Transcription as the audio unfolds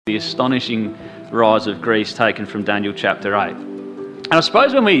The astonishing rise of Greece taken from Daniel chapter 8. And I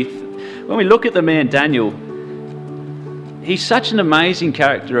suppose when we look at the man Daniel, he's such an amazing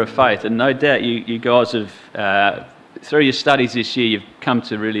character of faith, and no doubt you guys have, through your studies this year, you've come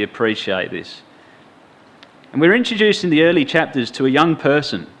to really appreciate this. And we're introduced in the early chapters to a young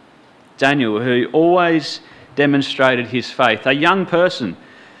person, Daniel, who always demonstrated his faith, a young person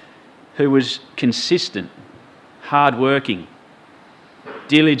who was consistent, hard-working,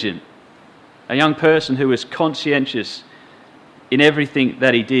 diligent, a young person who was conscientious in everything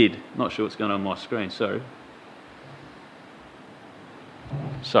that he did. Not sure what's going on my screen, sorry,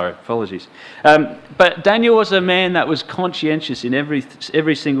 apologies. But Daniel was a man that was conscientious in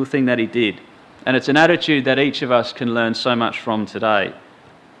every single thing that he did. And it's an attitude that each of us can learn so much from today.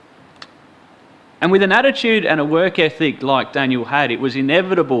 And with an attitude and a work ethic like Daniel had, it was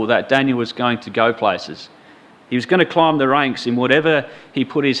inevitable that Daniel was going to go places. He was going to climb the ranks in whatever he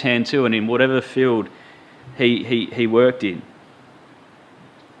put his hand to and in whatever field he worked in.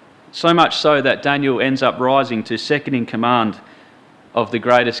 So much so that Daniel ends up rising to second in command of the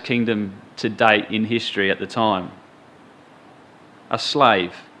greatest kingdom to date in history at the time. A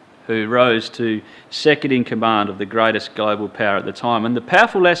slave who rose to second in command of the greatest global power at the time. And the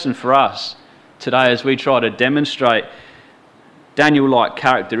powerful lesson for us today as we try to demonstrate Daniel-like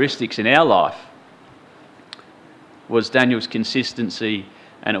characteristics in our life was Daniel's consistency,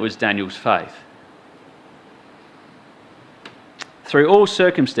 and it was Daniel's faith. Through all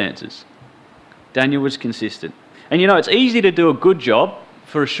circumstances, Daniel was consistent. And you know, it's easy to do a good job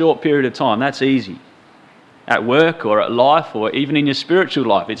for a short period of time. That's easy. At work or at life or even in your spiritual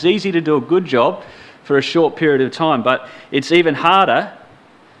life. It's easy to do a good job for a short period of time, but it's even harder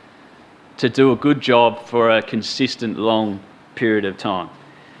to do a good job for a consistent long period of time.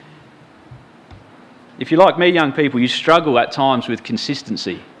 If you're like me, young people, you struggle at times with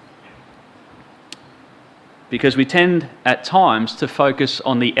consistency because we tend at times to focus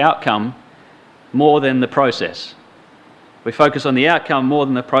on the outcome more than the process. We focus on the outcome more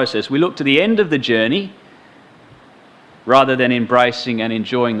than the process. We look to the end of the journey rather than embracing and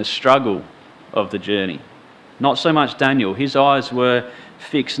enjoying the struggle of the journey. Not so much Daniel. His eyes were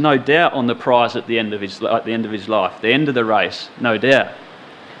fixed, no doubt, on the prize at the end of his life, the end of the race, no doubt.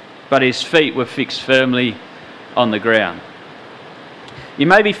 But his feet were fixed firmly on the ground. You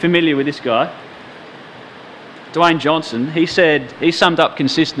may be familiar with this guy, Dwayne Johnson. He summed up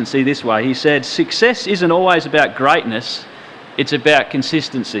consistency this way. He said, "Success isn't always about greatness, it's about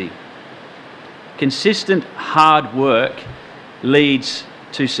consistency. Consistent hard work leads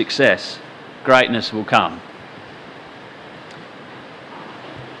to success. Greatness will come."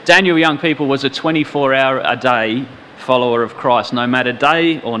 Daniel, young people, was a 24-hour-a-day follower of Christ. No matter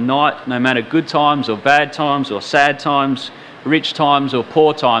day or night, no matter good times or bad times or sad times, rich times or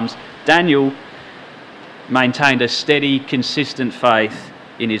poor times, Daniel maintained a steady, consistent faith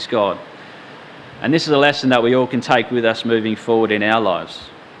in his God. And this is a lesson that we all can take with us moving forward in our lives.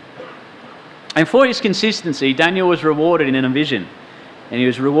 And for his consistency, Daniel was rewarded in a vision. And he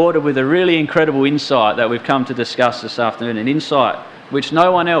was rewarded with a really incredible insight that we've come to discuss this afternoon, an insight which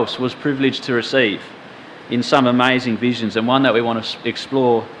no one else was privileged to receive in some amazing visions, and one that we want to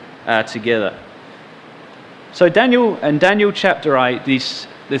explore together. So Daniel chapter 8,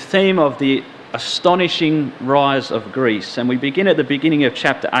 the theme of the astonishing rise of Greece. And we begin at the beginning of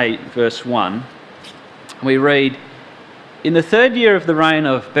chapter 8, verse 1. We read, "In the 3rd year of the reign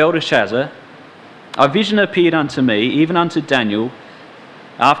of Belteshazzar, a vision appeared unto me, even unto Daniel,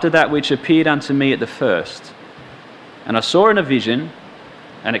 after that which appeared unto me at the first. And I saw in a vision,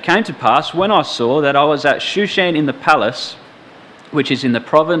 and it came to pass, when I saw, that I was at Shushan in the palace, which is in the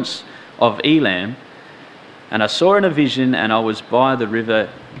province of Elam, and I saw in a vision, and I was by the river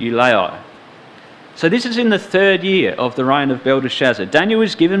Ulai." So this is in the 3rd year of the reign of Belteshazzar. Daniel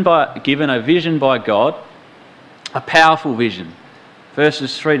was given a vision by God, a powerful vision.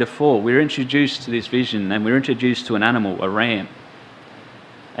 Verses 3 to 4, we're introduced to this vision, and we're introduced to an animal, a ram.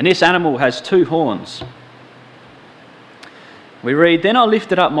 And this animal has 2 horns. We read, "Then I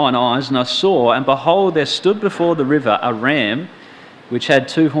lifted up mine eyes, and I saw, and behold, there stood before the river a ram, which had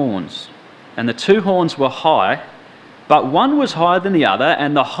 2 horns. And the 2 horns were high, but one was higher than the other,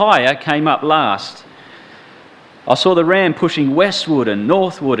 and the higher came up last. I saw the ram pushing westward and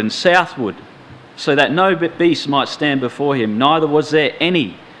northward and southward, so that no beast might stand before him, neither was there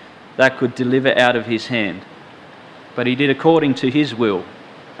any that could deliver out of his hand. But he did according to his will,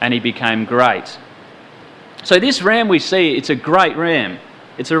 and he became great." So this ram we see, it's a great ram.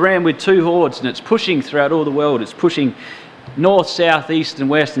 It's a ram with 2 horns, and it's pushing throughout all the world. It's pushing north, south, east and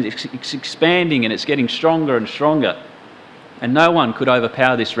west, and it's expanding, and it's getting stronger and stronger. And no one could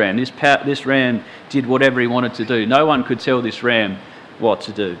overpower this ram. This ram did whatever he wanted to do. No one could tell this ram what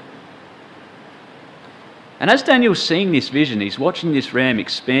to do. And as Daniel's seeing this vision, he's watching this ram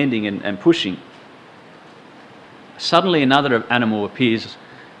expanding and pushing. Suddenly another animal appears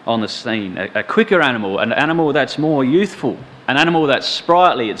on the scene, a quicker animal, an animal that's more youthful, an animal that's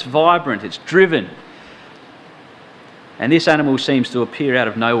sprightly, it's vibrant, it's driven. And this animal seems to appear out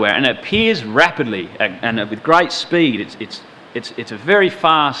of nowhere, and it appears rapidly and with great speed. It's a very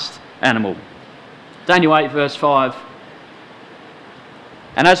fast animal. Daniel 8 verse 5.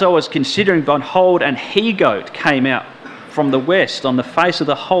 And as I was considering, behold, an he-goat came out from the west on the face of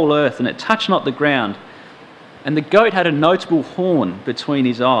the whole earth, and it touched not the ground. And the goat had a notable horn between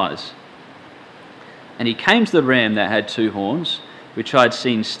his eyes. And he came to the ram that had two horns, which I had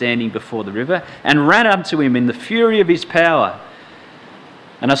seen standing before the river, and ran unto him in the fury of his power.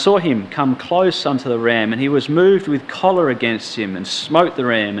 And I saw him come close unto the ram, and he was moved with choler against him, and smote the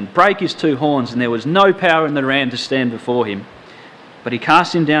ram, and brake his two horns, and there was no power in the ram to stand before him. But he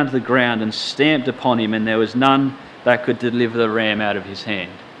cast him down to the ground, and stamped upon him, and there was none that could deliver the ram out of his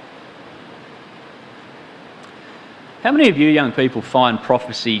hand. How many of you young people find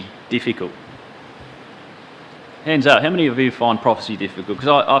prophecy difficult? Hands up, how many of you find prophecy difficult?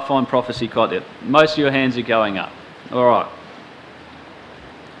 Because I find prophecy quite difficult. Most of your hands are going up. All right.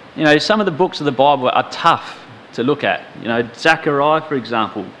 You know, some of the books of the Bible are tough to look at. You know, Zechariah, for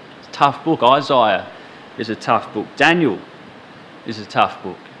example, it's a tough book. Isaiah is a tough book. Daniel is a tough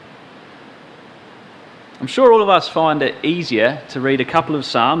book. I'm sure all of us find it easier to read a couple of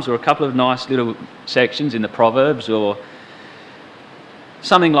Psalms or a couple of nice little sections in the Proverbs or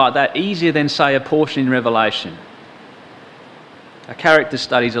something like that, easier than, say, a portion in Revelation. A character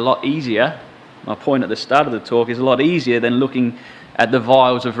study is a lot easier. My point at the start of the talk is a lot easier than looking at the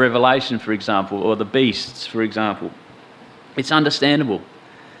vials of Revelation, for example, or the beasts, for example. It's understandable.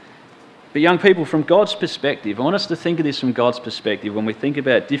 But young people, from God's perspective, I want us to think of this from God's perspective when we think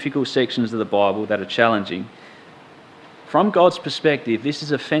about difficult sections of the Bible that are challenging. From God's perspective, this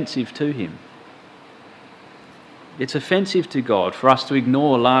is offensive to him. It's offensive to God for us to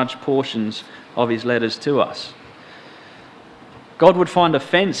ignore large portions of his letters to us. God would find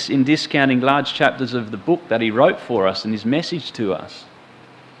offence in discounting large chapters of the book that he wrote for us and his message to us,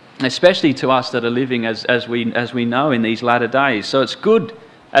 especially to us that are living as we know in these latter days. So it's good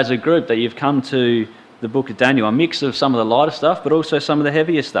as a group that you've come to the book of Daniel, a mix of some of the lighter stuff, but also some of the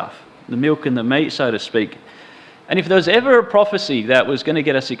heavier stuff, the milk and the meat, so to speak. And if there was ever a prophecy that was going to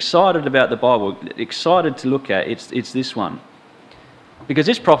get us excited about the Bible, excited to look at, it's this one. Because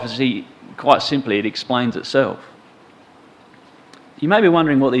this prophecy, quite simply, it explains itself. You may be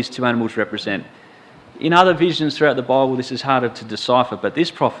wondering what these two animals represent. In other visions throughout the Bible, this is harder to decipher, but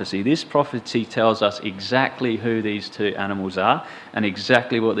this prophecy tells us exactly who these two animals are and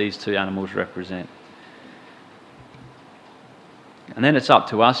exactly what these two animals represent. And then it's up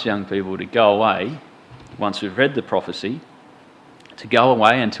to us young people to go away, once we've read the prophecy, to go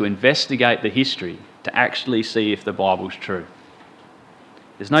away and to investigate the history, to actually see if the Bible's true.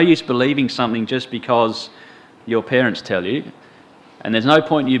 There's no use believing something just because your parents tell you. And there's no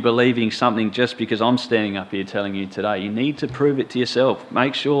point in you believing something just because I'm standing up here telling you today. You need to prove it to yourself.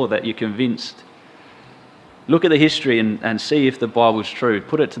 Make sure that you're convinced. Look at the history and see if the Bible's true.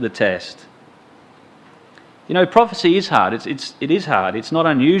 Put it to the test. You know, prophecy is hard. It is hard. It's not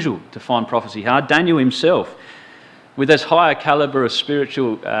unusual to find prophecy hard. Daniel himself, with as high a calibre of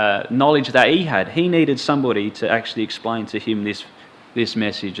spiritual knowledge that he had, he needed somebody to actually explain to him this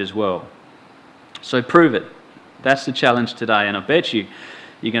message as well. So prove it. That's the challenge today, and I bet you're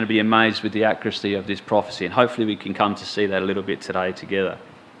going to be amazed with the accuracy of this prophecy, and hopefully we can come to see that a little bit today together.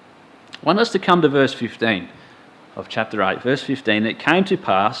 I want us to come to verse 15 of chapter 8. Verse 15, it came to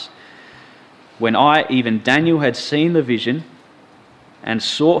pass, when I, even Daniel, had seen the vision and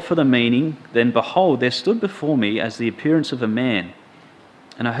sought for the meaning, then behold, there stood before me as the appearance of a man.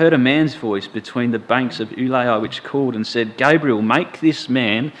 And I heard a man's voice between the banks of Ulai, which called and said, Gabriel, make this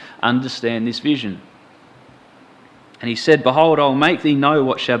man understand this vision. And he said, behold, I will make thee know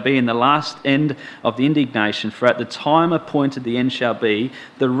what shall be in the last end of the indignation, for at the time appointed the end shall be.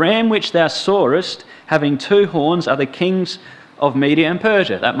 The ram which thou sawest, having two horns, are the kings of Media and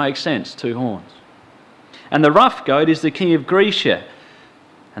Persia. That makes sense, two horns. And the rough goat is the king of Grecia,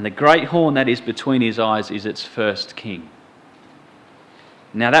 and the great horn that is between his eyes is its first king.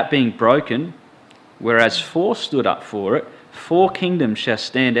 Now that being broken, whereas four stood up for it, 4 kingdoms shall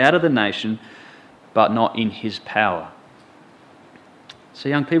stand out of the nation, but not in his power. So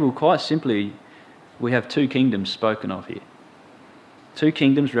young people, quite simply, we have 2 kingdoms spoken of here. Two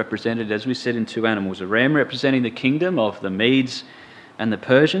kingdoms represented, as we said, in two animals. A ram representing the kingdom of the Medes and the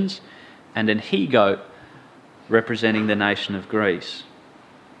Persians, and an he-goat representing the nation of Greece.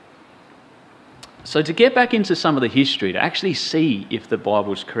 So to get back into some of the history, to actually see if the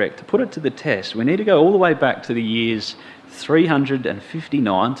Bible's correct, to put it to the test, we need to go all the way back to the years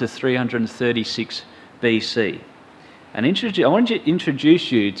 359 to 336 BC. And I want to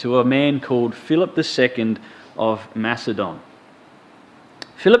introduce you to a man called Philip II of Macedon.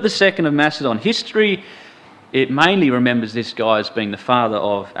 Philip II of Macedon. History, it mainly remembers this guy as being the father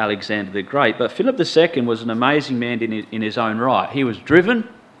of Alexander the Great, but Philip II was an amazing man in his own right. He was driven,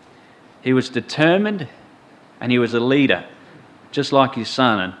 he was determined, and he was a leader, just like his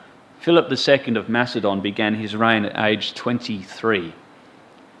son. And Philip II of Macedon began his reign at age 23.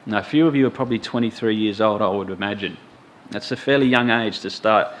 Now, a few of you are probably 23 years old, I would imagine. That's a fairly young age to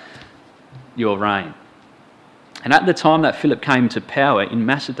start your reign. And at the time that Philip came to power in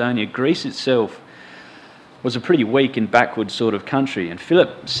Macedonia, Greece itself was a pretty weak and backward sort of country. And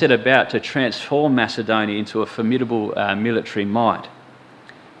Philip set about to transform Macedonia into a formidable military might.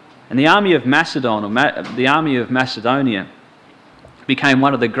 And the army of Macedon, the army of Macedonia, became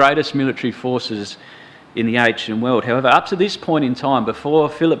one of the greatest military forces in the ancient world. However, up to this point in time, before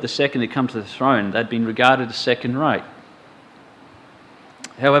Philip II had come to the throne, they'd been regarded as second-rate.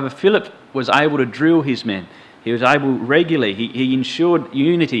 However, Philip was able to drill his men. He was able regularly, he ensured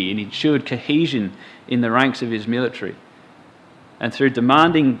unity and ensured cohesion in the ranks of his military. And through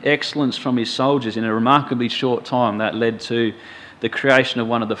demanding excellence from his soldiers in a remarkably short time, that led to the creation of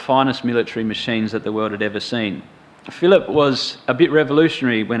one of the finest military machines that the world had ever seen. Philip was a bit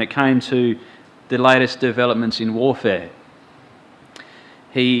revolutionary when it came to the latest developments in warfare.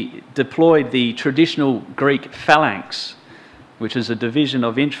 He deployed the traditional Greek phalanx, which is a division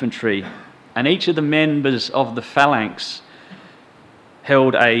of infantry, and each of the members of the phalanx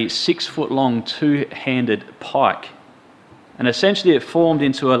held a 6-foot-long two-handed pike. And essentially it formed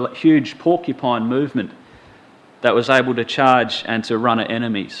into a huge porcupine movement that was able to charge and to run at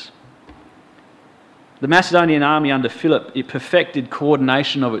enemies. The Macedonian army under Philip, it perfected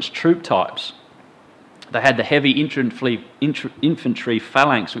coordination of its troop types. They had the heavy infantry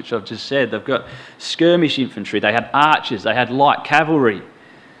phalanx, which I've just said. They've got skirmish infantry. They had archers. They had light cavalry.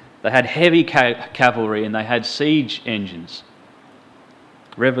 They had heavy cavalry, and they had siege engines.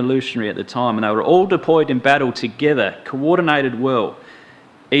 Revolutionary at the time, and they were all deployed in battle together, coordinated well.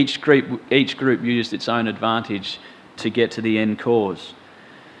 Each group used its own advantage to get to the end cause.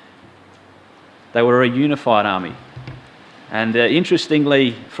 They were a unified army. And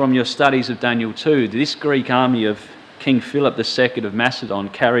interestingly, from your studies of Daniel 2, this Greek army of King Philip II of Macedon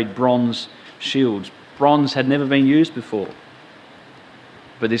carried bronze shields. Bronze had never been used before.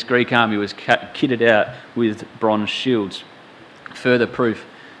 But this Greek army was kitted out with bronze shields. Further proof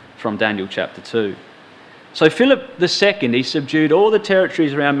from Daniel chapter 2. So Philip II, he subdued all the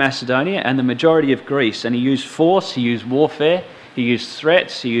territories around Macedonia and the majority of Greece, and he used force, he used warfare, he used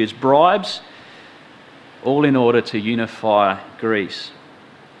threats, he used bribes, all in order to unify Greece.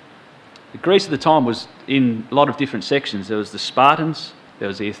 Greece at the time was in a lot of different sections. There was the Spartans, there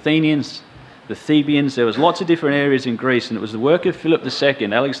was the Athenians, the Thebans, there was lots of different areas in Greece, and it was the work of Philip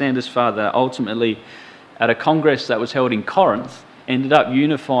II, Alexander's father, ultimately at a congress that was held in Corinth, ended up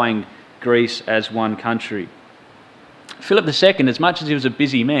unifying Greece as one country. Philip II, as much as he was a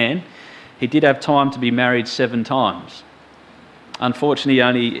busy man, he did have time to be married 7 times. Unfortunately, he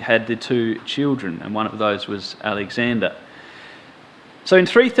only had the 2 children, and one of those was Alexander. So in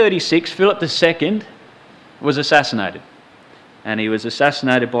 336, Philip II was assassinated, and he was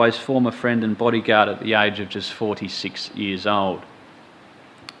assassinated by his former friend and bodyguard at the age of just 46 years old,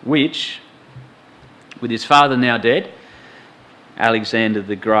 which, with his father now dead, Alexander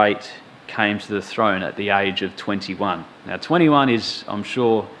the Great came to the throne at the age of 21. Now 21 is, I'm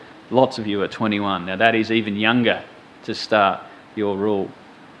sure lots of you are 21. Now that is even younger to start your rule.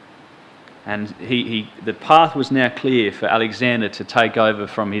 And the path was now clear for Alexander to take over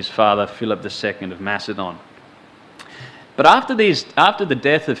from his father Philip II of Macedon. But after the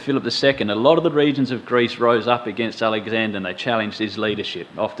death of Philip II, a lot of the regions of Greece rose up against Alexander and they challenged his leadership.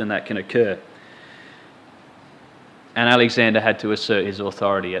 Often that can occur. And Alexander had to assert his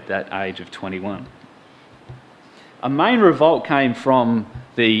authority at that age of 21. A main revolt came from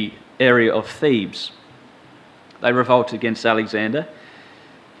the area of Thebes. They revolted against Alexander.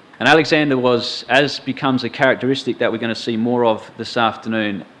 And Alexander was, as becomes a characteristic that we're going to see more of this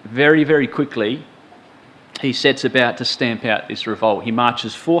afternoon, very, very quickly, he sets about to stamp out this revolt. He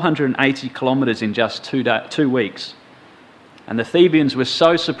marches 480 kilometres in just 2 weeks. And the Thebans were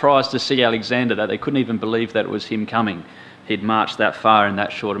so surprised to see Alexander that they couldn't even believe that it was him coming, he'd marched that far in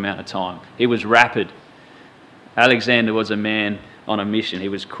that short amount of time. He was rapid. Alexander was a man on a mission. He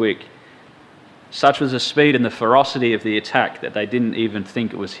was quick. Such was the speed and the ferocity of the attack that they didn't even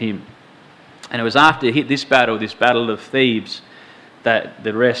think it was him. And it was after he hit this battle of Thebes, that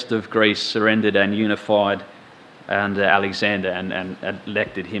the rest of Greece surrendered and unified under Alexander and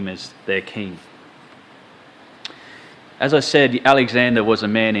elected him as their king. As I said, Alexander was a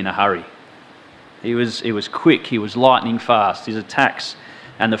man in a hurry. He was quick, he was lightning fast. His attacks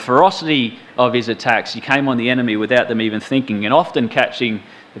and the ferocity of his attacks, he came on the enemy without them even thinking, and often catching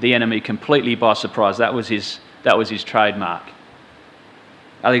the enemy completely by surprise. That was his trademark.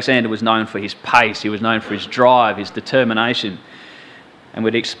 Alexander was known for his pace, he was known for his drive, his determination, and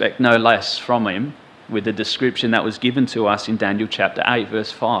we'd expect no less from him with the description that was given to us in Daniel chapter 8,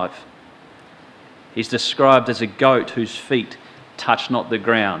 verse 5. He's described as a goat whose feet touch not the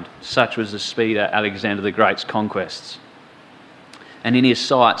ground. Such was the speed of Alexander the Great's conquests. And in his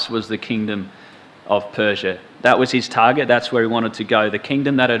sights was the kingdom of Persia. That was his target, that's where he wanted to go. The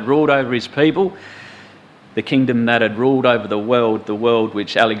kingdom that had ruled over his people, the kingdom that had ruled over the world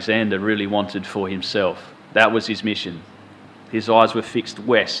which Alexander really wanted for himself. That was his mission. His eyes were fixed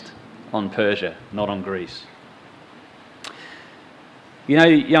west on Persia, not on Greece. You know,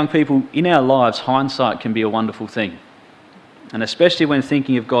 young people, in our lives, hindsight can be a wonderful thing. And especially when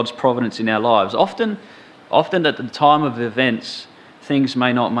thinking of God's providence in our lives. Often at the time of events, things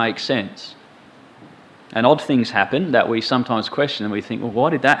may not make sense. And odd things happen that we sometimes question and we think, well, why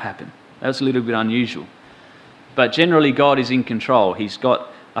did that happen? That was a little bit unusual. But generally, God is in control. He's got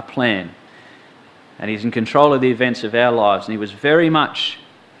a plan. And he's in control of the events of our lives. And he was very much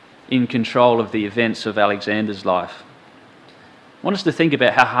in control of the events of Alexander's life. I want us to think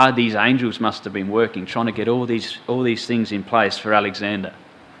about how hard these angels must have been working, trying to get all these things in place for Alexander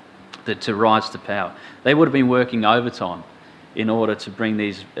to rise to power. They would have been working overtime in order to bring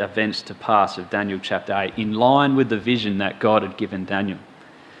these events to pass of Daniel chapter 8, in line with the vision that God had given Daniel.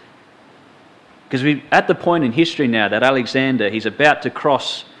 Because we're at the point in history now that Alexander, he's about to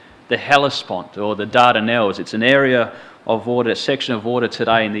cross the Hellespont, or the Dardanelles. It's an area of water, a section of water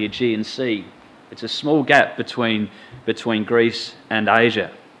today in the Aegean Sea. It's a small gap between Greece and Asia.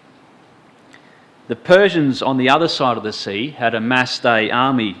 The Persians on the other side of the sea had amassed an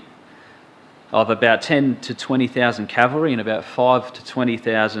army of about 10 to 20,000 cavalry and about 5 to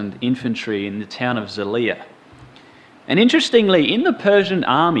 20,000 infantry in the town of Zellia. And interestingly, in the Persian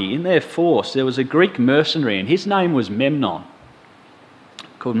army, in their force, there was a Greek mercenary, and his name was Memnon,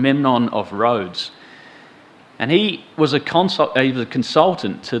 called Memnon of Rhodes. And he was a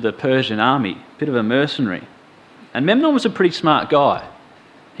consultant to the Persian army, a bit of a mercenary. And Memnon was a pretty smart guy.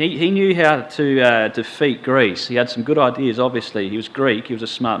 He knew how to defeat Greece. He had some good ideas, obviously. He was Greek, he was a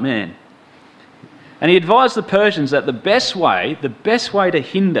smart man. And he advised the Persians that the best way to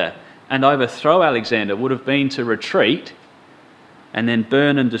hinder and overthrow Alexander would have been to retreat and then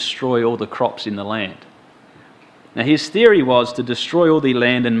burn and destroy all the crops in the land. Now his theory was to destroy all the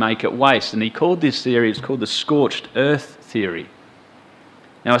land and make it waste, and he called this theory, it's called the scorched earth theory.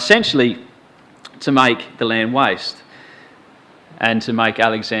 Now essentially, to make the land waste and to make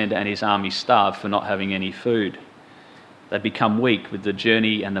Alexander and his army starve for not having any food. They'd become weak with the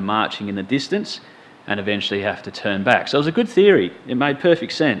journey and the marching in the distance and eventually have to turn back. So it was a good theory. It made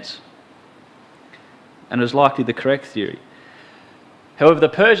perfect sense. And it was likely the correct theory. However, the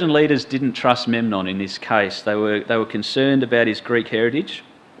Persian leaders didn't trust Memnon in this case. They were concerned about his Greek heritage,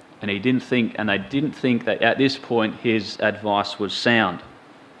 and they didn't think that at this point his advice was sound.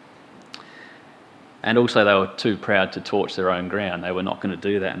 And also they were too proud to torch their own ground. They were not going to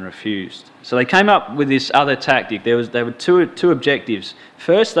do that and refused. So they came up with this other tactic. There were two objectives.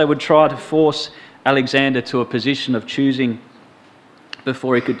 First, they would try to force Alexander to a position of choosing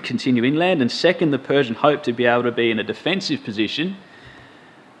before he could continue inland. And second, the Persian hoped to be able to be in a defensive position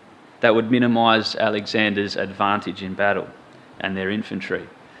that would minimise Alexander's advantage in battle and their infantry.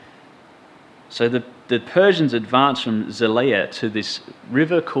 So the Persians advanced from Zellia to this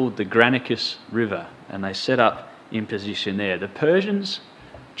river called the Granicus River, and they set up in position there. The Persians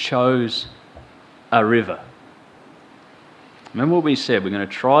chose a river. Remember what we said, we're going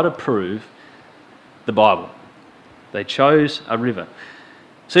to try to prove the Bible. They chose a river.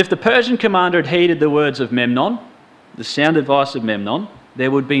 So if the Persian commander had heeded the words of Memnon, the sound advice of Memnon,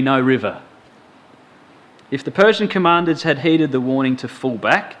 there would be no river. If the Persian commanders had heeded the warning to fall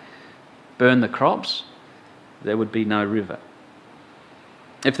back, burn the crops, there would be no river.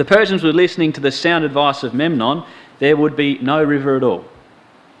 If the Persians were listening to the sound advice of Memnon, there would be no river at all.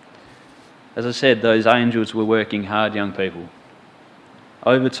 As I said, those angels were working hard, young people.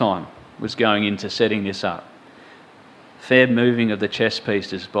 Overtime was going into setting this up. fair moving of the chess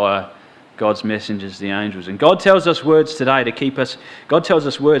pieces by God's messengers, the angels. And God tells us words today to keep us, God tells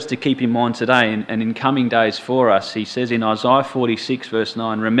us words to keep in mind today and in coming days for us. He says in Isaiah 46 verse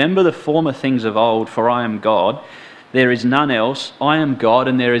 9, "Remember the former things of old, for I am God. There is none else. I am God,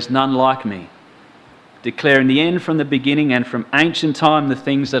 and there is none like me. Declaring the end from the beginning and from ancient time the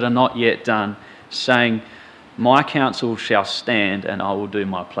things that are not yet done, saying, my counsel shall stand and I will do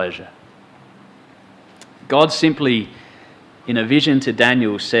my pleasure." God simply, in a vision to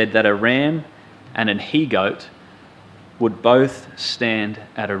Daniel, said that a ram and an he-goat would both stand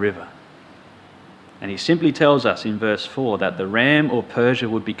at a river. And he simply tells us in verse 4 that the ram or Persia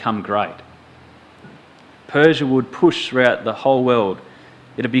would become great. Persia would push throughout the whole world.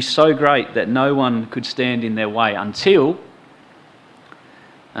 It would be so great that no one could stand in their way until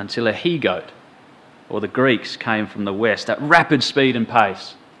a he-goat, or the Greeks, came from the west at rapid speed and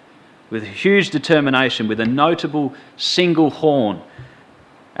pace, with huge determination, with a notable single horn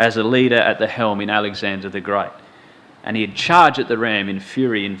as a leader at the helm in Alexander the Great. And he'd charge at the ram in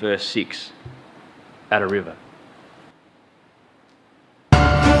fury in verse 6 at a river.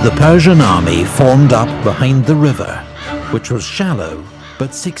 The Persian army formed up behind the river, which was shallow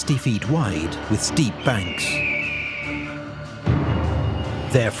but 60 feet wide with steep banks.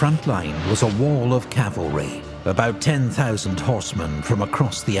 Their front line was a wall of cavalry, about 10,000 horsemen from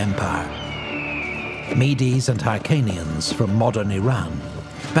across the empire. Medes and Hyrcanians from modern Iran,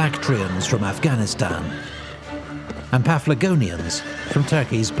 Bactrians from Afghanistan, and Paphlagonians from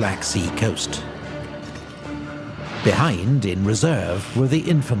Turkey's Black Sea coast. Behind, in reserve, were the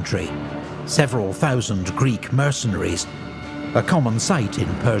infantry, several thousand Greek mercenaries, a common sight in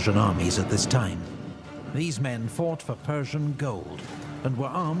Persian armies at this time. These men fought for Persian gold and were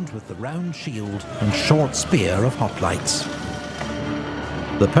armed with the round shield and short spear of hoplites.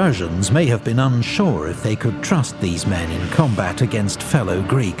 The Persians may have been unsure if they could trust these men in combat against fellow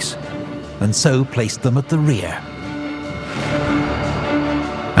Greeks, and so placed them at the rear.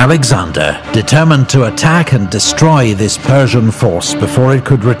 Alexander, determined to attack and destroy this Persian force before it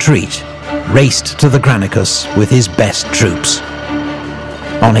could retreat, raced to the Granicus with his best troops.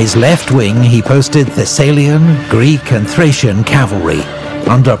 On his left wing he posted Thessalian, Greek and Thracian cavalry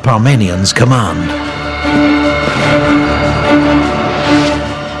under Parmenian's command.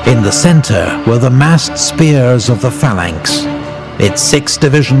 In the centre were the massed spears of the phalanx, its 6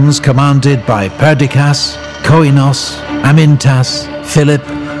 divisions commanded by Perdiccas, Koinos, Amintas, Philip,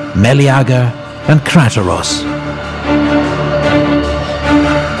 Meleager and Crateros.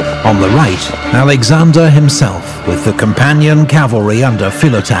 On the right, Alexander himself with the companion cavalry under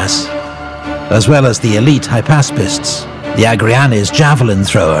Philotas, as well as the elite Hypaspists, the Agrianes javelin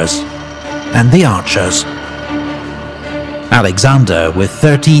throwers, and the archers. Alexander, with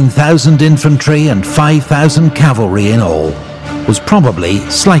 13,000 infantry and 5,000 cavalry in all, was probably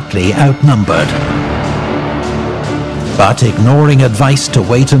slightly outnumbered. But ignoring advice to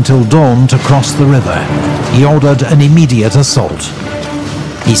wait until dawn to cross the river, he ordered an immediate assault.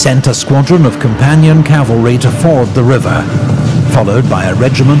 He sent a squadron of companion cavalry to ford the river, followed by a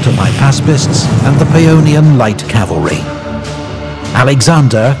regiment of Hypaspists and the Paeonian light cavalry.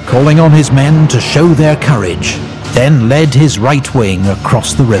 Alexander, calling on his men to show their courage, then led his right wing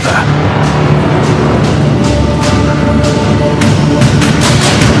across the river.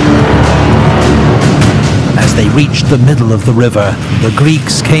 As they reached the middle of the river, the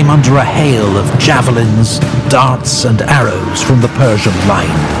Greeks came under a hail of javelins, darts and arrows from the Persian line.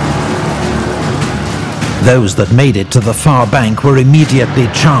 Those that made it to the far bank were immediately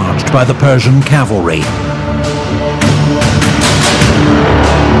charged by the Persian cavalry.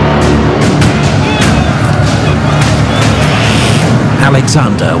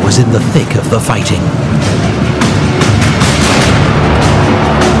 Alexander was in the thick of the fighting.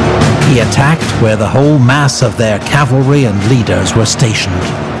 He attacked where the whole mass of their cavalry and leaders were stationed.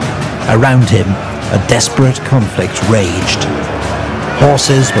 Around him, a desperate conflict raged.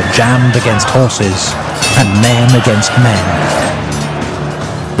 Horses were jammed against horses, and men against men.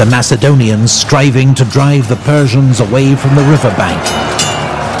 The Macedonians striving to drive the Persians away from the riverbank.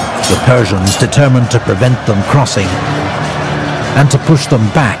 The Persians determined to prevent them crossing, and to push them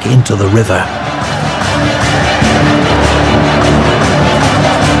back into the river.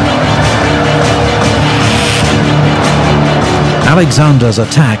 Alexander's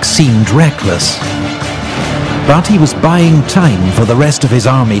attack seemed reckless, but he was buying time for the rest of his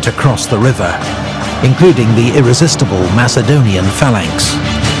army to cross the river, including the irresistible Macedonian phalanx.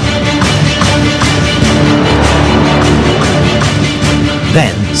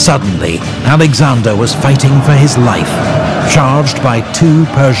 Then, suddenly, Alexander was fighting for his life, charged by 2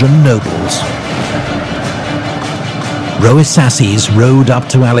 Persian nobles. Rhoesaces rode up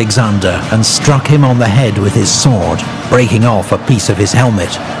to Alexander and struck him on the head with his sword, breaking off a piece of his helmet.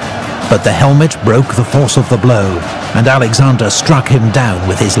 But the helmet broke the force of the blow, and Alexander struck him down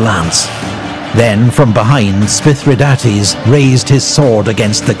with his lance. Then, from behind, Spithridates raised his sword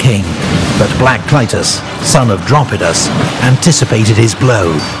against the king, but Black Clytus, son of Dropidas, anticipated his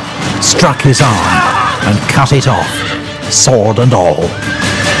blow, struck his arm, and cut it off, sword and all.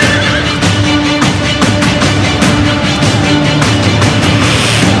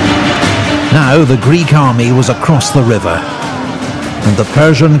 Now the Greek army was across the river, and the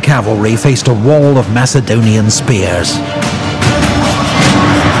Persian cavalry faced a wall of Macedonian spears.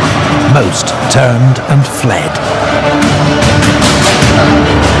 Most turned and fled.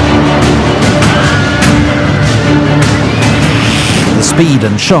 The speed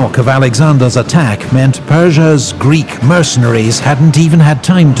and shock of Alexander's attack meant Persia's Greek mercenaries hadn't even had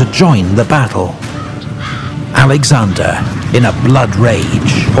time to join the battle. Alexander, in a blood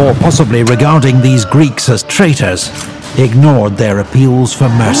rage, or possibly regarding these Greeks as traitors, ignored their appeals for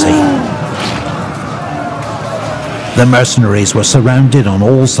mercy. The mercenaries were surrounded on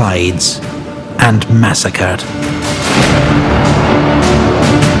all sides and massacred.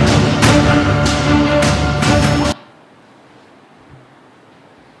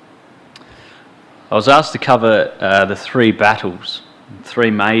 I was asked to cover the three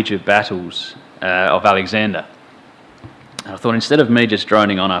major battles of Alexander. And I thought instead of me just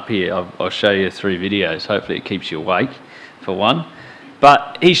droning on up here, I'll show you 3 videos. Hopefully it keeps you awake, for one.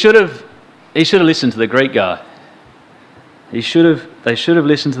 But they should have listened to the Greek guy. They should have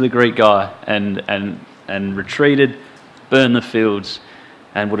listened to the Greek guy and retreated, burned the fields,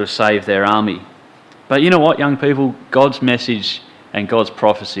 and would have saved their army. But you know what, young people? God's message and God's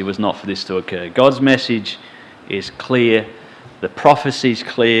prophecy was not for this to occur. God's message is clear. The prophecy is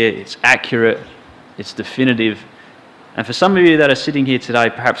clear. It's accurate. It's definitive. And for some of you that are sitting here today,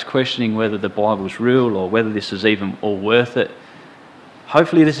 perhaps questioning whether the Bible's real or whether this is even all worth it,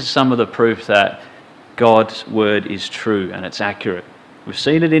 hopefully this is some of the proof that God's word is true and it's accurate. We've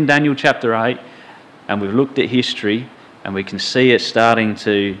seen it in Daniel chapter 8, and we've looked at history, and we can see it starting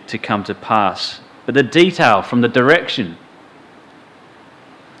to come to pass. But the detail, from the direction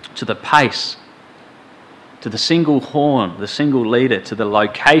to the pace, to the single horn, the single leader, to the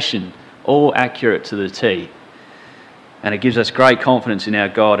location, all accurate to the T. And it gives us great confidence in our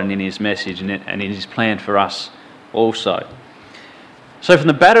God and in his message and in his plan for us also. So from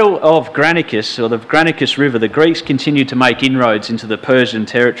the Battle of Granicus, or the Granicus River, the Greeks continued to make inroads into the Persian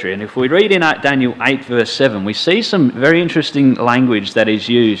territory. And if we read in Daniel 8 verse 7, we see some very interesting language that is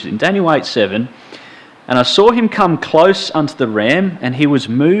used. In Daniel 8:7, "And I saw him come close unto the ram, and he was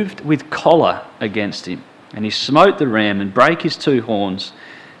moved with choler against him. And he smote the ram and brake his 2 horns.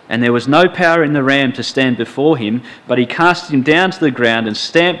 And there was no power in the ram to stand before him, but he cast him down to the ground and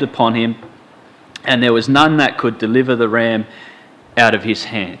stamped upon him, and there was none that could deliver the ram out of his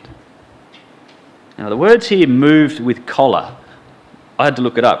hand." Now the words here, moved with choler, I had to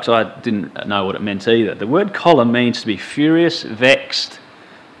look it up because I didn't know what it meant either. The word choler means to be furious, vexed,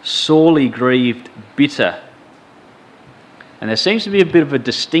 sorely grieved, bitter. And there seems to be a bit of a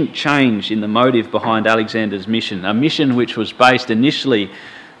distinct change in the motive behind Alexander's mission, a mission which was based initially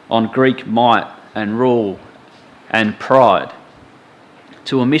on Greek might and rule and pride,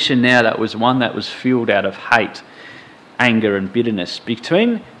 to a mission now that was one that was fueled out of hate, anger and bitterness.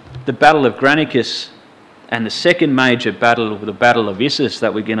 Between the Battle of Granicus and the second major battle, the Battle of Issus,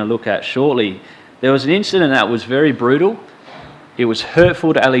 that we're going to look at shortly, there was an incident that was very brutal. It was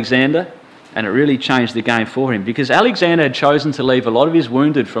hurtful to Alexander, and it really changed the game for him, because Alexander had chosen to leave a lot of his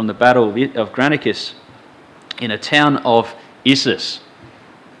wounded from the Battle of Granicus in a town of Issus.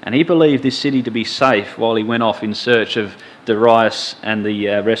 And he believed this city to be safe while he went off in search of Darius and the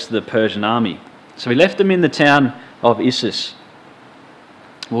rest of the Persian army. So he left them in the town of Issus.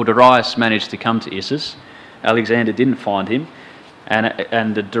 Well, Darius managed to come to Issus. Alexander didn't find him,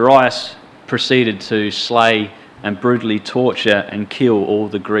 and Darius proceeded to slay and brutally torture and kill all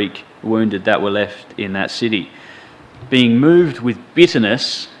the Greek wounded that were left in that city. Being moved with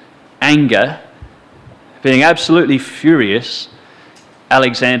bitterness, anger, being absolutely furious,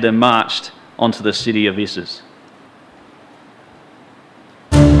 Alexander marched onto the city of Issus.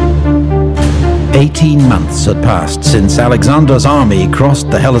 18 months had passed since Alexander's army crossed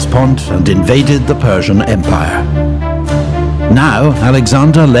the Hellespont and invaded the Persian Empire. Now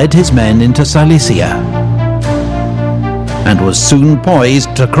Alexander led his men into Cilicia and was soon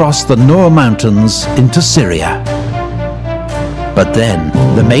poised to cross the Nur Mountains into Syria. But then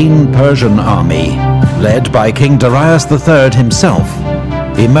the main Persian army, led by King Darius III himself,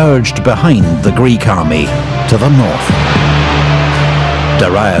 emerged behind the Greek army to the north.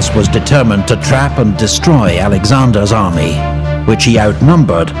 Darius was determined to trap and destroy Alexander's army, which he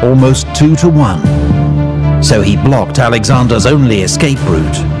outnumbered almost 2 to 1. So he blocked Alexander's only escape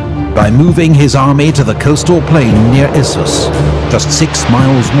route by moving his army to the coastal plain near Issus, just 6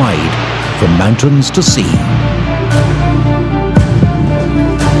 miles wide, from mountains to sea.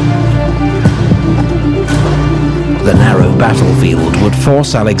 The narrow battlefield would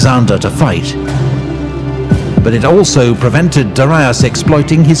force Alexander to fight, but it also prevented Darius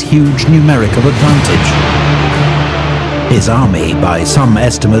exploiting his huge numerical advantage. His army, by some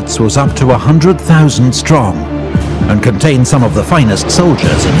estimates, was up to 100,000 strong, and contained some of the finest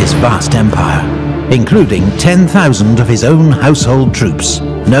soldiers in his vast empire, including 10,000 of his own household troops,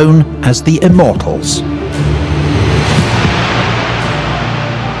 known as the Immortals.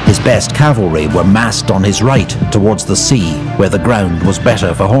 His best cavalry were massed on his right towards the sea, where the ground was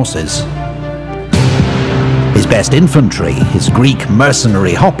better for horses. His best infantry, his Greek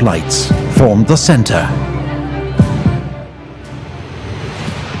mercenary hoplites, formed the center.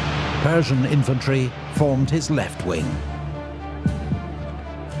 Persian infantry formed his left wing.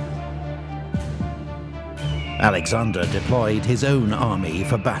 Alexander deployed his own army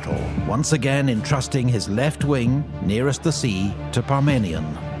for battle, once again entrusting his left wing, nearest the sea, to Parmenion,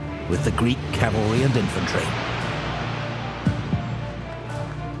 with the Greek cavalry and infantry.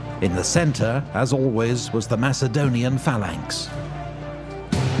 In the center, as always, was the Macedonian phalanx.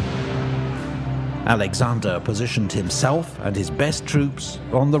 Alexander positioned himself and his best troops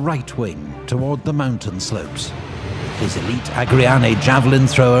on the right wing toward the mountain slopes. His elite Agriane javelin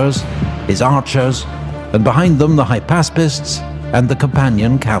throwers, his archers, and behind them the Hypaspists and the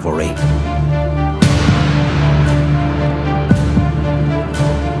companion cavalry.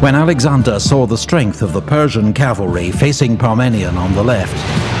 When Alexander saw the strength of the Persian cavalry facing Parmenion on the left,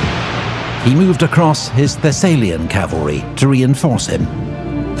 he moved across his Thessalian cavalry to reinforce him.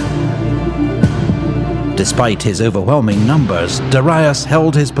 Despite his overwhelming numbers, Darius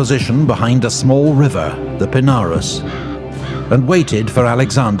held his position behind a small river, the Pinarus, and waited for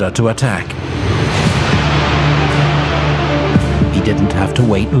Alexander to attack. He didn't have to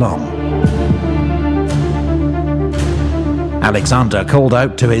wait long. Alexander called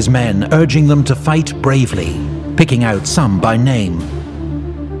out to his men, urging them to fight bravely, picking out some by name.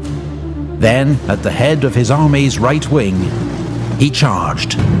 Then, at the head of his army's right wing, he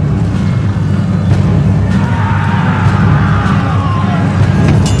charged.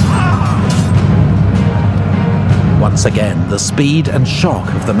 Once again, the speed and shock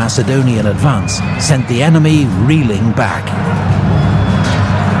of the Macedonian advance sent the enemy reeling back.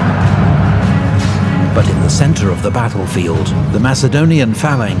 But in the center of the battlefield, the Macedonian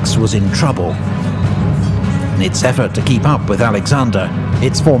phalanx was in trouble. In its effort to keep up with Alexander,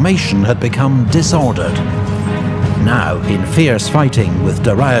 its formation had become disordered. Now, in fierce fighting with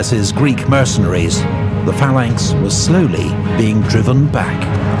Darius's Greek mercenaries, the phalanx was slowly being driven back.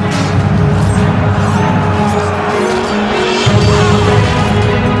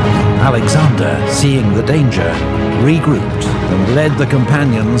 Alexander, seeing the danger, regrouped and led the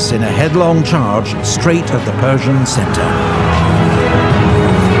companions in a headlong charge straight at the Persian center.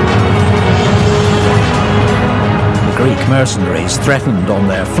 The Greek mercenaries threatened on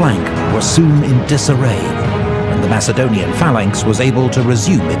their flank were soon in disarray, and the Macedonian phalanx was able to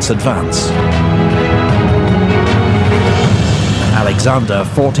resume its advance. Alexander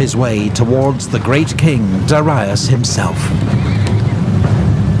fought his way towards the great king Darius himself.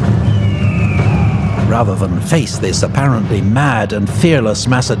 Rather than face this apparently mad and fearless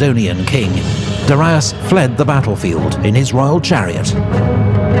Macedonian king, Darius fled the battlefield in his royal chariot.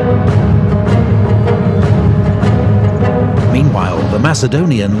 Meanwhile, the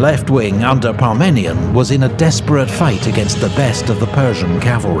Macedonian left wing under Parmenion was in a desperate fight against the best of the Persian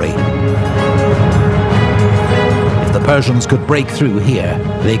cavalry. If the Persians could break through here,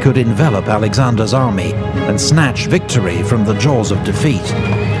 they could envelop Alexander's army and snatch victory from the jaws of defeat.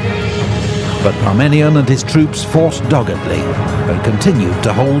 But Parmenion and his troops fought doggedly and continued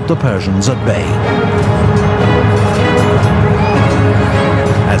to hold the Persians at bay.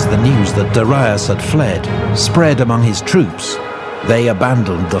 As the news that Darius had fled spread among his troops, they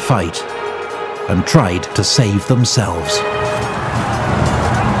abandoned the fight and tried to save themselves.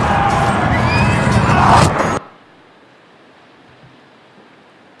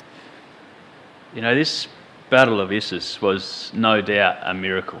 You know, this Battle of Issus was no doubt a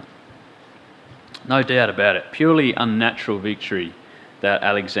miracle. No doubt about it. Purely unnatural victory that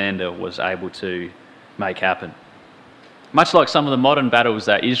Alexander was able to make happen. Much like some of the modern battles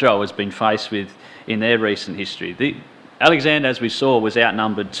that Israel has been faced with in their recent history. Alexander, as we saw, was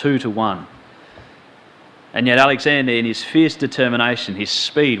outnumbered 2 to 1. And yet Alexander, in his fierce determination, his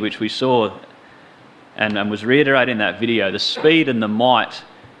speed, which we saw and was reiterated in that video, the speed and the might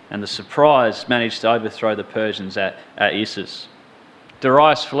and the surprise, managed to overthrow the Persians at Issus.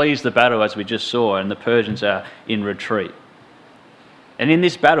 Darius flees the battle, as we just saw, and the Persians are in retreat. And in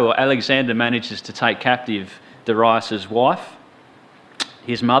this battle, Alexander manages to take captive Darius' wife,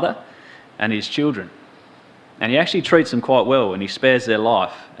 his mother, and his children. And he actually treats them quite well, and he spares their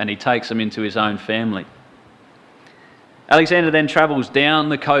life, and he takes them into his own family. Alexander then travels down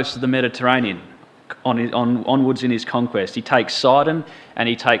the coast of the Mediterranean, onwards in his conquest. He takes Sidon and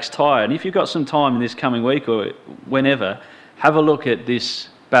he takes Tyre. And if you've got some time in this coming week or whenever, have a look at this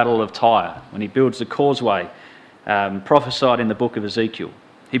Battle of Tyre, when he builds the causeway prophesied in the book of Ezekiel.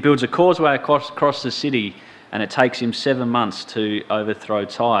 He builds a causeway across the city, and it takes him 7 months to overthrow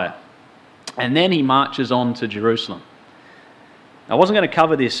Tyre. And then he marches on to Jerusalem. I wasn't going to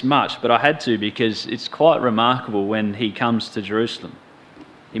cover this much, but I had to, because it's quite remarkable when he comes to Jerusalem.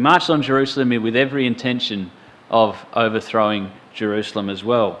 He marched on Jerusalem with every intention of overthrowing Jerusalem as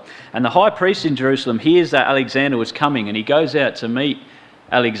well. And the high priest in Jerusalem hears that Alexander was coming, and he goes out to meet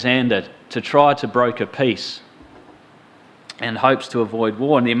Alexander to try to broker peace and hopes to avoid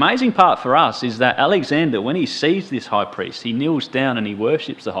war. And the amazing part for us is that Alexander, when he sees this high priest, he kneels down and he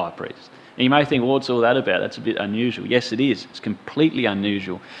worships the high priest. And you may think, well, what's all that about? That's a bit unusual. Yes, it is. It's completely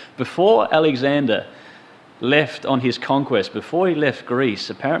unusual. Before Alexander left on his conquest, before he left Greece,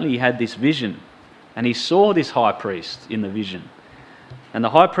 apparently he had this vision, and he saw this high priest in the vision. And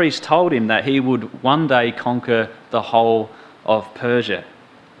the high priest told him that he would one day conquer the whole of Persia.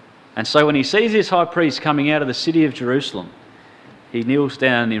 And so when he sees this high priest coming out of the city of Jerusalem, he kneels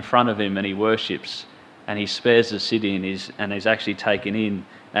down in front of him and he worships, and he spares the city and is actually taken in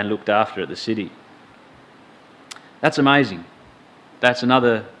and looked after at the city. That's amazing. That's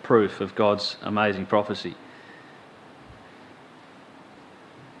another proof of God's amazing prophecy.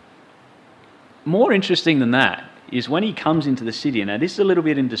 More interesting than that is when he comes into the city. Now, this is a little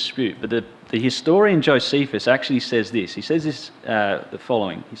bit in dispute, but the historian Josephus actually says this. He says this, the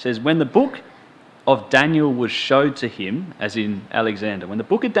following. He says, when the book of Daniel was showed to him, as in Alexander, when the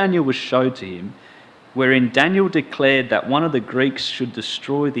book of Daniel was showed to him, wherein Daniel declared that one of the Greeks should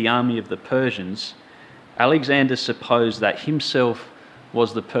destroy the army of the Persians, Alexander supposed that himself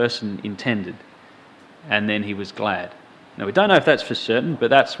was the person intended, and then he was glad. Now, we don't know if that's for certain, but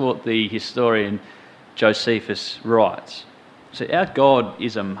that's what the historian Josephus writes. So our God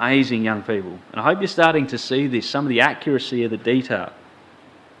is amazing, young people. And I hope you're starting to see this, some of the accuracy of the detail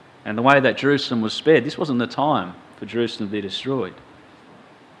and the way that Jerusalem was spared. This wasn't the time for Jerusalem to be destroyed.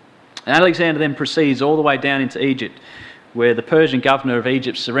 And Alexander then proceeds all the way down into Egypt, where the Persian governor of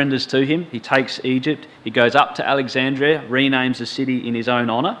Egypt surrenders to him. He takes Egypt. He goes up to Alexandria, renames the city in his own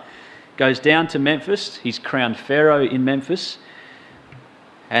honour, goes down to Memphis. He's crowned Pharaoh in Memphis.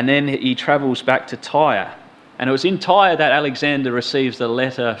 And then he travels back to Tyre. And it was in Tyre that Alexander receives the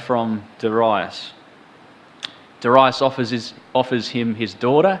letter from Darius. Darius offers him his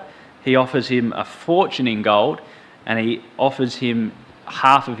daughter. He offers him a fortune in gold, and he offers him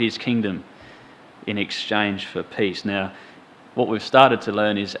half of his kingdom in exchange for peace. Now, what we've started to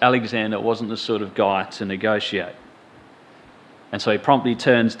learn is Alexander wasn't the sort of guy to negotiate. And so he promptly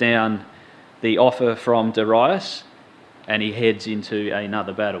turns down the offer from Darius, and he heads into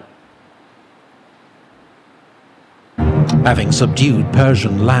another battle. Having subdued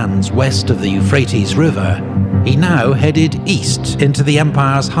Persian lands west of the Euphrates River, he now headed east into the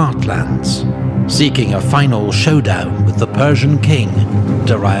empire's heartlands, seeking a final showdown with the Persian king,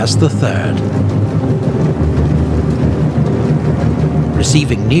 Darius III.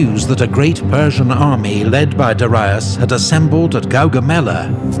 Receiving news that a great Persian army led by Darius had assembled at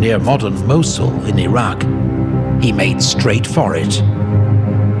Gaugamela, near modern Mosul in Iraq, he made straight for it.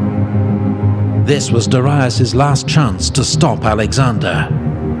 This was Darius' last chance to stop Alexander,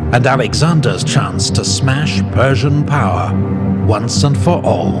 and Alexander's chance to smash Persian power once and for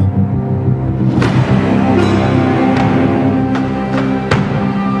all.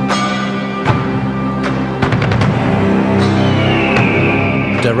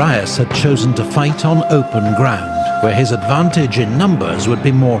 Darius had chosen to fight on open ground, where his advantage in numbers would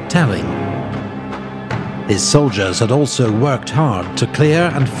be more telling. His soldiers had also worked hard to clear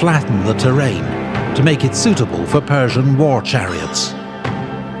and flatten the terrain, to make it suitable for Persian war chariots.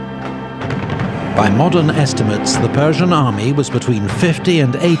 By modern estimates, the Persian army was between 50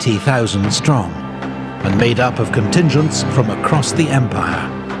 and 80,000 strong, and made up of contingents from across the empire.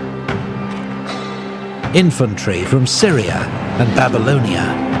 Infantry from Syria and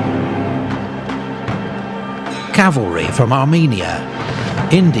Babylonia, cavalry from Armenia,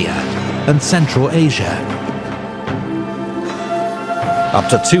 India, and Central Asia. Up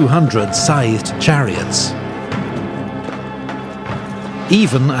to 200 scythed chariots.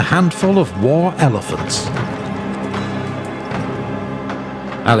 Even a handful of war elephants.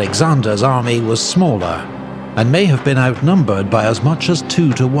 Alexander's army was smaller and may have been outnumbered by as much as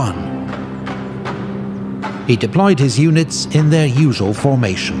 2 to 1. He deployed his units in their usual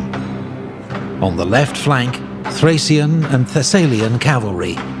formation. On the left flank, Thracian and Thessalian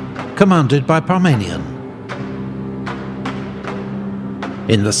cavalry, commanded by Parmenion.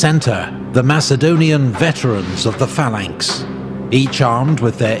 In the centre, the Macedonian veterans of the phalanx, each armed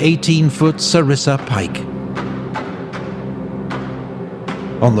with their 18-foot sarissa pike.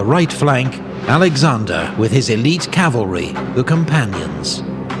 On the right flank, Alexander with his elite cavalry, the Companions,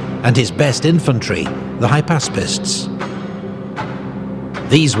 and his best infantry, the Hypaspists.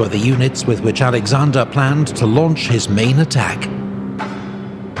 These were the units with which Alexander planned to launch his main attack.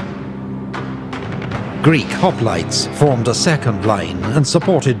 Greek hoplites formed a second line and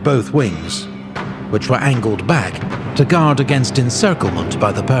supported both wings, which were angled back to guard against encirclement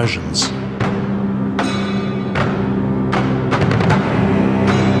by the Persians.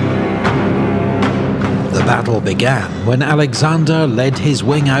 The battle began when Alexander led his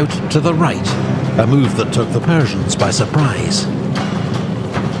wing out to the right, a move that took the Persians by surprise.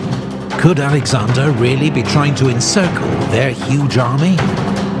 Could Alexander really be trying to encircle their huge army?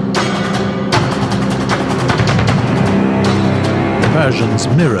 The Persians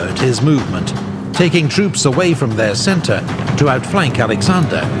mirrored his movement, taking troops away from their centre to outflank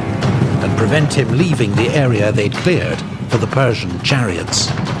Alexander and prevent him leaving the area they'd cleared for the Persian chariots.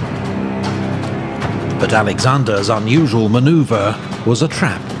 But Alexander's unusual manoeuvre was a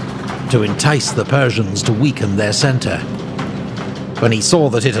trap to entice the Persians to weaken their centre. When he saw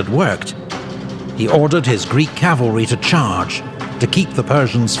that it had worked, he ordered his Greek cavalry to charge, to keep the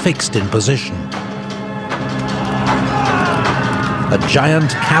Persians fixed in position. A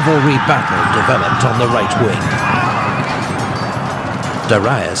giant cavalry battle developed on the right wing.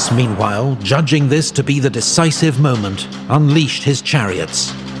 Darius, meanwhile, judging this to be the decisive moment, unleashed his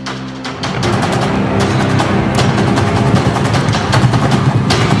chariots.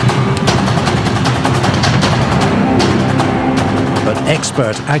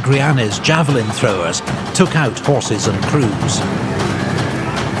 Expert Agrianes javelin throwers took out horses and crews,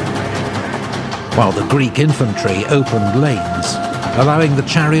 while the Greek infantry opened lanes, allowing the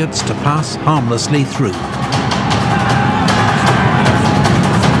chariots to pass harmlessly through.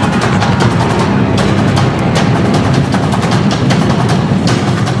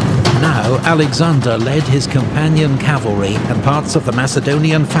 Now Alexander led his companion cavalry and parts of the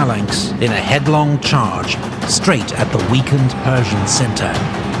Macedonian phalanx in a headlong charge straight at the weakened Persian centre,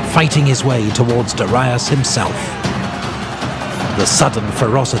 fighting his way towards Darius himself. The sudden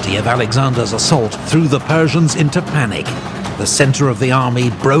ferocity of Alexander's assault threw the Persians into panic. The centre of the army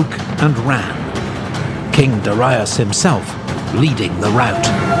broke and ran, King Darius himself leading the rout.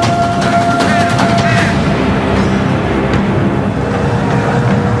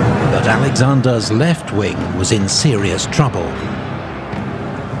 But Alexander's left wing was in serious trouble.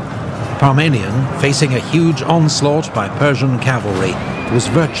 Parmenion, facing a huge onslaught by Persian cavalry, was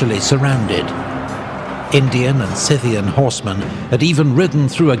virtually surrounded. Indian and Scythian horsemen had even ridden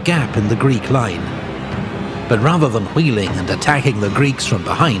through a gap in the Greek line. But rather than wheeling and attacking the Greeks from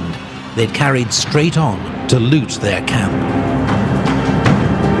behind, they'd carried straight on to loot their camp.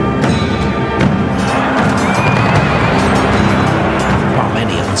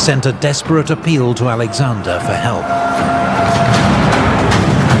 Parmenion sent a desperate appeal to Alexander for help.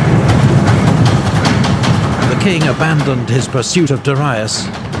 The king abandoned his pursuit of Darius,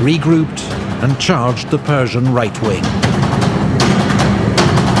 regrouped, and charged the Persian right wing.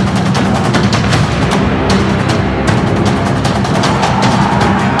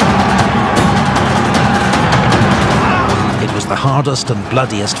 It was the hardest and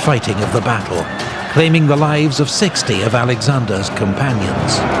bloodiest fighting of the battle, claiming the lives of 60 of Alexander's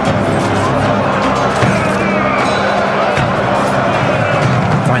companions.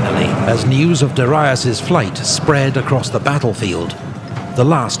 Finally, as news of Darius's flight spread across the battlefield, the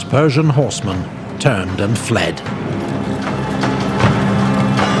last Persian horseman turned and fled.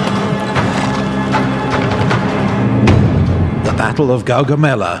 The Battle of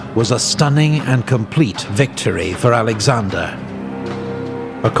Gaugamela was a stunning and complete victory for Alexander.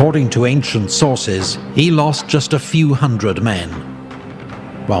 According to ancient sources, he lost just a few hundred men,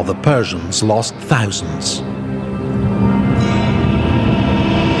 while the Persians lost thousands.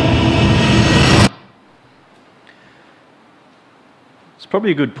 It's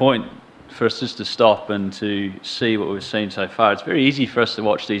probably a good point for us just to stop and to see what we've seen so far. It's very easy for us to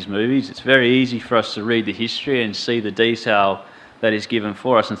watch these movies. It's very easy for us to read the history and see the detail that is given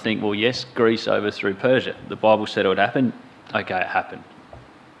for us and think, well, yes, Greece overthrew Persia. The Bible said it would happen. Okay, it happened.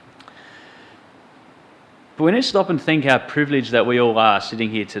 But we need to stop and think how privileged that we all are sitting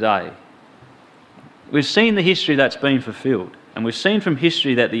here today. We've seen the history that's been fulfilled, and we've seen from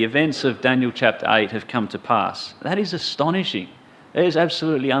history that the events of Daniel chapter 8 have come to pass. That is astonishing. It is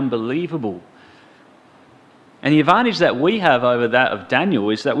absolutely unbelievable. And the advantage that we have over that of Daniel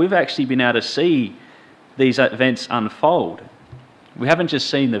is that we've actually been able to see these events unfold. We haven't just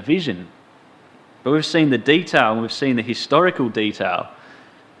seen the vision, but we've seen the detail and we've seen the historical detail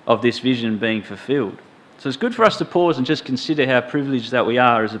of this vision being fulfilled. So it's good for us to pause and just consider how privileged that we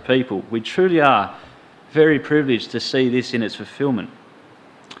are as a people. We truly are very privileged to see this in its fulfillment.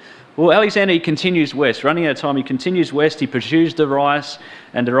 Well, Alexander, he continues west. Running out of time, he continues west. He pursues Darius,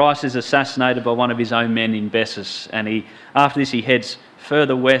 and Darius is assassinated by one of his own men in Bessus. And after this, he heads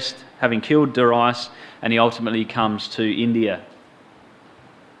further west, having killed Darius, and he ultimately comes to India.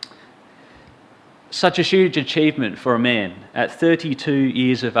 Such a huge achievement for a man at 32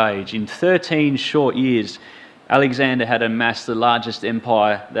 years of age. In 13 short years, Alexander had amassed the largest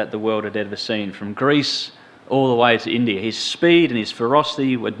empire that the world had ever seen, from Greece all the way to India. His speed and his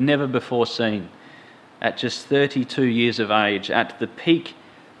ferocity were never before seen. At just 32 years of age, at the peak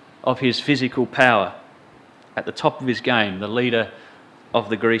of his physical power, at the top of his game, the leader of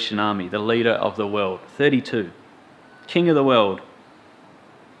the Grecian army, the leader of the world. 32. King of the world.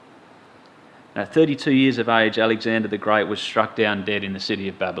 At 32 years of age, Alexander the Great was struck down dead in the city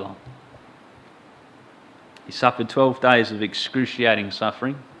of Babylon. He suffered 12 days of excruciating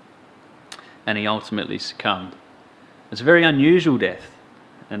suffering, and he ultimately succumbed. It's a very unusual death,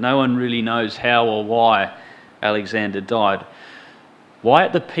 and no one really knows how or why Alexander died. Why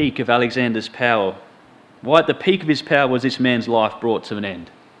at the peak of Alexander's power, why at the peak of his power was this man's life brought to an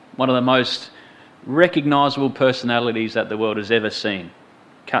end? One of the most recognisable personalities that the world has ever seen,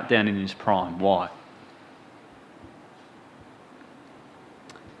 cut down in his prime. Why?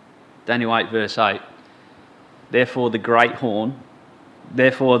 Daniel 8 verse 8. Therefore the great horn,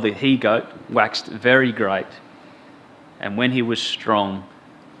 therefore the he-goat waxed very great, and when he was strong,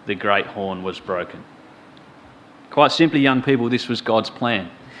 the great horn was broken. Quite simply, young people, this was God's plan.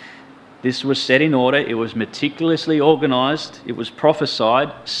 This was set in order, it was meticulously organised, it was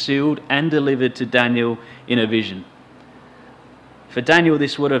prophesied, sealed and delivered to Daniel in a vision. For Daniel,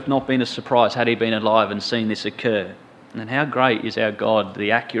 this would have not been a surprise had he been alive and seen this occur. And how great is our God,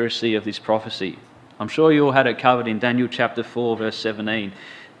 the accuracy of this prophecy. I'm sure you all had it covered in Daniel chapter 4, verse 17.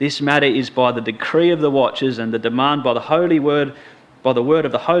 This matter is by the decree of the watchers and the demand by the word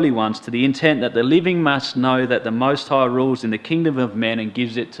of the holy ones, to the intent that the living must know that the Most High rules in the kingdom of men and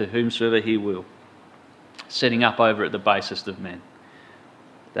gives it to whomsoever he will, setting up over it the basest of men,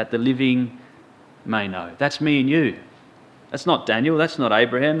 that the living may know. That's me and you. That's not Daniel, that's not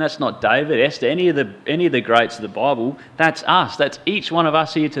Abraham, that's not David, Esther, any of the greats of the Bible. That's us, that's each one of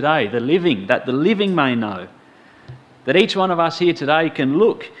us here today, the living, that the living may know. That each one of us here today can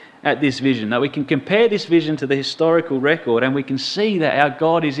look at this vision, that we can compare this vision to the historical record, and we can see that our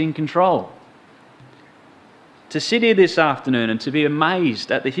God is in control. To sit here this afternoon and to be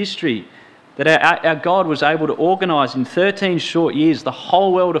amazed at the history that our God was able to organise in 13 short years the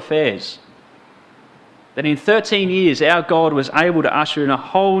whole world affairs. That in 13 years our God was able to usher in a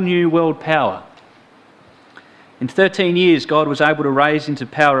whole new world power. In 13 years God was able to raise into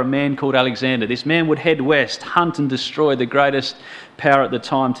power a man called Alexander. This man would head west, hunt and destroy the greatest power at the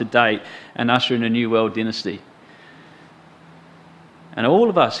time to date, and usher in a new world dynasty. And all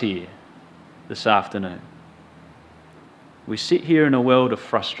of us here this afternoon, we sit here in a world of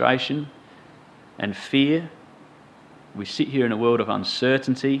frustration and fear. We sit here in a world of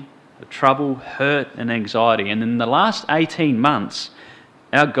uncertainty, of trouble, hurt and anxiety. And in the last 18 months,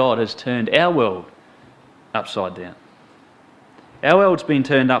 our God has turned our world upside down. Our world's been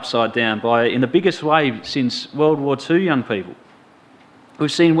turned upside down in the biggest way since World War II, young people.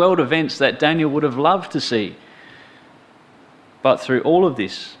 We've seen world events that Daniel would have loved to see. But through all of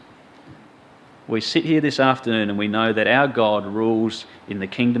this, we sit here this afternoon and we know that our God rules in the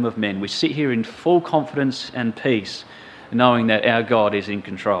kingdom of men. We sit here in full confidence and peace, knowing that our God is in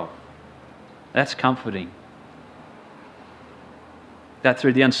control. That's comforting. That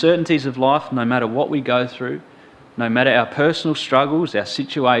through the uncertainties of life, no matter what we go through, no matter our personal struggles, our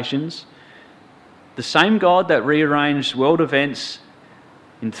situations, the same God that rearranged world events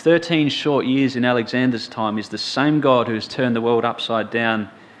in 13 short years in Alexander's time is the same God who has turned the world upside down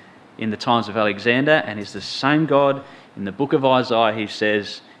in the times of Alexander, and is the same God in the book of Isaiah who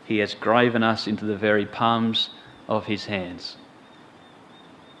says he has graven us into the very palms of his hands.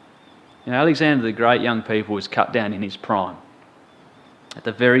 You know, Alexander the Great, young people, was cut down in his prime, at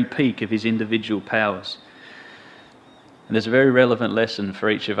the very peak of his individual powers. And there's a very relevant lesson for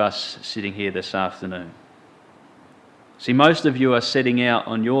each of us sitting here this afternoon. See, most of you are setting out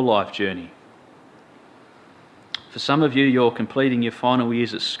on your life journey. For some of you, you're completing your final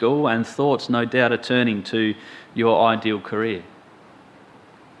years at school, and thoughts no doubt are turning to your ideal career.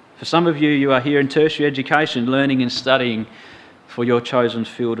 For some of you, you are here in tertiary education, learning and studying for your chosen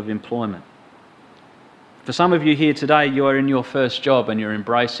field of employment. For some of you here today, you are in your first job and you're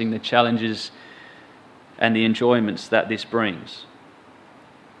embracing the challenges and the enjoyments that this brings.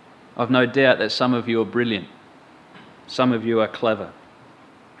 I've no doubt that some of you are brilliant. Some of you are clever.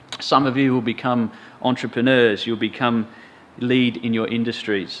 Some of you will become entrepreneurs. You'll become lead in your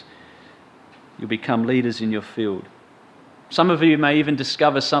industries. You'll become leaders in your field. Some of you may even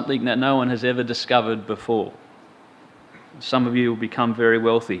discover something that no one has ever discovered before. Some of you will become very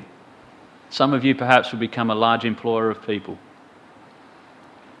wealthy. Some of you perhaps will become a large employer of people.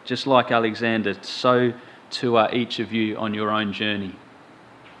 Just like Alexander, so too are each of you on your own journey.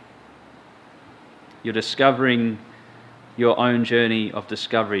 You're discovering your own journey of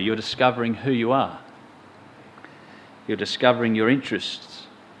discovery. You're discovering who you are. You're discovering your interests.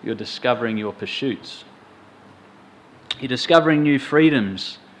 You're discovering your pursuits. You're discovering new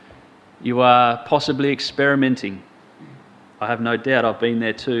freedoms. You are possibly experimenting. I have no doubt I've been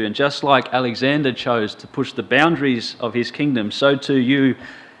there too. And just like Alexander chose to push the boundaries of his kingdom, so too you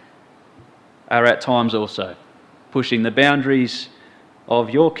are at times also pushing the boundaries of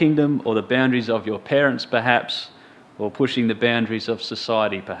your kingdom, or the boundaries of your parents perhaps, or pushing the boundaries of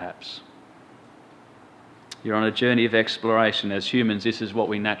society perhaps. You're on a journey of exploration. As humans, this is what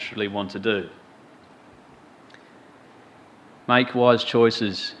we naturally want to do. Make wise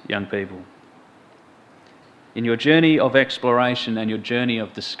choices, young people. In your journey of exploration and your journey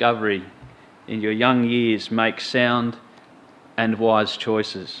of discovery, in your young years, make sound and wise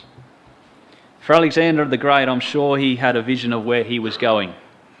choices. For Alexander the Great, I'm sure he had a vision of where he was going,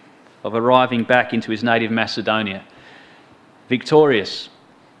 of arriving back into his native Macedonia, victorious,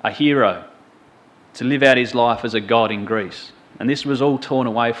 a hero, to live out his life as a god in Greece. And this was all torn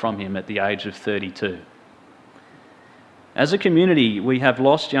away from him at the age of 32. As a community, we have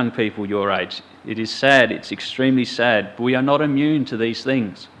lost young people your age. It is sad, it's extremely sad, but we are not immune to these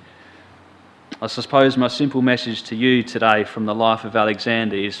things. I suppose my simple message to you today from the life of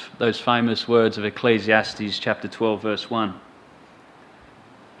Alexander is those famous words of Ecclesiastes chapter 12 verse 1.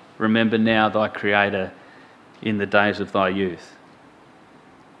 Remember now thy Creator in the days of thy youth.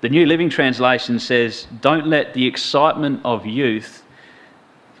 The New Living Translation says, don't let the excitement of youth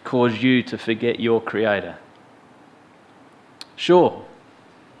cause you to forget your Creator. Sure,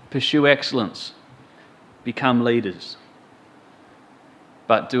 pursue excellence, become leaders,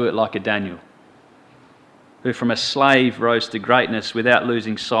 but do it like a Daniel, who from a slave rose to greatness without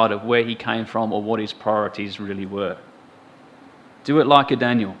losing sight of where he came from or what his priorities really were. Do it like a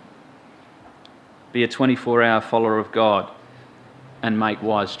Daniel. Be a 24-hour follower of God and make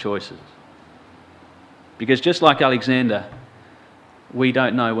wise choices. Because just like Alexander, we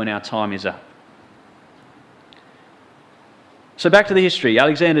don't know when our time is up. So back to the history.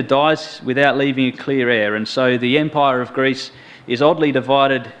 Alexander dies without leaving a clear heir, and so the empire of Greece is oddly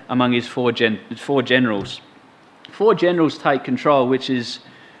divided among his four generals. 4 generals take control, which is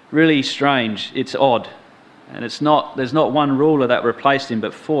really strange. It's odd. And there's not one ruler that replaced him,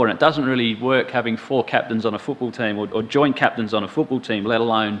 but 4. And it doesn't really work having 4 captains on a football team, or joint captains on a football team, let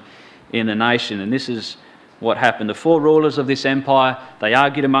alone in a nation. And this is what happened. The 4 rulers of this empire, they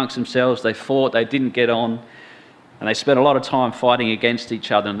argued amongst themselves, they fought, they didn't get on. And they spent a lot of time fighting against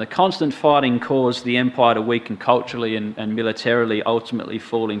each other. And the constant fighting caused the empire to weaken culturally and militarily, ultimately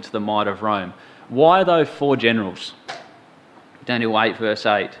falling to the might of Rome. Why though 4 generals? Daniel 8 verse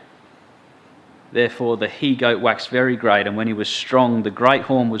 8. Therefore the he-goat waxed very great, and when he was strong, the great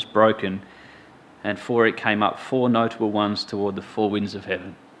horn was broken, and for it came up 4 notable ones toward the 4 winds of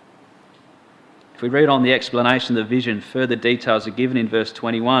heaven. If we read on the explanation of the vision, further details are given in verse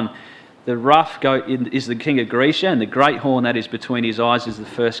 21. The rough goat is the king of Grecia, and the great horn that is between his eyes is the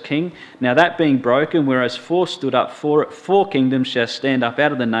first king. Now that being broken, whereas 4 stood up, 4 kingdoms shall stand up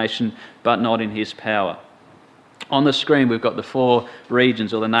out of the nation, but not in his power. On the screen we've got the 4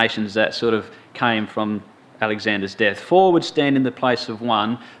 regions, or the nations that sort of came from Alexander's death. 4 would stand in the place of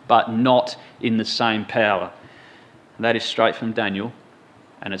 1, but not in the same power. And that is straight from Daniel,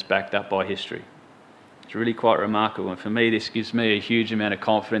 and it's backed up by history. It's really quite remarkable, and for me this gives me a huge amount of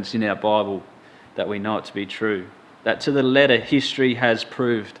confidence in our Bible that we know it to be true. that to the letter history has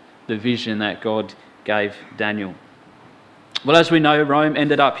proved the vision that God gave Daniel. Well, as we know, Rome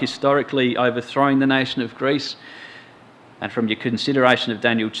ended up historically overthrowing the nation of Greece. And from your consideration of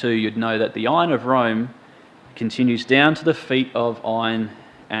Daniel 2, you'd know that the iron of Rome continues down to the feet of iron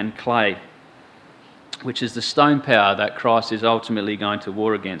and clay, which is the stone power that Christ is ultimately going to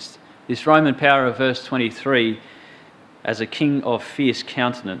war against. This Roman power of verse 23 as a king of fierce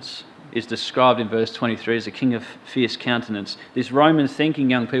countenance is described in verse 23 as a king of fierce countenance. This Roman thinking,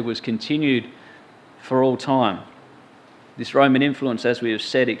 young people, has continued for all time. This Roman influence, as we have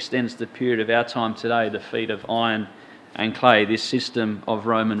said, extends the period of our time today, the feet of iron and clay, this system of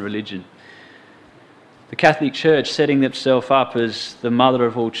Roman religion. The Catholic Church setting itself up as the mother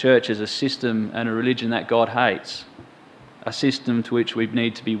of all churches, a system and a religion that God hates, a system to which we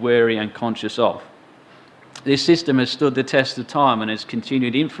need to be wary and conscious of. This system has stood the test of time and has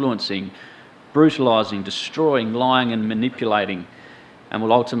continued influencing, brutalising, destroying, lying and manipulating, and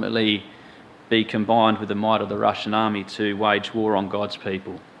will ultimately be combined with the might of the Russian army to wage war on God's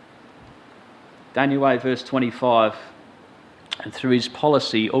people. Daniel 8 verse 25, and through his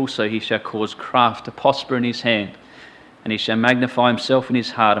policy also he shall cause craft to prosper in his hand, and he shall magnify himself in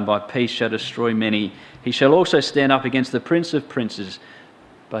his heart, and by peace shall destroy many. He shall also stand up against the prince of princes,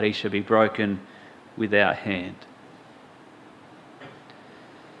 but he shall be broken without hand.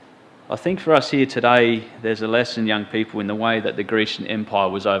 I think for us here today, there's a lesson, young people, in the way that the Grecian Empire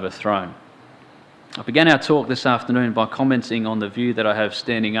was overthrown. I began our talk this afternoon by commenting on the view that I have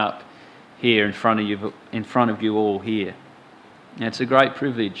standing up here in front of you all here. And it's a great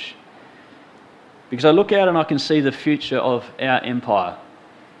privilege, because I look out and I can see the future of our empire.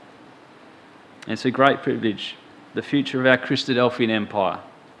 And it's a great privilege, the future of our Christadelphian empire,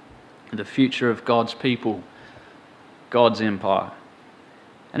 the future of God's people, God's empire.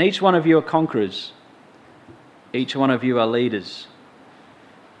 And each one of you are conquerors. Each one of you are leaders.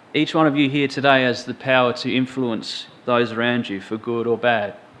 Each one of you here today has the power to influence those around you for good or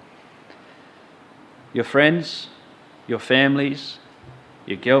bad. Your friends, your families,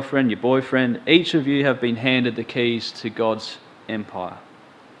 your girlfriend, your boyfriend, each of you have been handed the keys to God's empire.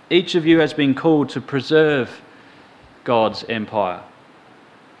 Each of you has been called to preserve God's empire.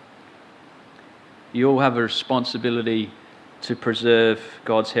 You all have a responsibility to preserve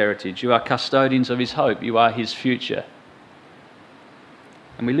God's heritage. You are custodians of his hope. You are his future.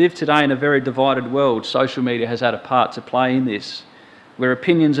 And we live today in a very divided world. Social media has had a part to play in this, where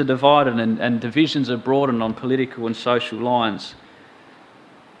opinions are divided and divisions are broadened on political and social lines.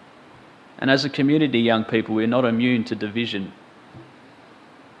 And as a community, young people, we're not immune to division.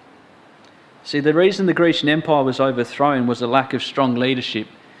 See, the reason the Grecian Empire was overthrown was a lack of strong leadership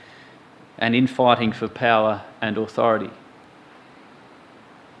and infighting for power and authority.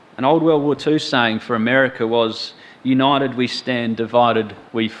 An old World War II saying for America was, "United we stand, divided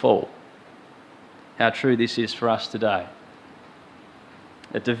we fall." How true this is for us today.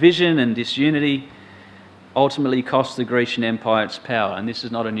 That division and disunity ultimately cost the Grecian Empire its power, and this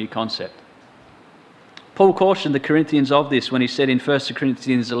is not a new concept. Paul cautioned the Corinthians of this when he said in 1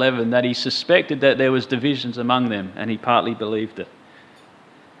 Corinthians 11 that he suspected that there was divisions among them, and he partly believed it.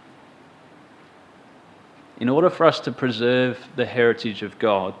 In order for us to preserve the heritage of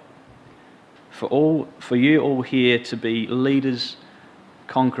God, for you all here to be leaders,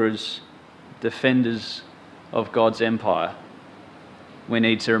 conquerors, defenders of God's empire, we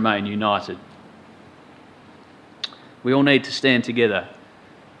need to remain united. We all need to stand together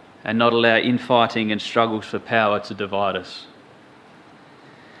and not allow infighting and struggles for power to divide us.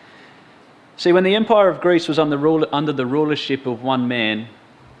 See, when the Empire of Greece was under the rulership of one man,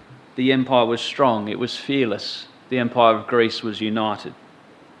 the empire was strong, it was fearless. The Empire of Greece was united.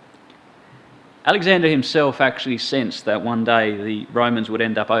 Alexander himself actually sensed that one day the Romans would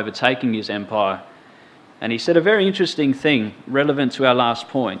end up overtaking his empire. And he said a very interesting thing relevant to our last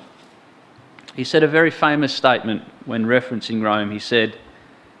point. He said a very famous statement when referencing Rome. He said,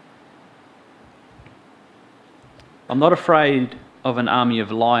 "I'm not afraid of an army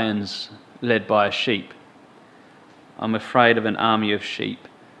of lions led by a sheep. I'm afraid of an army of sheep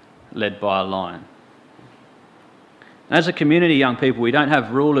led by a lion." As a community, young people, we don't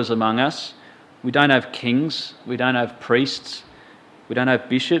have rulers among us. We don't have kings. We don't have priests. We don't have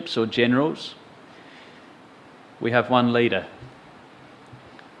bishops or generals. We have one leader,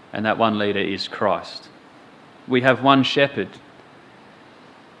 and that one leader is Christ. We have one shepherd,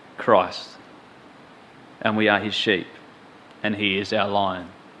 Christ, and we are his sheep, and he is our lion.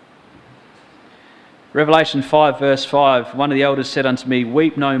 Revelation 5 verse 5, one of the elders said unto me,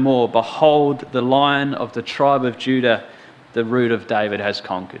 "Weep no more, behold, the Lion of the tribe of Judah, the root of David, has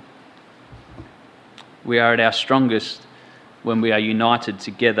conquered." We are at our strongest when we are united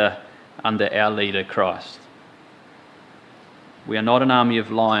together under our leader, Christ. We are not an army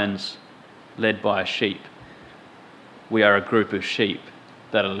of lions led by a sheep. We are a group of sheep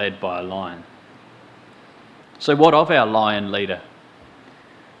that are led by a lion. So what of our lion leader?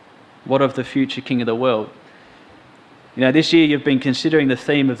 What of the future king of the world? You know, this year you've been considering the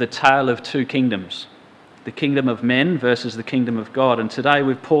theme of the tale of two kingdoms, the kingdom of men versus the kingdom of God. And today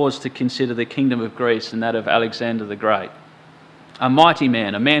we've paused to consider the kingdom of Greece and that of Alexander the Great. A mighty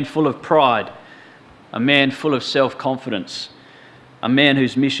man, a man full of pride, a man full of self-confidence, a man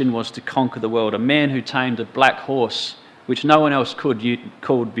whose mission was to conquer the world, a man who tamed a black horse which no one else could,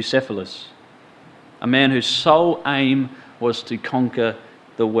 called Bucephalus, a man whose sole aim was to conquer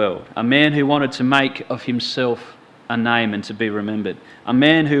the world, a man who wanted to make of himself a name and to be remembered, a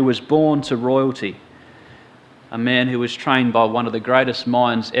man who was born to royalty, a man who was trained by one of the greatest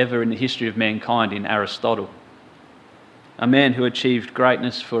minds ever in the history of mankind in Aristotle, a man who achieved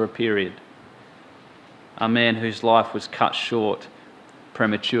greatness for a period, a man whose life was cut short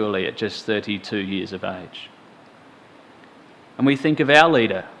prematurely at just 32 years of age. And we think of our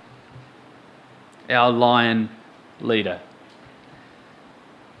leader, our lion leader,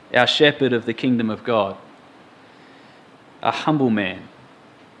 our shepherd of the kingdom of God, a humble man,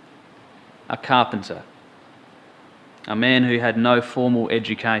 a carpenter, a man who had no formal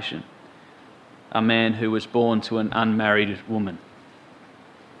education, a man who was born to an unmarried woman,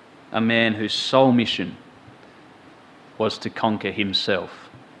 a man whose sole mission was to conquer himself,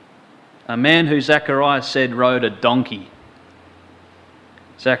 a man who Zechariah said rode a donkey.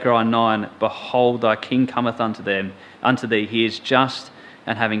 Zechariah 9, behold, thy king cometh unto thee. He is just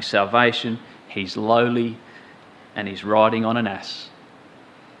and having salvation. He's lowly and he's riding on an ass.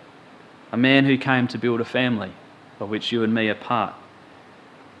 A man who came to build a family, of which you and me are part.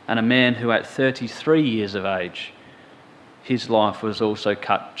 And a man who at 33 years of age, his life was also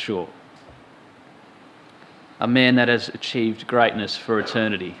cut short. A man that has achieved greatness for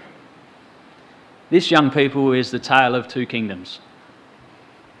eternity. This, young people, is the tale of two kingdoms.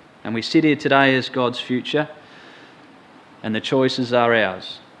 And we sit here today as God's future, and the choices are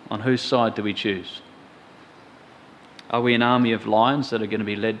ours. On whose side do we choose? Are we an army of lions that are going to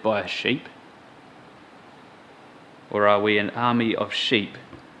be led by a sheep? Or are we an army of sheep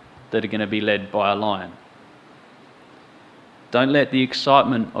that are going to be led by a lion? Don't let the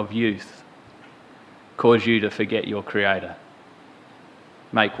excitement of youth cause you to forget your Creator.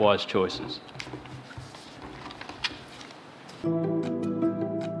 Make wise choices.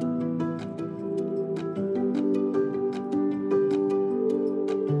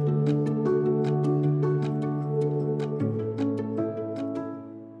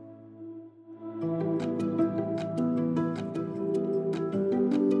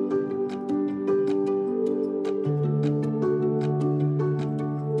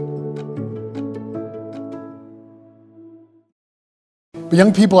 But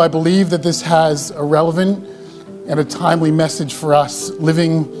young people, I believe that this has a relevant and a timely message for us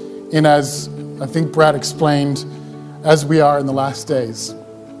living in, as I think Brad explained, as we are in the last days.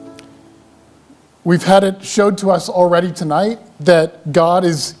 We've had it showed to us already tonight that God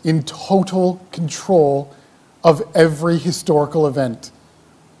is in total control of every historical event.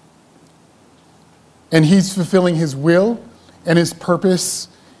 And he's fulfilling his will and his purpose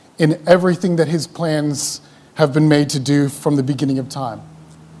in everything that his plans have been made to do from the beginning of time.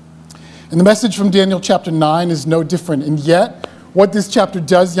 And the message from Daniel chapter 9 is no different. And yet, what this chapter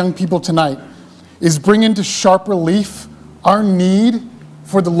does, young people, tonight, is bring into sharp relief our need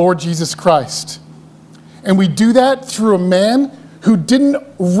for the Lord Jesus Christ. And we do that through a man who didn't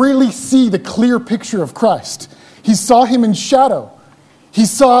really see the clear picture of Christ. He saw him in shadow. He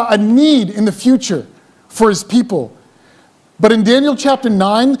saw a need in the future for his people. But in Daniel chapter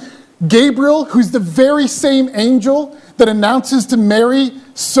 9, Gabriel, who's the very same angel that announces to Mary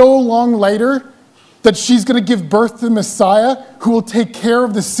so long later that she's going to give birth to the Messiah who will take care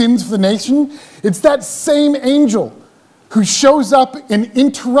of the sins of the nation, it's that same angel who shows up and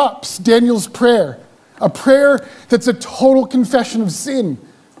interrupts Daniel's prayer, a prayer that's a total confession of sin,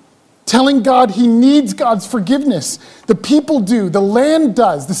 telling God he needs God's forgiveness. The people do, the land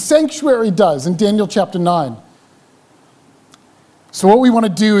does, the sanctuary does in Daniel chapter 9. So what we want to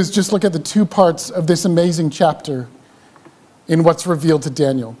do is just look at the two parts of this amazing chapter in what's revealed to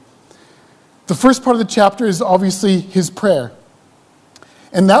Daniel. The first part of the chapter is obviously his prayer.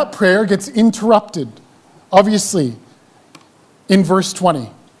 And that prayer gets interrupted, obviously, in verse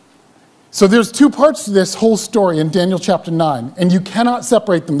 20. So there's two parts to this whole story in Daniel chapter 9, and you cannot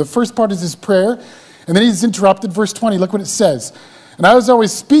separate them. The first part is his prayer, and then he's interrupted. Verse 20, look what it says. And I was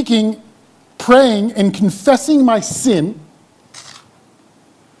always speaking praying and confessing my sin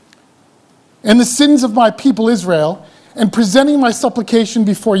and the sins of my people Israel, and presenting my supplication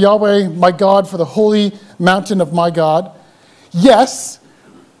before Yahweh my God for the holy mountain of my God. Yes,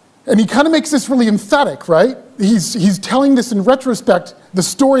 and he kind of makes this really emphatic, right? He's telling this in retrospect, the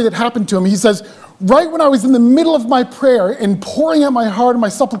story that happened to him. He says, right when I was in the middle of my prayer and pouring out my heart and my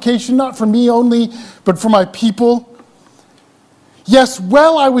supplication, not for me only, but for my people. Yes,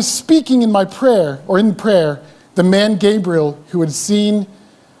 while I was speaking in my prayer, or in prayer, the man Gabriel, whom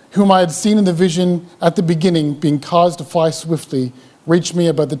I had seen in the vision at the beginning, being caused to fly swiftly, reached me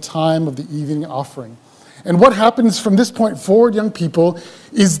about the time of the evening offering. And what happens from this point forward, young people,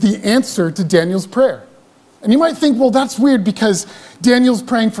 is the answer to Daniel's prayer. And you might think, well, that's weird because Daniel's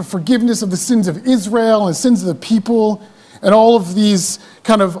praying for forgiveness of the sins of Israel and sins of the people and all of these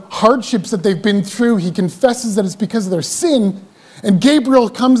kind of hardships that they've been through. He confesses that it's because of their sin. And Gabriel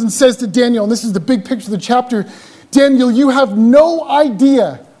comes and says to Daniel, and this is the big picture of the chapter, Daniel, you have no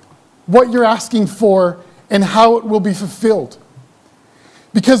idea what you're asking for and how it will be fulfilled.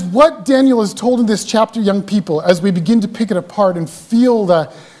 Because what Daniel is told in this chapter, young people, as we begin to pick it apart and feel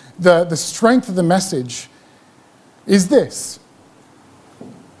the strength of the message, is this.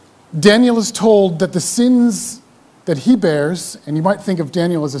 Daniel is told that the sins that he bears, and you might think of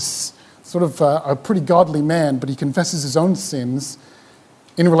Daniel as a sort of a pretty godly man, but he confesses his own sins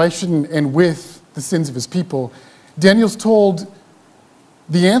in relation and with the sins of his people. Daniel's told,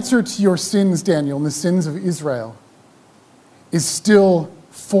 the answer to your sins, Daniel, and the sins of Israel is still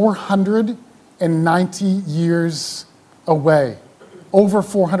 490 years away. Over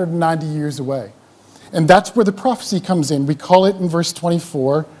 490 years away. And that's where the prophecy comes in. We call it in verse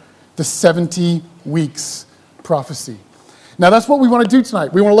 24, the 70 weeks prophecy. Now that's what we want to do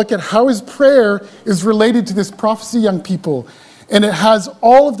tonight. We want to look at how his prayer is related to this prophecy, young people. And it has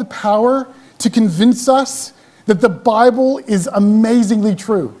all of the power to convince us that the Bible is amazingly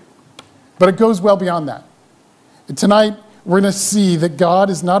true. But it goes well beyond that. And tonight, we're going to see that God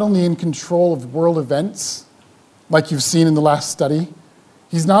is not only in control of world events, like you've seen in the last study.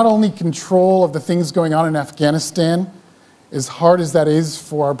 He's not only in control of the things going on in Afghanistan, as hard as that is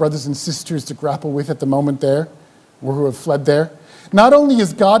for our brothers and sisters to grapple with at the moment there, or who have fled there. Not only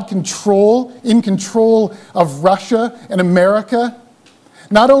is God in control of Russia and America,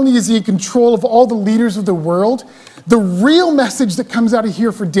 not only is he in control of all the leaders of the world, the real message that comes out of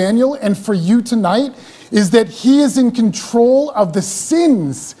here for Daniel and for you tonight is that he is in control of the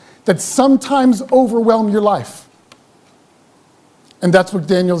sins that sometimes overwhelm your life. And that's what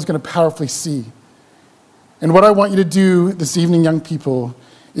Daniel is going to powerfully see. And what I want you to do this evening, young people,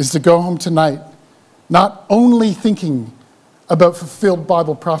 is to go home tonight not only thinking about fulfilled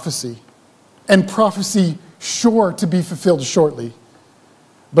Bible prophecy and prophecy sure to be fulfilled shortly,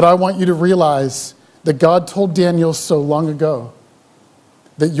 but I want you to realize that God told Daniel so long ago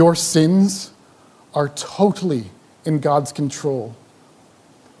that your sins are totally in God's control.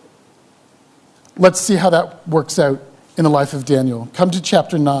 Let's see how that works out in the life of Daniel. Come to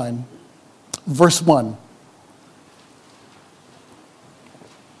chapter 9, verse 1.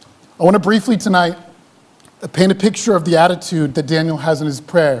 I want to briefly tonight paint a picture of the attitude that Daniel has in his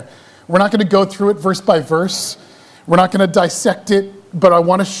prayer. We're not going to go through it verse by verse. We're not going to dissect it, but I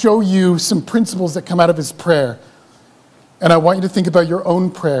want to show you some principles that come out of his prayer. And I want you to think about your own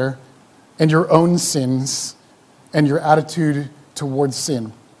prayer and your own sins and your attitude towards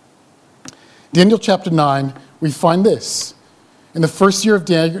sin. Daniel chapter 9, we find this. In the first year of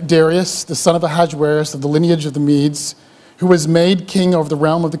Darius, the son of Ahasuerus, of the lineage of the Medes, who was made king over the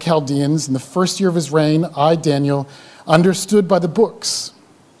realm of the Chaldeans, in the first year of his reign, I, Daniel, understood by the books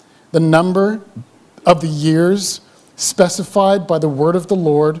the number of the years specified by the word of the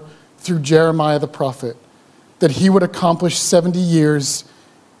Lord through Jeremiah the prophet, that he would accomplish 70 years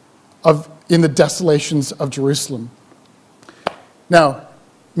in the desolations of Jerusalem. Now,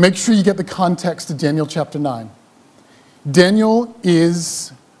 make sure you get the context of Daniel chapter 9. Daniel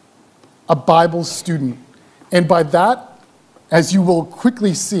is a Bible student. And by that, as you will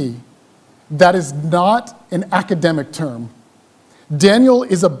quickly see, that is not an academic term. Daniel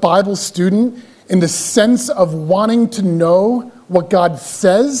is a Bible student in the sense of wanting to know what God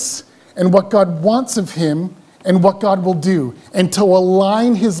says and what God wants of him and what God will do, and to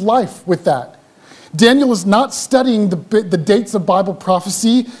align his life with that. Daniel is not studying the dates of Bible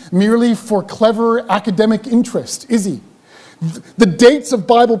prophecy merely for clever academic interest, is he? The dates of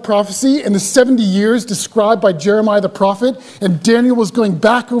Bible prophecy and the 70 years described by Jeremiah the prophet, and Daniel was going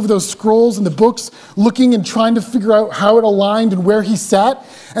back over those scrolls and the books, looking and trying to figure out how it aligned and where he sat,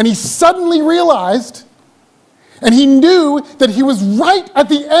 and he suddenly realized, And he knew that he was right at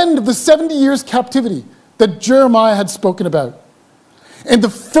the end of the 70 years captivity that Jeremiah had spoken about. And the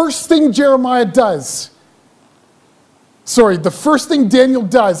first thing Daniel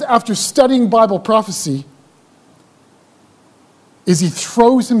does after studying Bible prophecy is he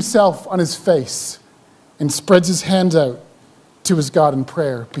throws himself on his face and spreads his hands out to his God in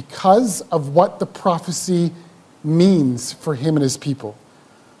prayer because of what the prophecy means for him and his people.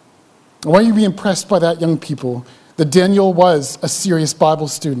 I want you to be impressed by that, young people, that Daniel was a serious Bible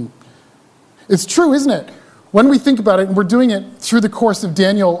student. It's true, isn't it? When we think about it, and we're doing it through the course of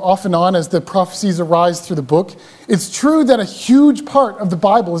Daniel off and on as the prophecies arise through the book, it's true that a huge part of the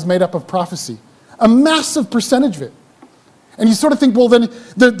Bible is made up of prophecy, a massive percentage of it. And you sort of think, well, then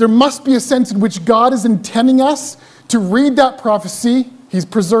there must be a sense in which God is intending us to read that prophecy, he's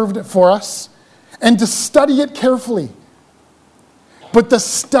preserved it for us, and to study it carefully. But the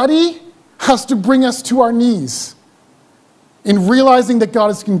study has to bring us to our knees in realizing that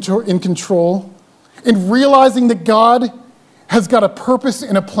God is in control, in realizing that God has got a purpose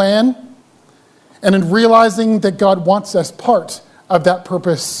and a plan, and in realizing that God wants us part of that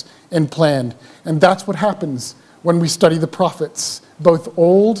purpose and plan. And that's what happens when we study the prophets, both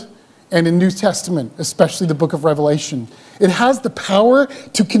Old and in New Testament, especially the book of Revelation. It has the power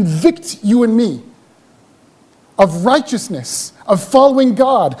to convict you and me of righteousness, of following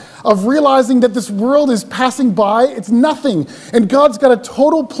God, of realizing that this world is passing by, it's nothing, and God's got a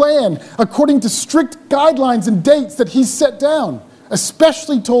total plan according to strict guidelines and dates that he's set down,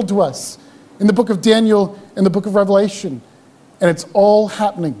 especially told to us in the book of Daniel and the book of Revelation. And it's all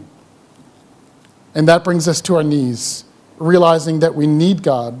happening. And that brings us to our knees, realizing that we need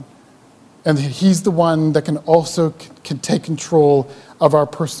God and that he's the one that can also take control of our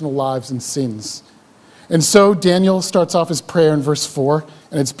personal lives and sins. And so Daniel starts off his prayer in verse 4,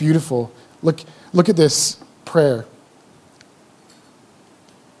 and it's beautiful. Look at this prayer.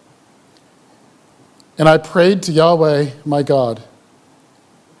 And I prayed to Yahweh, my God.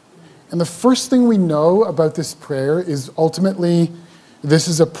 And the first thing we know about this prayer is ultimately this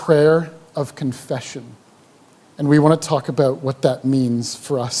is a prayer of confession. And we want to talk about what that means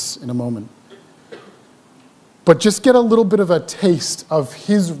for us in a moment. But just get a little bit of a taste of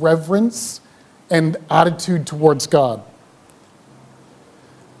his reverence and attitude towards God.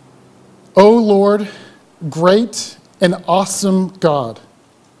 O Lord, great and awesome God,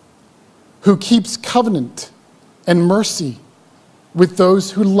 who keeps covenant and mercy with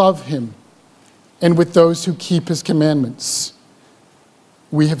those who love him and with those who keep his commandments.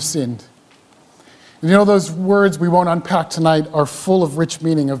 We have sinned. And you know, those words we won't unpack tonight are full of rich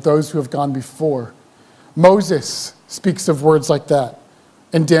meaning of those who have gone before. Moses speaks of words like that,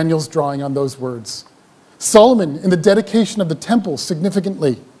 and Daniel's drawing on those words. Solomon, in the dedication of the temple,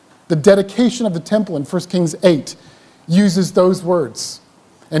 significantly, the dedication of the temple in 1 Kings 8, uses those words.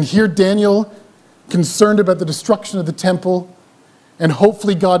 And here Daniel, concerned about the destruction of the temple, and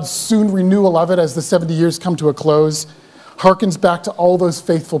hopefully God's soon renewal of it as the 70 years come to a close, harkens back to all those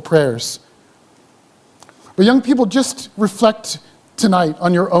faithful prayers. But young people, just reflect tonight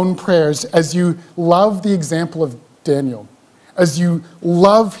on your own prayers as you love the example of Daniel, as you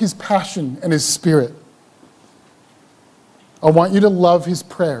love his passion and his spirit. I want you to love his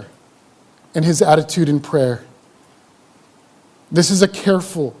prayer and his attitude in prayer. This is a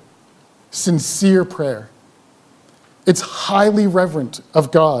careful, sincere prayer. It's highly reverent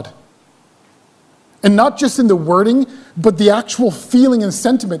of God. And not just in the wording, but the actual feeling and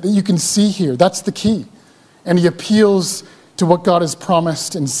sentiment that you can see here. That's the key. And he appeals to what God has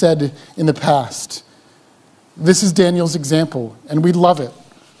promised and said in the past. This is Daniel's example, and we love it.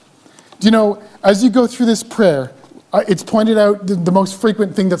 Do you know, as you go through this prayer, it's pointed out, the most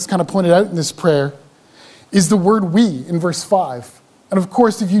frequent thing that's kind of pointed out in this prayer is the word we in verse 5. And of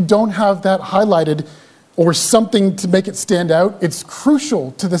course, if you don't have that highlighted or something to make it stand out, it's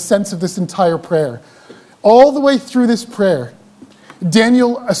crucial to the sense of this entire prayer. All the way through this prayer,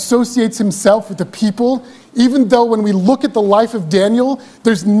 Daniel associates himself with the people, even though when we look at the life of Daniel,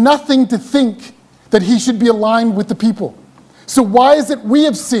 there's nothing to think that he should be aligned with the people. So why is it we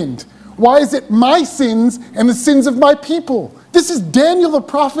have sinned? Why is it my sins and the sins of my people? This is Daniel the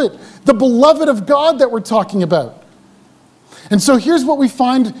prophet, the beloved of God that we're talking about. And so here's what we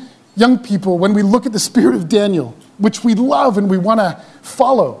find, young people, when we look at the spirit of Daniel, which we love and we want to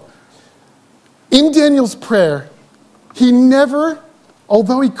follow. In Daniel's prayer, he never,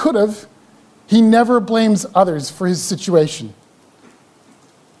 although he could have, he never blames others for his situation.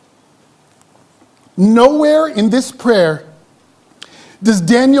 Nowhere in this prayer does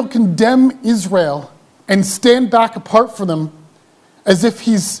Daniel condemn Israel and stand back apart from them as if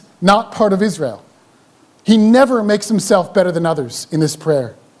he's not part of Israel. He never makes himself better than others in this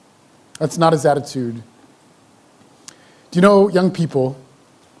prayer. That's not his attitude. Do you know, young people,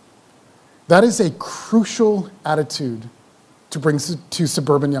 that is a crucial attitude to bring to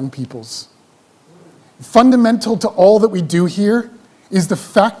suburban young peoples. Fundamental to all that we do here is the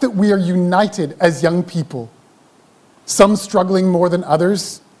fact that we are united as young people. Some struggling more than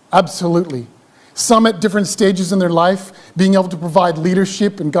others, absolutely. Some at different stages in their life, being able to provide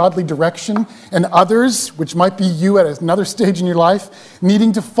leadership and godly direction, and others, which might be you at another stage in your life,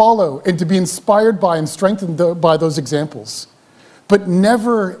 needing to follow and to be inspired by and strengthened by those examples. But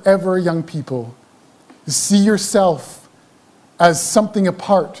never, ever, young people, see yourself as something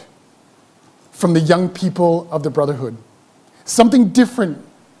apart from the young people of the Brotherhood. Something different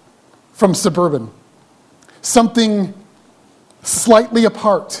from suburban. Something slightly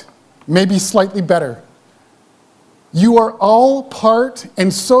apart, maybe slightly better. You are all part,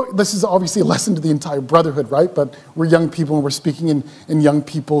 and so this is obviously a lesson to the entire Brotherhood, right? But we're young people and we're speaking in young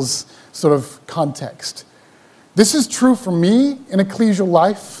people's sort of context. This is true for me in ecclesial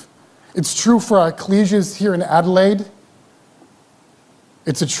life. It's true for our ecclesias here in Adelaide.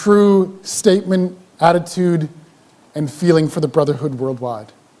 It's a true statement, attitude, and feeling for the Brotherhood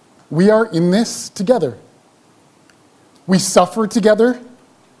worldwide. We are in this together. We suffer together.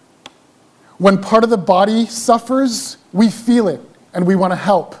 When part of the body suffers, we feel it, and we want to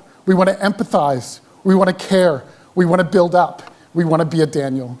help. We want to empathize. We want to care. We want to build up. We want to be a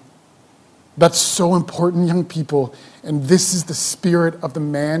Daniel. That's so important, young people. And this is the spirit of the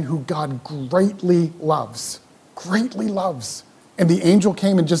man who God greatly loves. Greatly loves. And the angel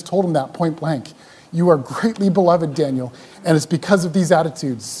came and just told him that point blank. You are greatly beloved, Daniel. And it's because of these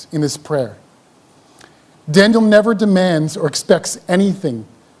attitudes in this prayer. Daniel never demands or expects anything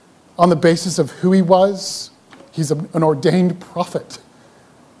on the basis of who he was. He's an ordained prophet.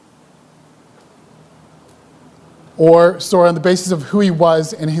 Or, on the basis of who he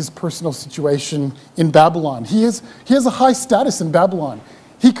was and his personal situation in Babylon. He has a high status in Babylon.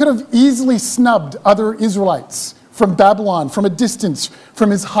 He could have easily snubbed other Israelites from Babylon, from a distance,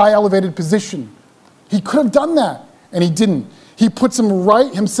 from his high elevated position. He could have done that, and he didn't. He puts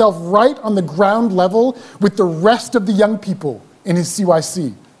himself right on the ground level with the rest of the young people in his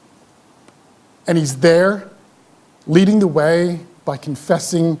CYC. And he's there, leading the way by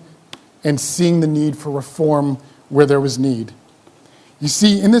confessing and seeing the need for reform where there was need. You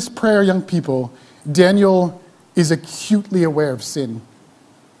see, in this prayer, young people, Daniel is acutely aware of sin.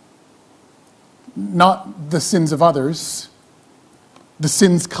 Not the sins of others, the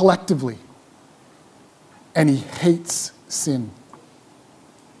sins collectively. And he hates sin.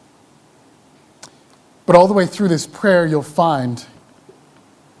 But all the way through this prayer, you'll find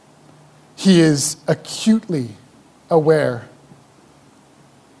he is acutely aware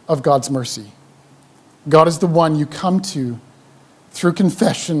of God's mercy. God is the one you come to through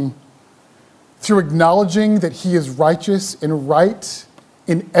confession, through acknowledging that he is righteous and right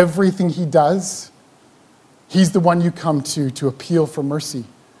in everything he does. He's the one you come to appeal for mercy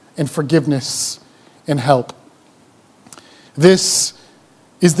and forgiveness and help. This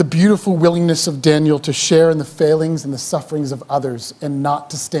is the beautiful willingness of Daniel to share in the failings and the sufferings of others and not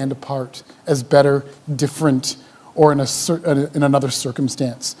to stand apart as better, different, or in another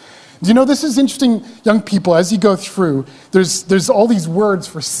circumstance. Do you know, this is interesting, young people, as you go through, there's all these words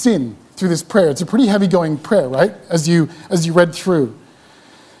for sin through this prayer. It's a pretty heavy-going prayer, right, as you read through.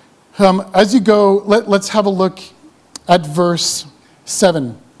 As you go, let's have a look at verse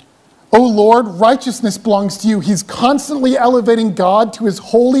 7. O Lord, righteousness belongs to you. He's constantly elevating God to his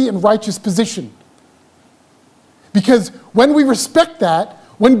holy and righteous position. Because when we respect that,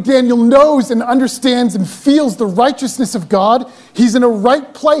 when Daniel knows and understands and feels the righteousness of God, he's in a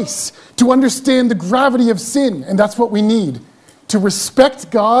right place to understand the gravity of sin. And that's what we need. To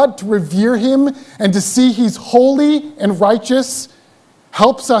respect God, to revere him, and to see he's holy and righteous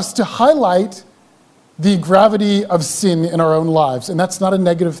helps us to highlight the gravity of sin in our own lives. And that's not a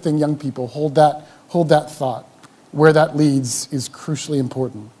negative thing, young people. Hold that thought. Where that leads is crucially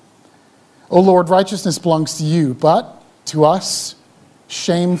important. O Lord, righteousness belongs to you, but to us,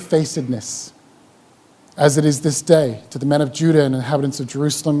 shamefacedness, as it is this day, to the men of Judah and inhabitants of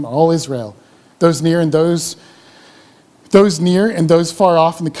Jerusalem, all Israel, those near and those far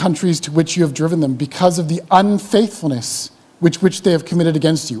off in the countries to which you have driven them, because of the unfaithfulness which they have committed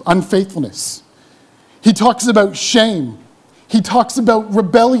against you. Unfaithfulness. He talks about shame. He talks about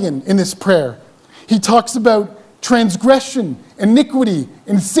rebellion in this prayer. He talks about transgression, iniquity,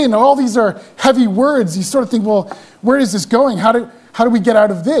 and sin. All these are heavy words. You sort of think, well, where is this going? How do we get out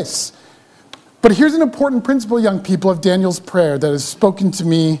of this? But here's an important principle, young people, of Daniel's prayer that has spoken to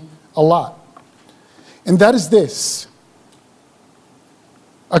me a lot. And that is this: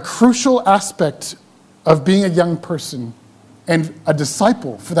 a crucial aspect of being a young person, and a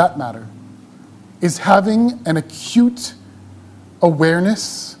disciple for that matter, is having an acute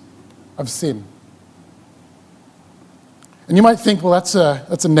awareness of sin. And you might think, well, that's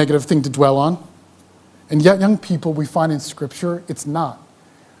a negative thing to dwell on. And yet, young people, we find in Scripture, it's not.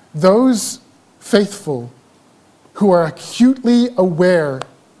 Those faithful who are acutely aware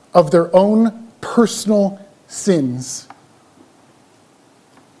of their own personal sins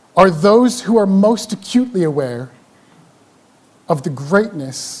are those who are most acutely aware of the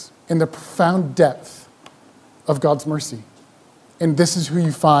greatness and the profound depth of God's mercy. And this is who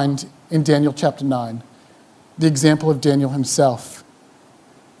you find in Daniel chapter 9, the example of Daniel himself.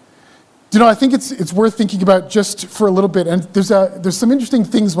 You know, I think it's worth thinking about just for a little bit. And there's some interesting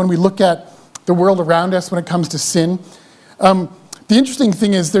things when we look at the world around us when it comes to sin. The interesting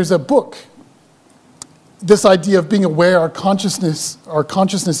thing is there's a book, this idea of being aware, our consciousness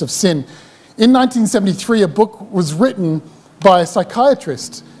of sin. In 1973, a book was written by a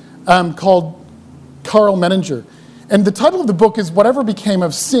psychiatrist called Karl Menninger. And the title of the book is Whatever Became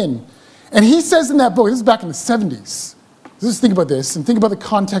of Sin. And he says in that book, this is back in the 70s, just think about this and think about the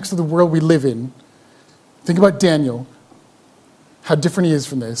context of the world we live in. Think about Daniel, how different he is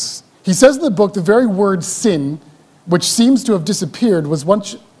from this. He says in the book, the very word sin, which seems to have disappeared, was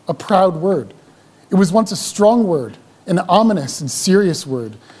once a proud word. It was once a strong word, an ominous and serious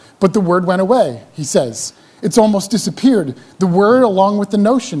word. But the word went away, he says. It's almost disappeared. The word along with the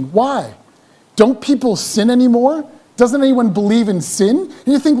notion. Why? Don't people sin anymore? Doesn't anyone believe in sin? And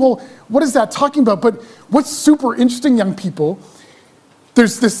you think, well, what is that talking about? But what's super interesting, young people,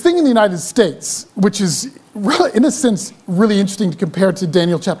 there's this thing in the United States, which is, really, in a sense, really interesting to compare to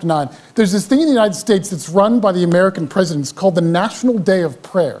Daniel chapter 9. There's this thing in the United States that's run by the American presidents called the National Day of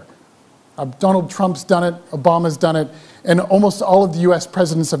Prayer. Donald Trump's done it, Obama's done it, and almost all of the US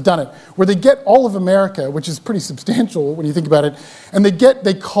presidents have done it, where they get all of America, which is pretty substantial when you think about it, and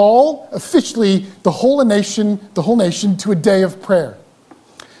they call officially the whole nation to a day of prayer.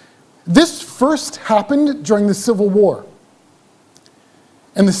 This first happened during the Civil War.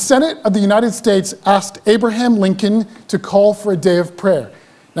 And the Senate of the United States asked Abraham Lincoln to call for a day of prayer.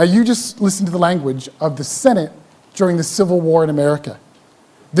 Now you just listen to the language of the Senate during the Civil War in America.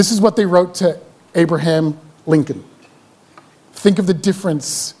 This is what they wrote to Abraham Lincoln. Think of the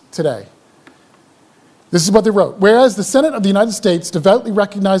difference today. This is what they wrote. Whereas the Senate of the United States, devoutly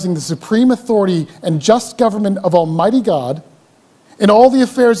recognizing the supreme authority and just government of Almighty God in all the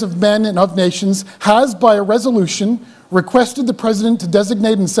affairs of men and of nations, has by a resolution requested the President to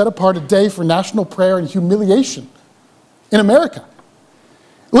designate and set apart a day for national prayer and humiliation in America.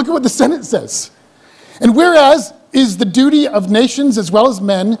 Look at what the Senate says. And whereas is the duty of nations as well as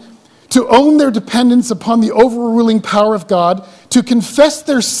men to own their dependence upon the overruling power of God, to confess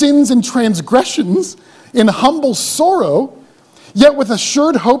their sins and transgressions in humble sorrow, yet with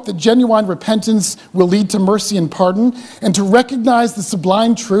assured hope that genuine repentance will lead to mercy and pardon, and to recognize the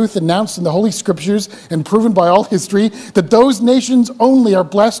sublime truth announced in the Holy Scriptures and proven by all history, that those nations only are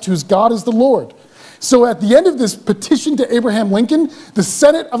blessed whose God is the Lord. So at the end of this petition to Abraham Lincoln, the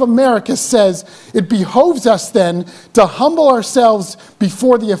Senate of America says, it behoves us then to humble ourselves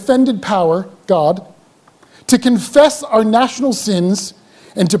before the offended power, God, to confess our national sins,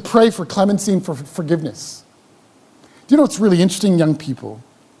 and to pray for clemency and for forgiveness. Do you know what's really interesting, young people?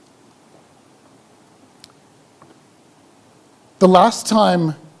 The last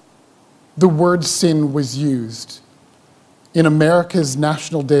time the word sin was used in America's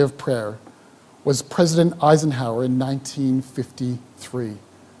National Day of Prayer was President Eisenhower in 1953.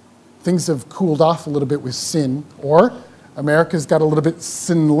 Things have cooled off a little bit with sin, or America's got a little bit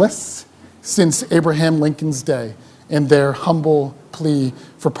sinless since Abraham Lincoln's day and their humble plea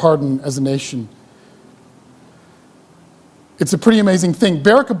for pardon as a nation. It's a pretty amazing thing.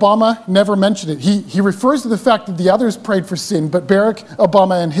 Barack Obama never mentioned it. He refers to the fact that the others prayed for sin, but Barack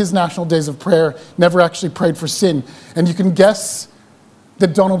Obama and his national days of prayer never actually prayed for sin. And you can guess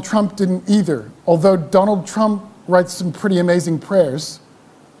that Donald Trump didn't either, although Donald Trump writes some pretty amazing prayers,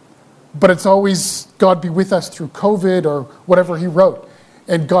 but it's always God be with us through COVID or whatever he wrote,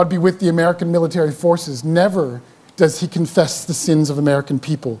 and God be with the American military forces. Never does he confess the sins of American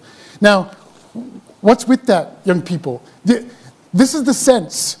people. Now, what's with that, young people? This is the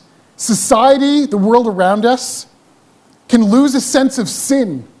sense. Society, the world around us, can lose a sense of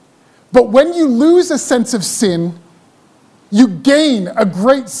sin, but when you lose a sense of sin, you gain a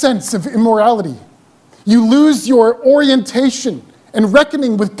great sense of immorality. You lose your orientation and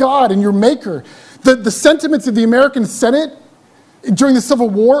reckoning with God and your Maker. The sentiments of the American Senate, during the Civil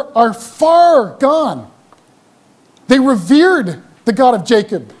War are far gone. They revered the God of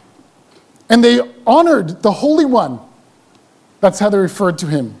Jacob, and they honored the Holy One. That's how they referred to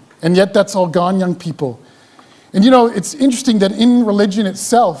him. And yet that's all gone, young people. And it's interesting that in religion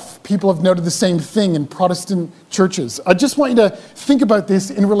itself, people have noted the same thing in Protestant churches. I just want you to think about this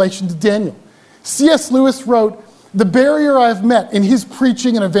in relation to Daniel. C.S. Lewis wrote, "The barrier I've met in his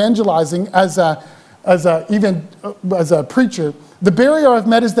preaching and evangelizing as a preacher, the barrier I've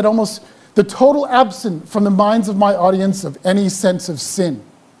met is that almost the total absence from the minds of my audience of any sense of sin."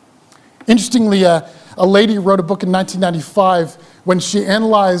 Interestingly, a lady wrote a book in 1995 when she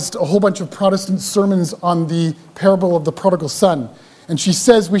analyzed a whole bunch of Protestant sermons on the parable of the prodigal son. And she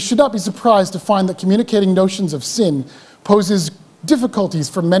says, "We should not be surprised to find that communicating notions of sin poses difficulties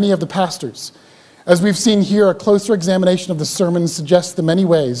for many of the pastors. As we've seen here, a closer examination of the sermons suggests the many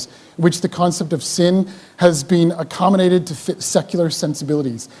ways in which the concept of sin has been accommodated to fit secular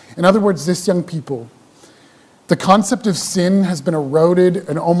sensibilities." In other words, this, young people, the concept of sin has been eroded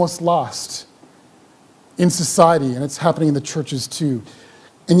and almost lost in society, and it's happening in the churches too.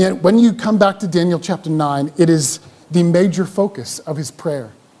 And yet, when you come back to Daniel chapter 9, it is the major focus of his prayer.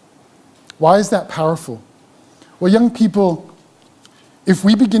 Why is that powerful? Well, young people, if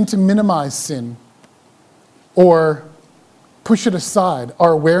we begin to minimize sin or push it aside,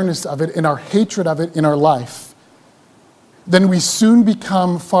 our awareness of it and our hatred of it in our life, then we soon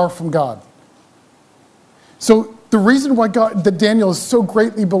become far from God. So the reason why that Daniel is so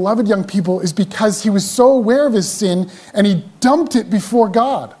greatly beloved, young people, is because he was so aware of his sin and he dumped it before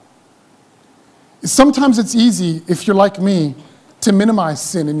God. Sometimes it's easy, if you're like me, to minimize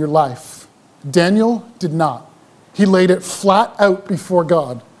sin in your life. Daniel did not. He laid it flat out before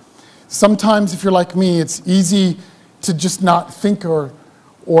God. Sometimes, if you're like me, it's easy to just not think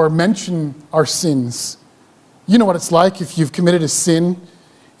or mention our sins. You know what it's like if you've committed a sin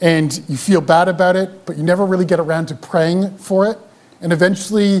and you feel bad about it, but you never really get around to praying for it. And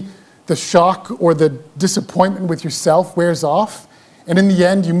eventually the shock or the disappointment with yourself wears off. And in the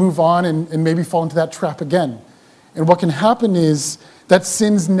end, you move on and maybe fall into that trap again. And what can happen is that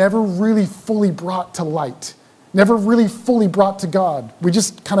sin's never really fully brought to light, never really fully brought to God. We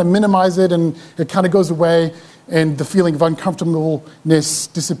just kind of minimize it and it kind of goes away and the feeling of uncomfortableness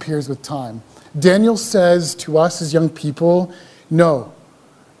disappears with time. Daniel says to us as young people, no.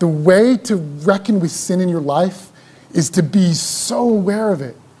 The way to reckon with sin in your life is to be so aware of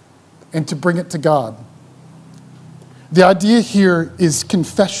it and to bring it to God. The idea here is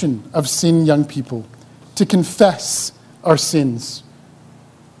confession of sin, young people, to confess our sins.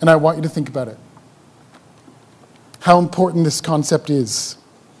 And I want you to think about it, how important this concept is.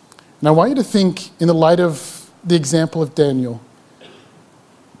 And I want you to think, in the light of the example of Daniel,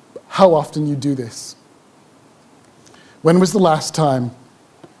 how often you do this. When was the last time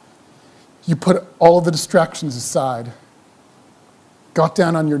you put all of the distractions aside, got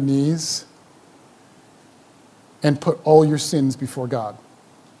down on your knees, and put all your sins before God?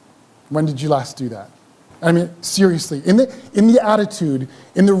 When did you last do that? I mean, seriously, in the attitude,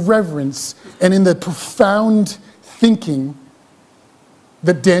 in the reverence, and in the profound thinking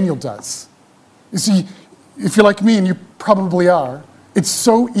that Daniel does. You see, if you're like me, and you probably are, it's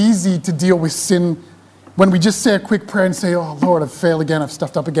so easy to deal with sin when we just say a quick prayer and say, "Oh, Lord, I've failed again, I've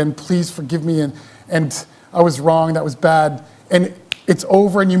stuffed up again, please forgive me, and I was wrong, that was bad." And it's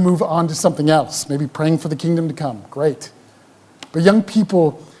over and you move on to something else, maybe praying for the kingdom to come. Great. But young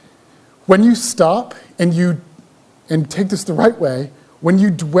people, when you stop and take this the right way, when you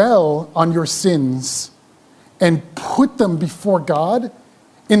dwell on your sins and put them before God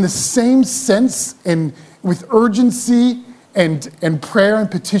in the same sense and with urgency and prayer and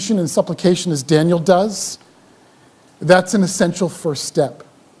petition and supplication as Daniel does, that's an essential first step.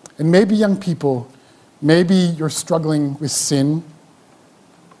 And maybe, young people, maybe you're struggling with sin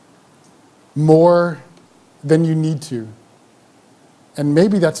more than you need to. And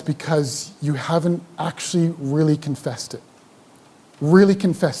maybe that's because you haven't actually really confessed it. Really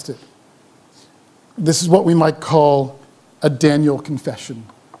confessed it. This is what we might call a Daniel confession.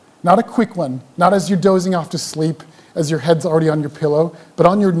 Not a quick one, not as you're dozing off to sleep, as your head's already on your pillow, but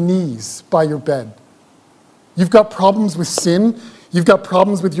on your knees by your bed. You've got problems with sin. You've got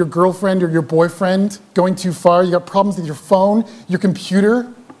problems with your girlfriend or your boyfriend going too far. You've got problems with your phone, your computer.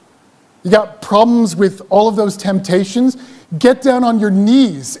 You got problems with all of those temptations. Get down on your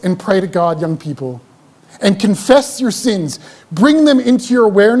knees and pray to God, young people. And confess your sins. Bring them into your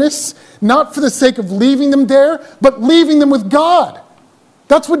awareness, not for the sake of leaving them there, but leaving them with God.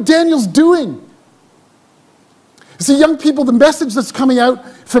 That's what Daniel's doing. See, young people, the message that's coming out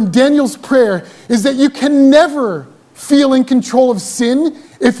from Daniel's prayer is that you can never feel in control of sin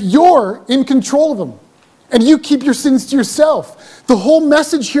if you're in control of them and you keep your sins to yourself. The whole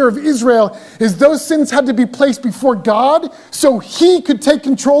message here of Israel is those sins had to be placed before God so he could take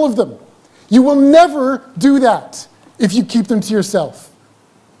control of them. You will never do that if you keep them to yourself.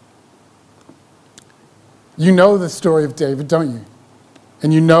 You know the story of David, don't you?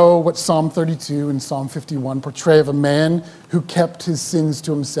 And you know what Psalm 32 and Psalm 51 portray of a man who kept his sins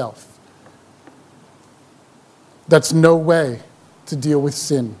to himself. That's no way to deal with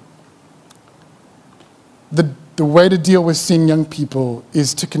sin. The way to deal with sin, young people,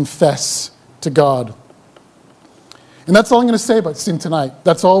 is to confess to God. And that's all I'm going to say about sin tonight.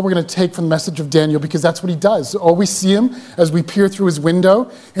 That's all we're going to take from the message of Daniel, because that's what he does. All we see him as we peer through his window.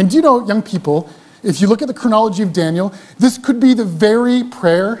 And do you know, young people, if you look at the chronology of Daniel, this could be the very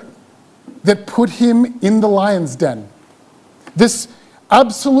prayer that put him in the lion's den. This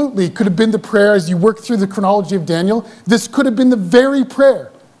absolutely could have been the prayer as you work through the chronology of Daniel. This could have been the very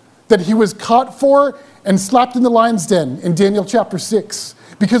prayer that he was caught for and slapped in the lion's den in Daniel chapter 6.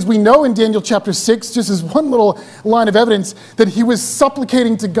 Because we know in Daniel chapter 6, just as one little line of evidence, that he was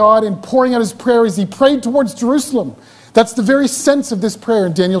supplicating to God and pouring out his prayer as he prayed towards Jerusalem. That's the very sense of this prayer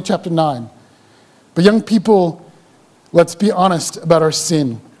in Daniel chapter 9. But young people, let's be honest about our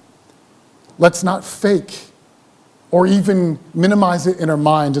sin. Let's not fake or even minimize it in our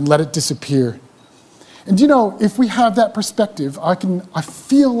mind and let it disappear. And you know, if we have that perspective, I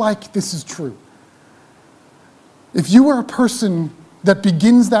feel like this is true. If you are a person that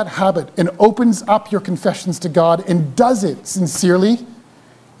begins that habit and opens up your confessions to God and does it sincerely,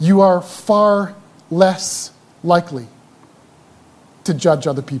 you are far less likely to judge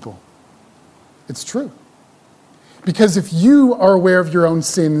other people. It's true. Because if you are aware of your own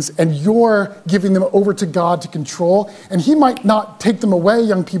sins and you're giving them over to God to control, and he might not take them away,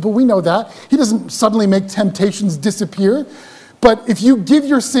 young people, we know that. He doesn't suddenly make temptations disappear. But if you give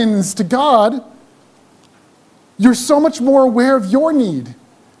your sins to God, you're so much more aware of your need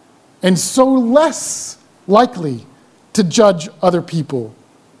and so less likely to judge other people.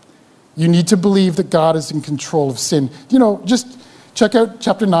 You need to believe that God is in control of sin. You know, just check out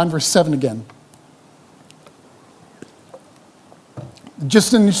chapter 9, verse 7 again.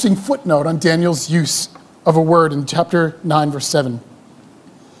 Just an interesting footnote on Daniel's use of a word in chapter 9, verse 7. Do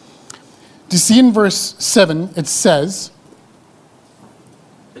you see in verse 7, it says,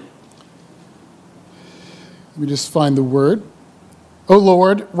 let me just find the word. O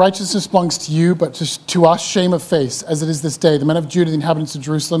Lord, righteousness belongs to you, but to us shame of face, as it is this day, the men of Judah, the inhabitants of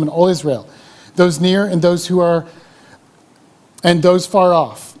Jerusalem, and all Israel, those near and those who are, and those far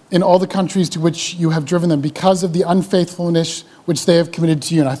off, in all the countries to which you have driven them, because of the unfaithfulness which they have committed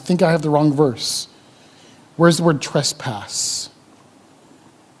to you. And I think I have the wrong verse. Where's the word trespass?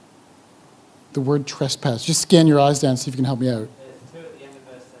 The word trespass. Just scan your eyes down, see if you can help me out. There's 2 at the end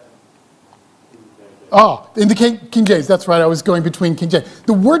of verse 7. Oh, in the King James. That's right. I was going between King James.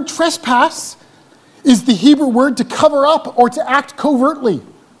 The word trespass is the Hebrew word to cover up or to act covertly.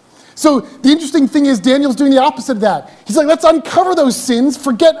 So the interesting thing is Daniel's doing the opposite of that. He's like, let's uncover those sins.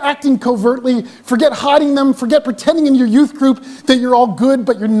 Forget acting covertly. Forget hiding them. Forget pretending in your youth group that you're all good,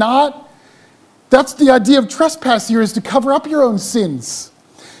 but you're not. That's the idea of trespass here, is to cover up your own sins.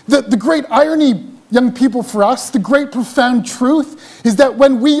 The great irony, young people, for us, the great profound truth is that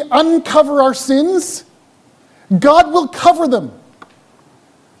when we uncover our sins, God will cover them.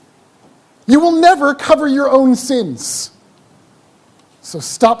 You will never cover your own sins. So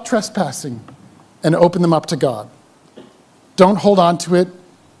stop trespassing and open them up to God. Don't hold on to it.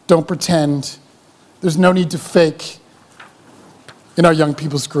 Don't pretend. There's no need to fake in our young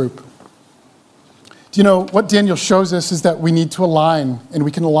people's group. Do you know, what Daniel shows us is that we need to align, and we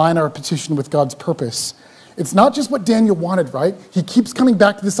can align our petition with God's purpose. It's not just what Daniel wanted, right? He keeps coming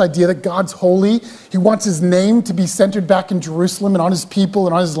back to this idea that God's holy. He wants his name to be centered back in Jerusalem and on his people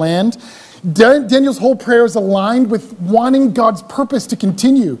and on his land. Daniel's whole prayer is aligned with wanting God's purpose to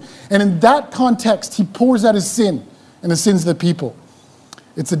continue. And in that context, he pours out his sin and the sins of the people.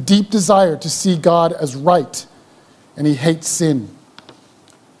 It's a deep desire to see God as right, and he hates sin.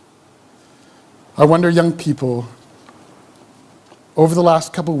 I wonder, young people, over the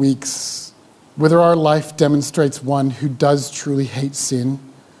last couple weeks, whether our life demonstrates one who does truly hate sin,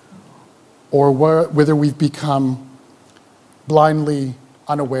 or whether we've become blindly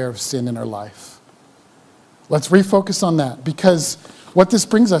unaware of sin in our life. Let's refocus on that, because what this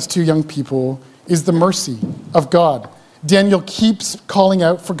brings us to, young people, is the mercy of God. Daniel keeps calling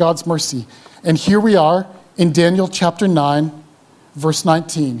out for God's mercy. And here we are in Daniel chapter 9, verse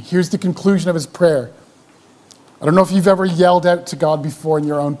 19. Here's the conclusion of his prayer. I don't know if you've ever yelled out to God before in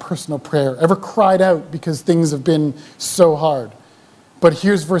your own personal prayer, ever cried out because things have been so hard. But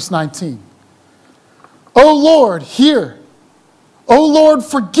here's verse 19. O Lord, hear. O Lord,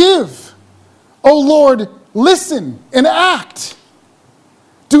 forgive. O Lord, listen and act.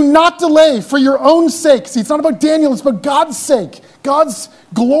 Do not delay for your own sake. See, it's not about Daniel, it's about God's sake, God's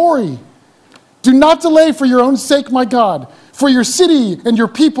glory. Do not delay for your own sake, my God, for your city and your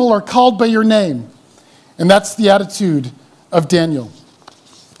people are called by your name. And that's the attitude of Daniel.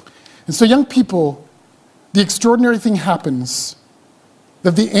 And so, young people, the extraordinary thing happens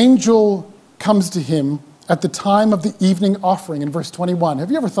that the angel comes to him at the time of the evening offering in verse 21.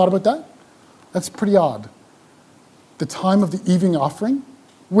 Have you ever thought about that? That's pretty odd. The time of the evening offering?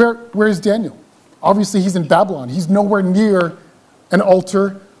 Where is Daniel? Obviously, he's in Babylon. He's nowhere near an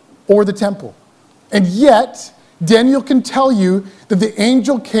altar or the temple. And yet, Daniel can tell you that the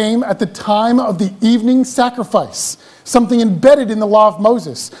angel came at the time of the evening sacrifice, something embedded in the law of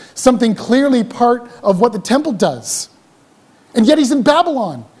Moses, something clearly part of what the temple does. And yet he's in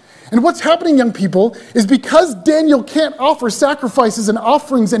Babylon. And what's happening, young people, is because Daniel can't offer sacrifices and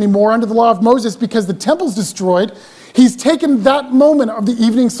offerings anymore under the law of Moses because the temple's destroyed, he's taken that moment of the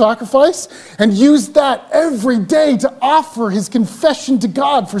evening sacrifice and used that every day to offer his confession to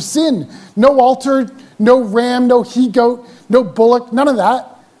God for sin. No altar, no ram, no he-goat, no bullock, none of that.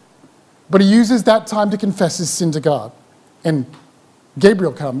 But he uses that time to confess his sin to God. And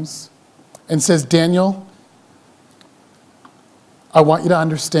Gabriel comes and says, Daniel, I want you to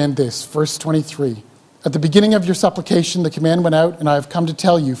understand this. Verse 23. At the beginning of your supplication, the command went out, and I have come to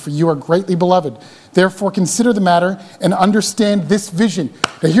tell you, for you are greatly beloved. Therefore, consider the matter and understand this vision.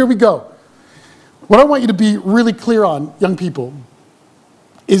 Now, here we go. What I want you to be really clear on, young people,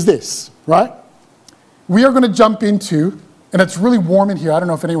 is this, right? We are going to jump into, and it's really warm in here. I don't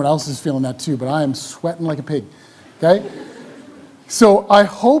know if anyone else is feeling that too, but I am sweating like a pig, okay? So I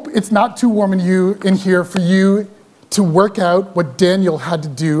hope it's not too warm in here for you to work out what Daniel had to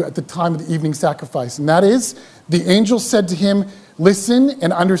do at the time of the evening sacrifice. And that is, the angel said to him, listen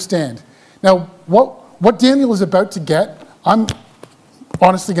and understand. Now, what Daniel is about to get, I'm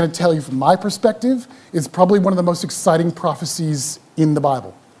honestly going to tell you from my perspective, is probably one of the most exciting prophecies in the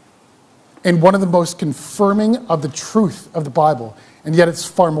Bible. And one of the most confirming of the truth of the Bible. And yet it's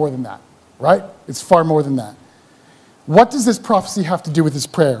far more than that, right? It's far more than that. What does this prophecy have to do with this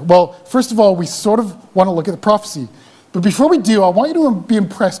prayer? Well, first of all, we sort of want to look at the prophecy. But before we do, I want you to be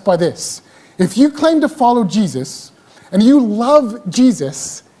impressed by this. If you claim to follow Jesus, and you love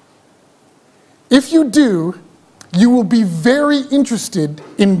Jesus, if you do, you will be very interested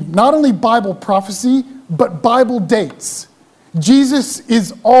in not only Bible prophecy, but Bible dates. Jesus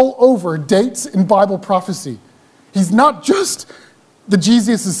is all over dates in Bible prophecy. He's not just the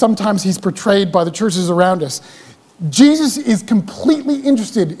Jesus as sometimes he's portrayed by the churches around us. Jesus is completely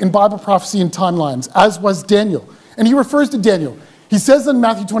interested in Bible prophecy and timelines, as was Daniel. And he refers to Daniel. He says in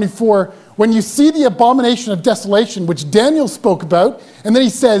Matthew 24, when you see the abomination of desolation, which Daniel spoke about, and then he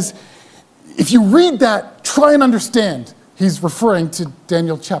says, if you read that, try and understand. He's referring to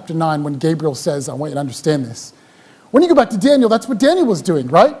Daniel chapter 9 when Gabriel says, I want you to understand this. When you go back to Daniel, that's what Daniel was doing,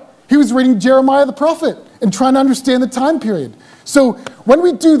 right? He was reading Jeremiah the prophet and trying to understand the time period. So when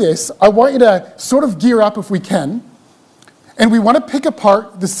we do this, I want you to sort of gear up if we can. And we want to pick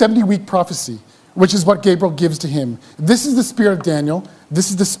apart the 70-week prophecy, which is what Gabriel gives to him. This is the spirit of Daniel. This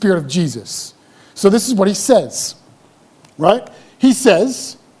is the spirit of Jesus. So this is what he says, right? He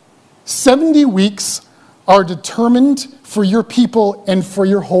says, 70 weeks are determined for your people and for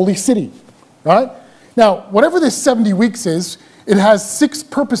your holy city, right? Now, whatever this 70 weeks is, it has 6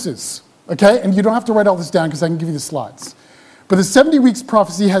 purposes, okay? And you don't have to write all this down because I can give you the slides. But the 70 weeks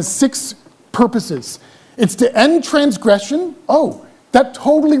prophecy has 6 purposes. It's to end transgression. Oh, that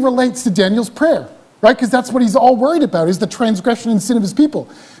totally relates to Daniel's prayer, right? Because that's what he's all worried about, is the transgression and sin of his people.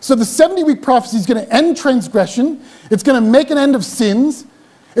 So the 70-week prophecy is going to end transgression. It's going to make an end of sins.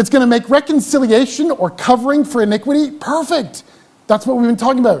 It's going to make reconciliation or covering for iniquity. Perfect. That's what we've been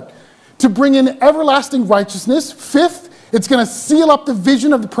talking about. To bring in everlasting righteousness. 5th, it's going to seal up the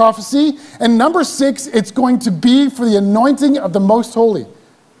vision of the prophecy. And number 6, it's going to be for the anointing of the most holy.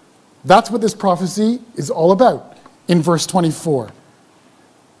 That's what this prophecy is all about in verse 24.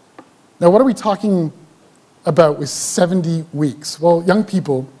 Now, what are we talking about with 70 weeks? Well, young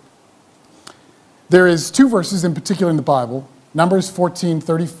people, there is 2 verses in particular in the Bible, Numbers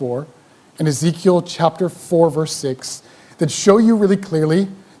 14:34 and Ezekiel chapter 4, verse 6, that show you really clearly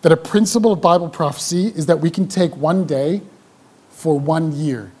that a principle of Bible prophecy is that we can take one day for 1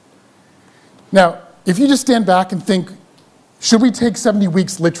 year. Now, if you just stand back and think, should we take 70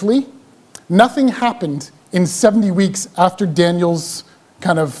 weeks literally? Nothing happened in 70 weeks after Daniel's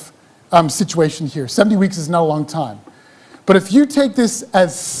kind of situation here. 70 weeks is not a long time. But if you take this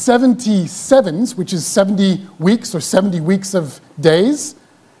as 77s, which is 70 weeks or 70 weeks of days,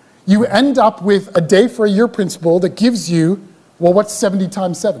 you end up with a day for a year principle that gives you, well, what's 70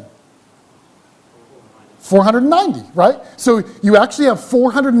 times 7? 490, right? So you actually have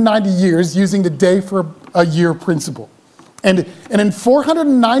 490 years using the day for a year principle. And in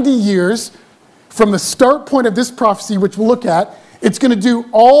 490 years, from the start point of this prophecy, which we'll look at, it's going to do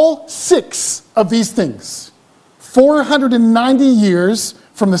all 6 of these things. 490 years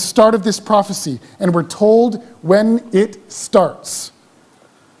from the start of this prophecy. And we're told when it starts.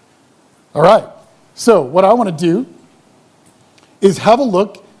 All right. So what I want to do is have a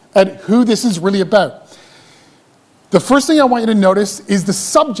look at who this is really about. The first thing I want you to notice is the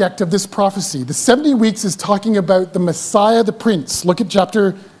subject of this prophecy. The 70 weeks is talking about the Messiah, the Prince. Look at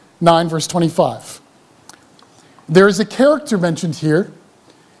chapter 9, verse 25. There is a character mentioned here,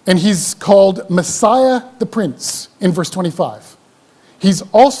 and he's called Messiah, the Prince, in verse 25. He's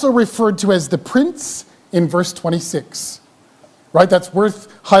also referred to as the Prince in verse 26. Right? That's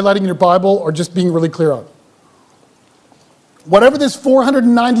worth highlighting in your Bible or just being really clear on. Whatever this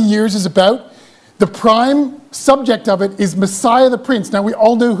 490 years is about, the prime subject of it is Messiah the Prince. Now, we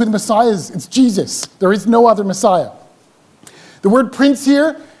all know who the Messiah is. It's Jesus. There is no other Messiah. The word prince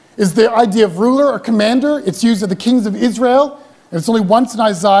here is the idea of ruler or commander. It's used of the kings of Israel. And it's only once in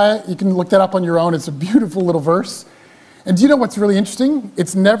Isaiah. You can look that up on your own. It's a beautiful little verse. And do you know what's really interesting?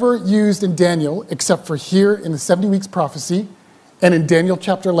 It's never used in Daniel except for here in the 70 weeks prophecy and in Daniel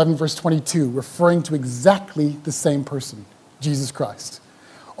chapter 11, verse 22, referring to exactly the same person, Jesus Christ.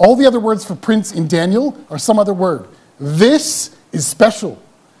 All the other words for prince in Daniel are some other word. This is special.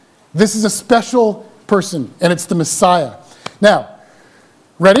 This is a special person, and it's the Messiah. Now,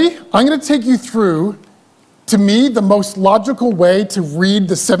 ready? I'm going to take you through, to me, the most logical way to read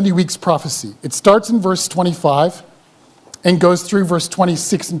the 70 weeks prophecy. It starts in verse 25 and goes through verse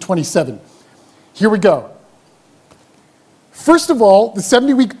 26 and 27. Here we go. First of all, the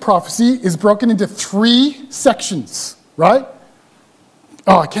 70-week prophecy is broken into 3 sections, right?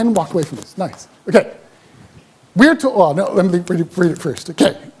 Oh, I can walk away from this. Nice. Okay. We're told, oh, no, let me read it first.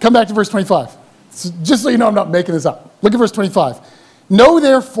 Okay, come back to verse 25. So just so you know I'm not making this up. Look at verse 25. Know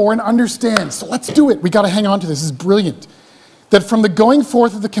therefore and understand. So let's do it. We got to hang on to this. This is brilliant. That from the going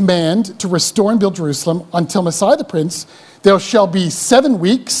forth of the command to restore and build Jerusalem until Messiah the Prince, there shall be 7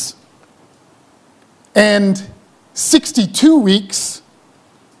 weeks and 62 weeks,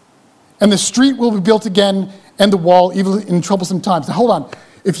 and the street will be built again, and the wall even in troublesome times. Now hold on.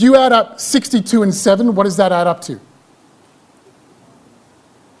 If you add up 62 and 7, what does that add up to?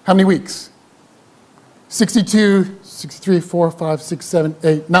 How many weeks? 62, 63, 4, 5, 6, 7,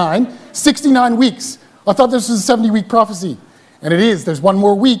 8, 9. 69 weeks. I thought this was a 70-week prophecy. And it is. There's one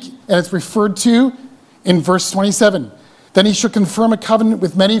more week, and it's referred to in verse 27. Then he shall confirm a covenant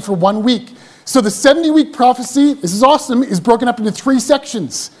with many for 1 week. So the 70-week prophecy, this is awesome, is broken up into 3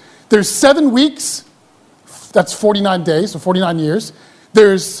 sections. There's 7 weeks, that's 49 days, so 49 years.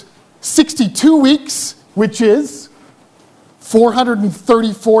 There's 62 weeks, which is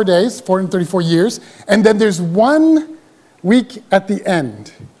 434 days, 434 years. And then there's 1 week at the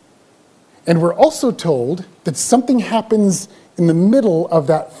end. And we're also told that something happens in the middle of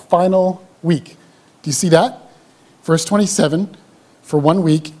that final week. Do you see that? Verse 27, for 1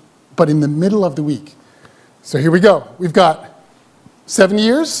 week, but in the middle of the week. So here we go. We've got 7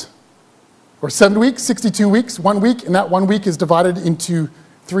 years, or 7 weeks, 62 weeks, 1 week, and that 1 week is divided into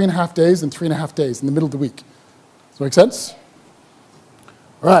 3.5 days and 3.5 days in the middle of the week. Does that make sense?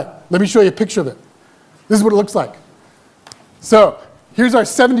 All right, let me show you a picture of it. This is what it looks like. So here's our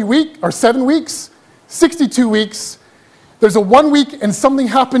 7 weeks, 62 weeks. There's a 1 week and something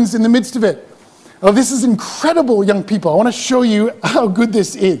happens in the midst of it. Oh, this is incredible, young people. I want to show you how good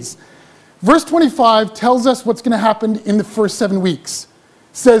this is. Verse 25 tells us what's going to happen in the first 7 weeks.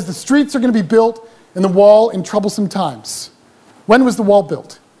 It says the streets are going to be built and the wall in troublesome times. When was the wall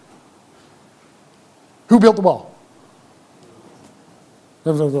built? Who built the wall?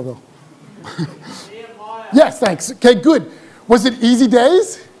 Yes, thanks. Okay, good. Was it easy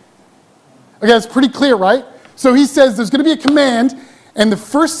days? Okay, that's pretty clear, right? So he says there's going to be a command, and the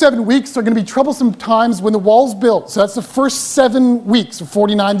first 7 weeks are going to be troublesome times when the wall's built. So that's the first 7 weeks of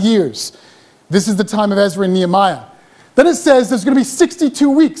 49 years. This is the time of Ezra and Nehemiah. Then it says there's going to be 62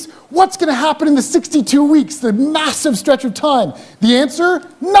 weeks. What's going to happen in the 62 weeks, the massive stretch of time? The answer,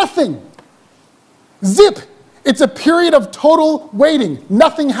 nothing. Zip. It's a period of total waiting.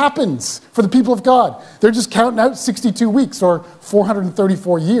 Nothing happens for the people of God. They're just counting out 62 weeks or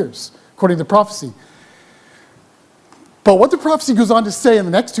 434 years, according to prophecy. But what the prophecy goes on to say in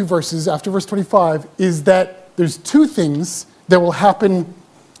the next two verses, after verse 25, is that there's two things that will happen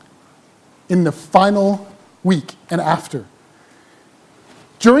in the final week and after.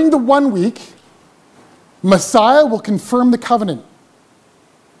 During the 1 week, Messiah will confirm the covenant.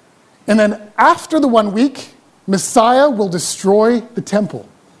 And then after the 1 week, Messiah will destroy the temple.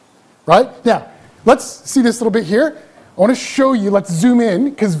 Right? Now, let's see this little bit here. I want to show you, let's zoom in,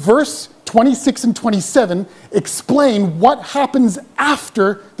 because verse 26 and 27 explain what happens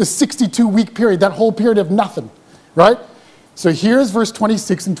after the 62-week period, that whole period of nothing. Right? So here's verse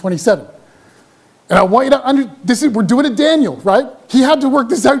 26 and 27. And I want you to we're doing it Daniel, right? He had to work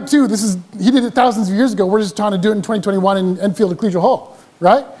this out too. He did it thousands of years ago. We're just trying to do it in 2021 in Enfield Ecclesial Hall,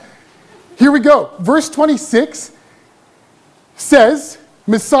 right? Here we go. Verse 26 says,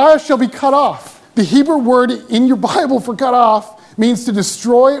 Messiah shall be cut off. The Hebrew word in your Bible for cut off means to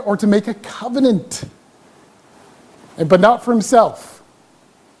destroy or to make a covenant, but not for himself.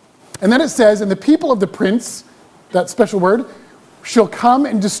 And then it says, and the people of the prince, that special word, shall come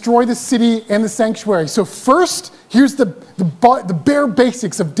and destroy the city and the sanctuary. So first, here's the bare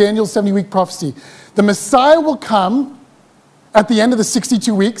basics of Daniel's 70-week prophecy. The Messiah will come at the end of the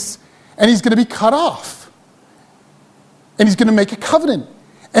 62 weeks, and he's going to be cut off. And he's going to make a covenant.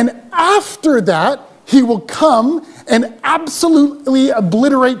 And after that, he will come and absolutely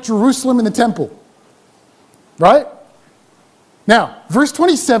obliterate Jerusalem and the temple. Right? Now, verse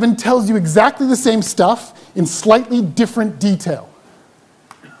 27 tells you exactly the same stuff in slightly different detail.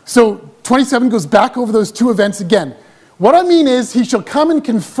 So 27 goes back over those two events again. What I mean is, he shall come and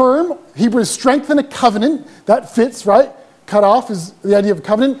confirm, Hebrew is strengthen a covenant. That fits, right? Cut off is the idea of a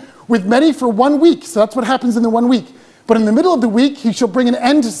covenant. With many for 1 week. So that's what happens in the 1 week. But in the middle of the week, he shall bring an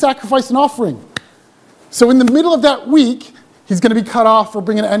end to sacrifice and offering. So in the middle of that week, he's going to be cut off or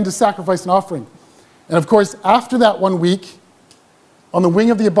bring an end to sacrifice and offering. And of course, after that 1 week, on the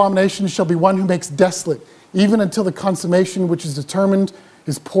wing of the abomination shall be one who makes desolate, even until the consummation which is determined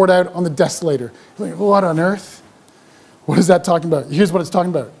is poured out on the desolator. Like, what on earth? What is that talking about? Here's what it's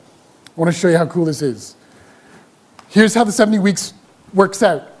talking about. I want to show you how cool this is. Here's how the 70 weeks works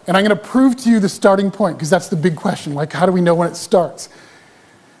out. And I'm going to prove to you the starting point, because that's the big question. Like, how do we know when it starts?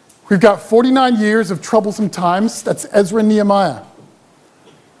 We've got 49 years of troublesome times. That's Ezra and Nehemiah.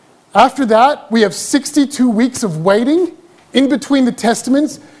 After that, we have 62 weeks of waiting in between the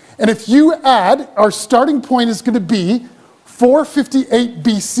testaments. And if you add, our starting point is going to be 458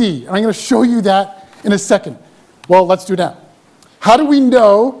 BC. And I'm going to show you that in a second. Well, let's do that. How do we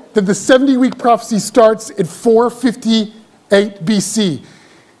know that the 70-week prophecy starts at 458 BC?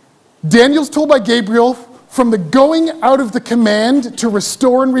 Daniel's told by Gabriel, from the going out of the command to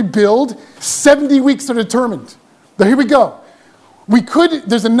restore and rebuild, 70 weeks are determined. Now, here we go.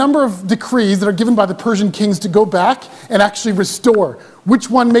 There's a number of decrees that are given by the Persian kings to go back and actually restore. Which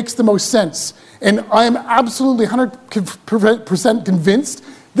one makes the most sense? And I am absolutely 100% convinced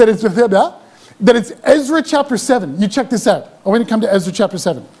that it's Ezra chapter 7. You check this out. I want to come to Ezra chapter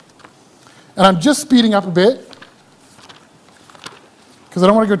 7. And I'm just speeding up a bit, because I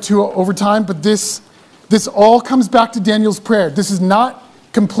don't want to go too over time, but this all comes back to Daniel's prayer. This is not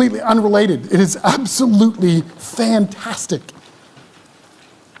completely unrelated. It is absolutely fantastic.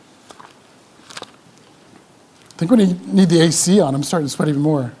 I think we need the AC on. I'm starting to sweat even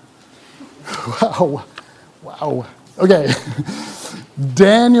more. Wow. Okay.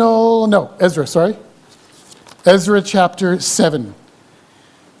 Ezra, Ezra chapter 7.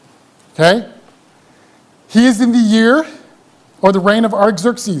 Okay? He is in the year, or the reign of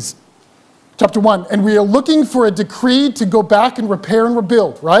Artaxerxes. Chapter 1. And we are looking for a decree to go back and repair and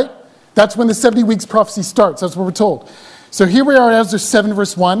rebuild, right? That's when the 70 weeks prophecy starts. That's what we're told. So here we are at Ezra 7,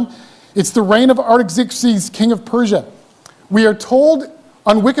 verse 1. It's the reign of Artaxerxes, king of Persia. We are told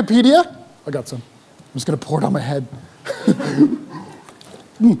on Wikipedia, I got some. I'm just going to pour it on my head.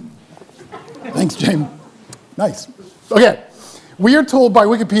 Thanks, James. Nice. Okay. We are told by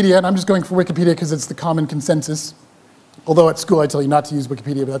Wikipedia, and I'm just going for Wikipedia because it's the common consensus. Although at school I tell you not to use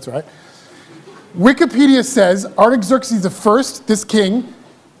Wikipedia, but that's all right. Wikipedia says Artaxerxes I, this king,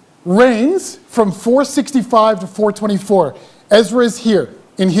 reigns from 465 to 424. Ezra is here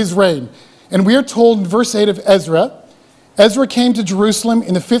in his reign. And we are told in verse 8 of Ezra, Ezra came to Jerusalem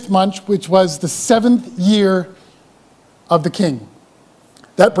in the 5th month, which was the 7th year of the king.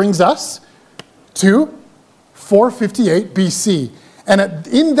 That brings us to 458 BC. And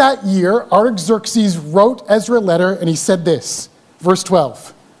in that year, Artaxerxes wrote Ezra a letter, and he said this, verse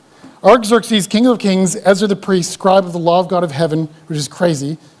 12. Artaxerxes, king of kings, Ezra the priest, scribe of the law of God of heaven, which is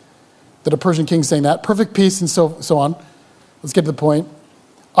crazy that a Persian king is saying that, perfect peace and so on. Let's get to the point.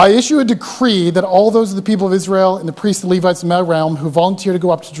 I issue a decree that all those of the people of Israel and the priests and Levites in my realm who volunteer to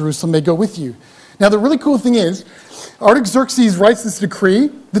go up to Jerusalem may go with you. Now, the really cool thing is, Artaxerxes writes this decree.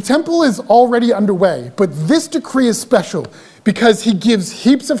 The temple is already underway, but this decree is special because he gives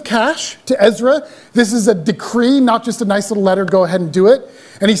heaps of cash to Ezra. This is a decree, not just a nice little letter, go ahead and do it.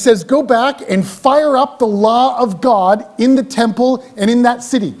 And he says, go back and fire up the law of God in the temple and in that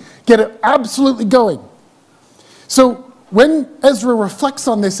city. Get it absolutely going. So when Ezra reflects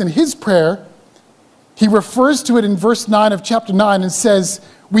on this in his prayer, he refers to it in verse 9 of chapter 9 and says,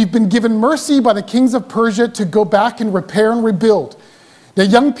 we've been given mercy by the kings of Persia to go back and repair and rebuild. Now,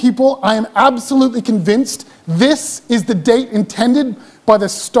 young people, I am absolutely convinced this is the date intended by the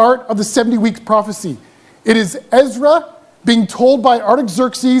start of the 70 weeks prophecy. It is Ezra being told by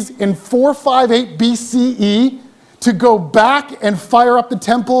Artaxerxes in 458 BCE to go back and fire up the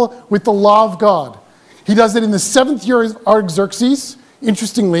temple with the law of God. He does it in the 7th year of Artaxerxes.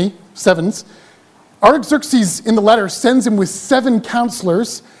 Interestingly, sevens. Artaxerxes in the letter sends him with 7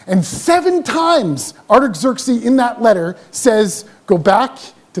 counselors, and 7 times Artaxerxes in that letter says, go back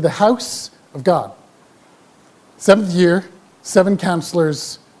to the house of God. 7th year, 7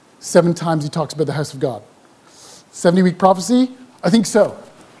 counselors, 7 times he talks about the house of God. 70-week prophecy? I think so,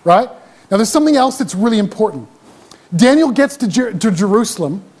 right? Now there's something else that's really important. Daniel gets to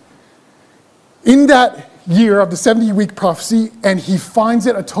Jerusalem in that year of the 70-week prophecy, and he finds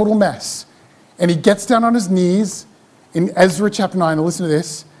it a total mess. And he gets down on his knees in Ezra chapter 9, and listen to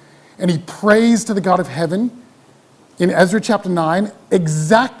this, and he prays to the God of heaven in Ezra chapter 9,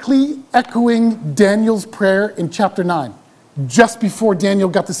 exactly echoing Daniel's prayer in chapter 9, just before Daniel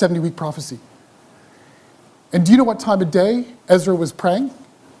got the 70-week prophecy. And do you know what time of day Ezra was praying?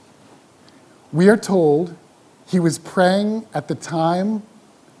 We are told he was praying at the time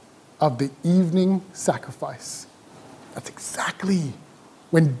of the evening sacrifice. That's exactly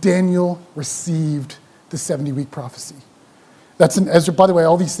when Daniel received the 70-week prophecy. That's in Ezra. By the way,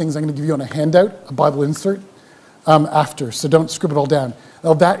 all these things I'm going to give you on a handout, a Bible insert, after, so don't scribble it all down.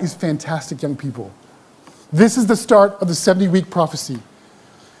 Now, that is fantastic, young people. This is the start of the 70-week prophecy.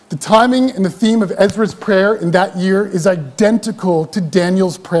 The timing and the theme of Ezra's prayer in that year is identical to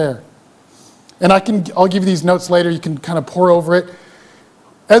Daniel's prayer. And I'll give you these notes later. You can kind of pore over it.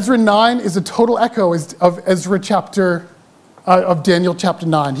 Ezra 9 is a total echo of Daniel chapter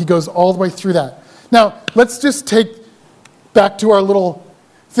 9. He goes all the way through that. Now, let's just take back to our little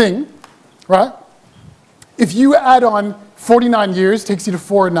thing, right? If you add on 49 years, takes you to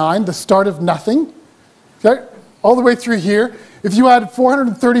 409, the start of nothing, okay? All the way through here. If you add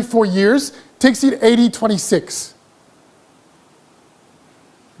 434 years, takes you to 8026.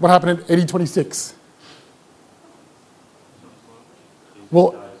 What happened at 8026?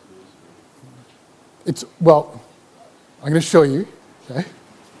 Well, I'm going to show you, okay?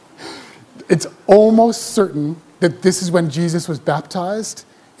 It's almost certain that this is when Jesus was baptized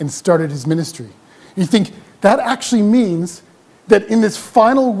and started his ministry. You think that actually means that in this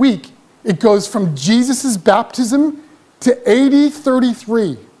final week, it goes from Jesus' baptism to AD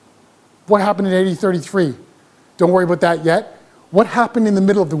 33. What happened in AD 33? Don't worry about that yet. What happened in the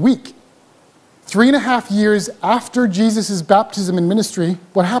middle of the week? 3.5 years after Jesus' baptism and ministry,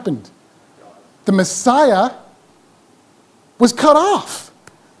 what happened? The Messiah was cut off.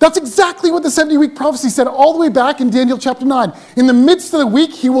 That's exactly what the 70-week prophecy said all the way back in Daniel chapter 9. In the midst of the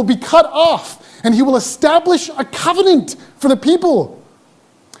week, he will be cut off, and he will establish a covenant for the people.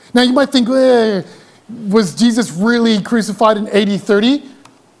 Now, you might think, was Jesus really crucified in AD 30?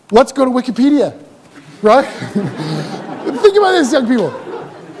 Let's go to Wikipedia, right? Think about this, young people.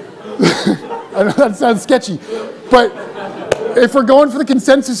 I know that sounds sketchy, but if we're going for the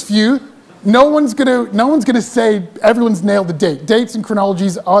consensus view, no one's gonna say everyone's nailed the date. Dates and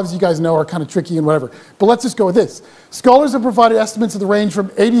chronologies, obviously you guys know, are kind of tricky and whatever. But let's just go with this. Scholars have provided estimates of the range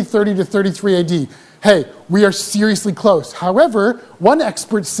from AD 30 to 33 AD. Hey, we are seriously close. However, one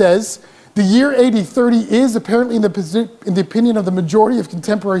expert says the year AD 30 is, apparently in the opinion of the majority of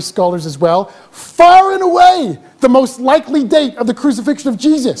contemporary scholars as well, far and away the most likely date of the crucifixion of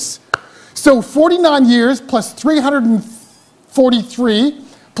Jesus. So 49 years plus 343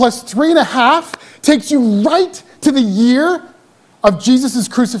 plus 3.5 takes you right to the year of Jesus'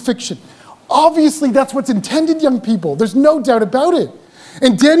 crucifixion. Obviously, that's what's intended, young people. There's no doubt about it.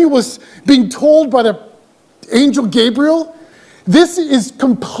 And Daniel was being told by the angel Gabriel, this is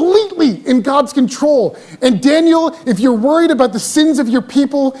completely in God's control. And Daniel, if you're worried about the sins of your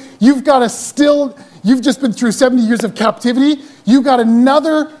people, you've just been through 70 years of captivity. You've got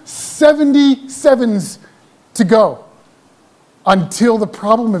another 77s to go until the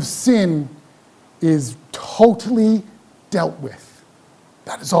problem of sin is totally dealt with.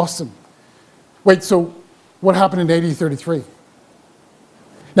 That is awesome. Wait, so what happened in AD 33?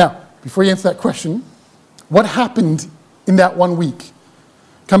 Now, before you answer that question, what happened in that 1 week?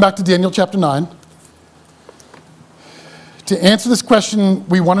 Come back to Daniel chapter 9. To answer this question,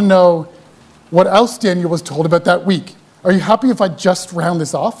 we want to know what else Daniel was told about that week. Are you happy if I just round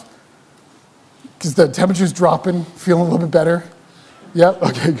this off? Because the temperature's dropping, feeling a little bit better. Yep,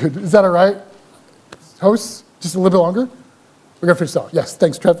 okay, good. Is that all right? Hosts, just a little bit longer? We're going to finish off. Yes,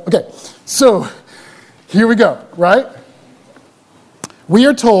 thanks, Trev. Okay, so here we go, right? We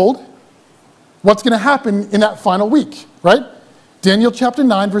are told what's going to happen in that final week, right? Daniel chapter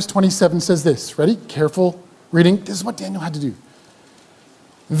 9, verse 27 says this. Ready? Careful reading. This is what Daniel had to do.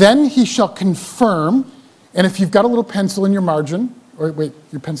 Then he shall confirm, and if you've got a little pencil in your margin, or wait,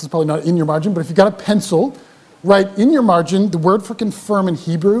 your pencil's probably not in your margin, but if you've got a pencil, write in your margin, the word for confirm in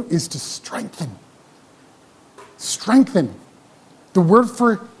Hebrew is to strengthen. Strengthen. The word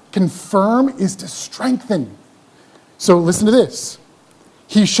for confirm is to strengthen. So listen to this.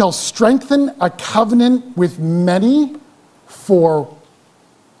 He shall strengthen a covenant with many for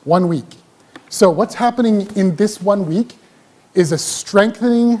 1 week. So what's happening in this 1 week is a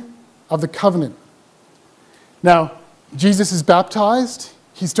strengthening of the covenant. Now, Jesus is baptized.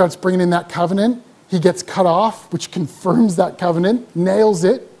 He starts bringing in that covenant. He gets cut off, which confirms that covenant, nails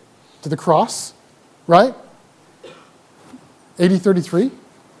it to the cross, right? AD 33.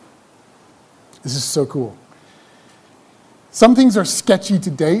 This is so cool. Some things are sketchy to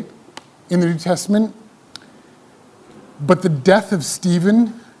date in the New Testament, but the death of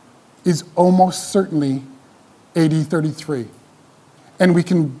Stephen is almost certainly AD 33. And we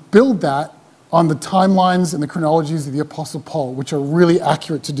can build that on the timelines and the chronologies of the Apostle Paul, which are really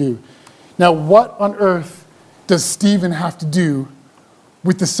accurate to do. Now, what on earth does Stephen have to do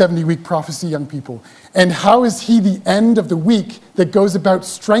with the 70-week prophecy, young people? And how is he the end of the week that goes about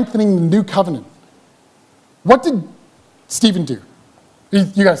strengthening the new covenant? What did Stephen do?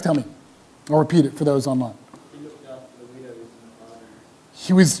 You guys tell me. I'll repeat it for those online. He looked after the widows and the fatherless.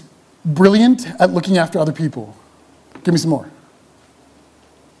 He was brilliant at looking after other people. Give me some more.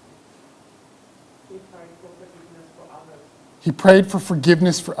 He prayed for forgiveness for others. He prayed for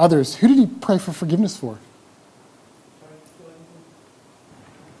forgiveness for others. Who did he pray for forgiveness for?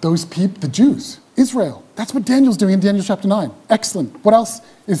 Those people, the Jews, Israel. That's what Daniel's doing in Daniel chapter 9. Excellent. What else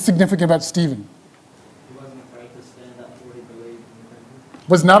is significant about Stephen? He wasn't afraid to stand up for what he believed in the temple.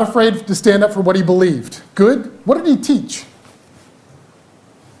 Was not afraid to stand up for what he believed. Good. What did he teach?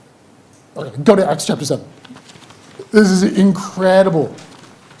 Okay, go to Acts chapter 7. This is incredible.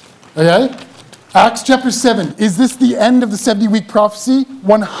 Okay? Acts chapter 7. Is this the end of the 70-week prophecy?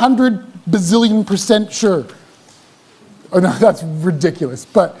 100 bazillion% sure. Oh, no, that's ridiculous,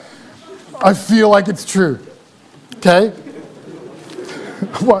 but I feel like it's true. Okay?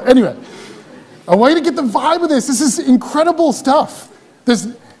 Well, anyway, I want you to get the vibe of this. This is incredible stuff. There's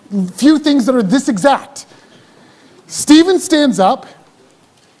few things that are this exact. Stephen stands up,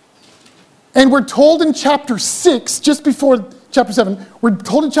 and we're told in chapter 6, just before chapter 7, we're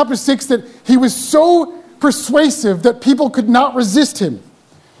told in chapter 6 that he was so persuasive that people could not resist him.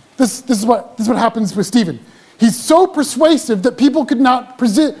 This is what happens with Stephen. He's so persuasive that people could not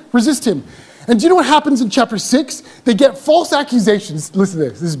resist him. And do you know what happens in chapter 6? They get false accusations. Listen to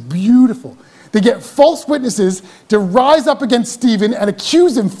this. This is beautiful. They get false witnesses to rise up against Stephen and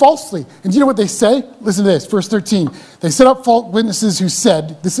accuse him falsely. And do you know what they say? Listen to this, verse 13. They set up false witnesses who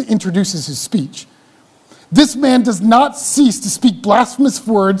said, this introduces his speech, this man does not cease to speak blasphemous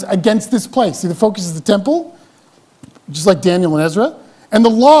words against this place. See, the focus is the temple, just like Daniel and Ezra, and the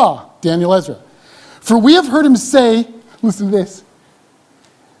law, Daniel, Ezra. For we have heard him say, listen to this,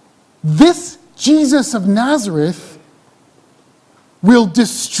 this Jesus of Nazareth will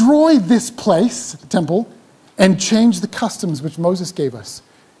destroy this place, the temple, and change the customs which Moses gave us.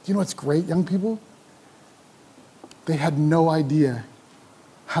 Do you know what's great, young people? They had no idea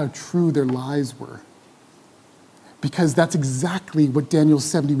how true their lies were. Because that's exactly what Daniel's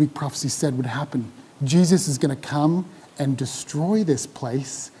 70-week prophecy said would happen. Jesus is going to come and destroy this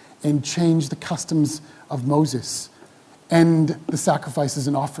place and change the customs of Moses and the sacrifices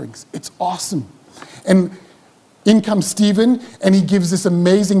and offerings. It's awesome. And in comes Stephen, and he gives this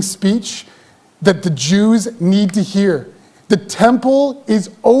amazing speech that the Jews need to hear. The temple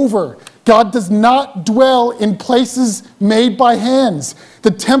is over. God does not dwell in places made by hands. The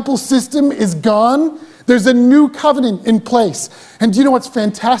temple system is gone. There's a new covenant in place. And do you know what's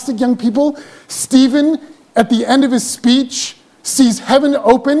fantastic, young people? Stephen, at the end of his speech, sees heaven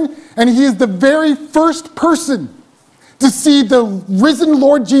open, and he is the very first person to see the risen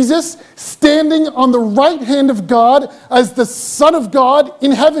Lord Jesus standing on the right hand of God as the Son of God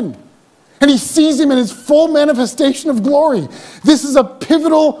in heaven. And he sees him in his full manifestation of glory. This is a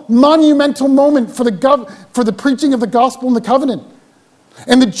pivotal, monumental moment for the preaching of the gospel and the covenant.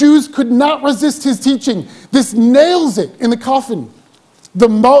 And the Jews could not resist his teaching. This nails it in the coffin. The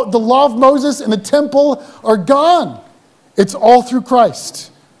law of Moses and the temple are gone. It's all through Christ.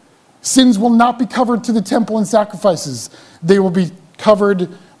 Sins will not be covered to the temple and sacrifices. They will be covered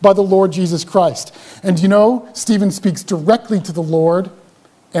by the Lord Jesus Christ. And you know, Stephen speaks directly to the Lord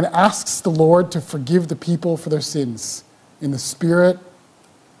and asks the Lord to forgive the people for their sins in the spirit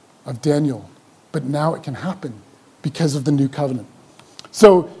of Daniel. But now it can happen because of the new covenant.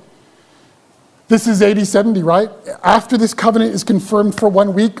 So this is AD 70, right? After this covenant is confirmed for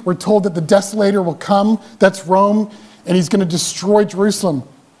 1 week, we're told that the desolator will come, that's Rome, and he's going to destroy Jerusalem.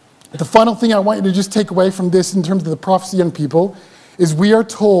 The final thing I want you to just take away from this in terms of the prophecy, young people, is we are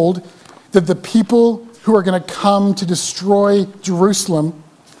told that the people who are going to come to destroy Jerusalem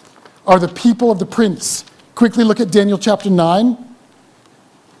are the people of the prince. Quickly look at Daniel chapter 9.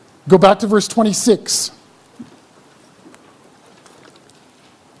 Go back to verse 26.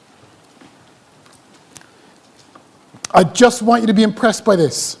 I just want you to be impressed by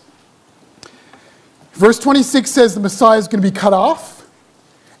this. Verse 26 says the Messiah is going to be cut off.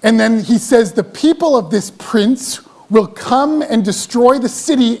 And then he says the people of this prince will come and destroy the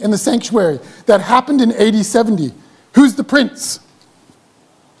city and the sanctuary. That happened in AD 70. Who's the prince?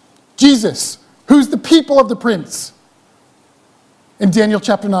 Jesus. Who's the people of the prince? In Daniel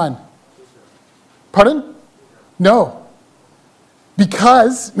chapter 9. Pardon? No.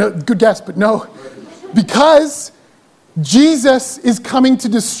 Because, no, good guess, but no. Because Jesus is coming to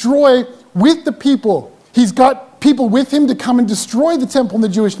destroy with the people. He's got people with him to come and destroy the temple and the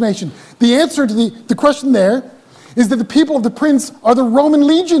Jewish nation. The answer to the question there is that the people of the prince are the Roman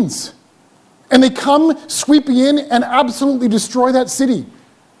legions. And they come sweeping in and absolutely destroy that city.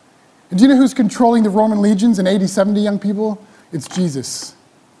 And do you know who's controlling the Roman legions in AD 70, young people? It's Jesus.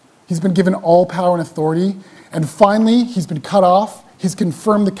 He's been given all power and authority. And finally, he's been cut off. He's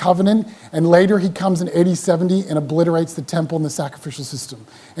confirmed the covenant. And later, he comes in AD 70 and obliterates the temple and the sacrificial system.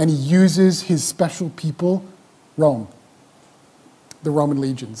 And he uses his special people, Rome, the Roman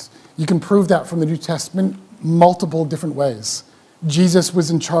legions. You can prove that from the New Testament multiple different ways. Jesus was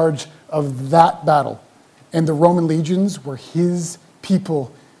in charge of that battle. And the Roman legions were his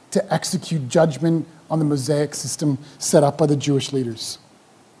people to execute judgment on the Mosaic system set up by the Jewish leaders.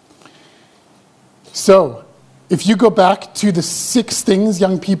 So, if you go back to the 6 things,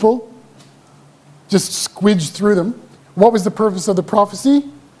 young people, just squidge through them, what was the purpose of the prophecy?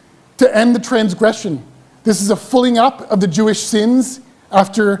 To end the transgression. This is a filling up of the Jewish sins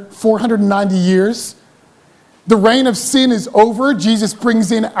after 490 years. The reign of sin is over. Jesus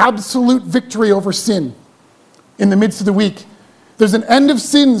brings in absolute victory over sin in the midst of the week. There's an end of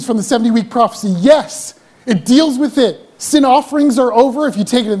sins from the 70-week prophecy. Yes, it deals with it. Sin offerings are over, if you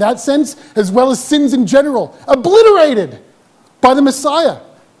take it in that sense, as well as sins in general, obliterated by the Messiah.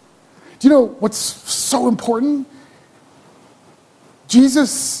 Do you know what's so important?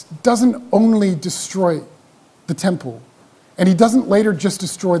 Jesus doesn't only destroy the temple, and he doesn't later just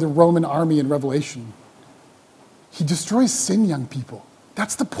destroy the Roman army in Revelation. He destroys sin, young people.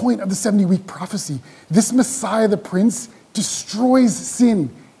 That's the point of the 70-week prophecy. This Messiah, the Prince, destroys sin.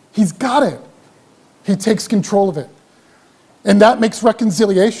 He's got it. He takes control of it. And that makes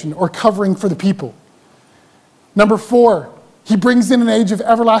reconciliation or covering for the people. Number 4, he brings in an age of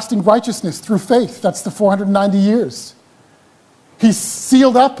everlasting righteousness through faith. That's the 490 years. He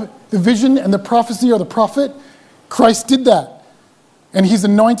sealed up the vision and the prophecy or the prophet. Christ did that. And he's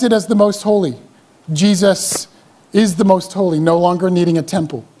anointed as the most holy. Jesus is the most holy, no longer needing a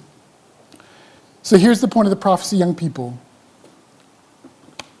temple. So here's the point of the prophecy, young people.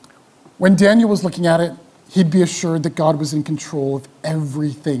 When Daniel was looking at it, he'd be assured that God was in control of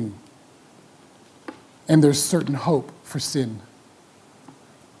everything. And there's certain hope for sin.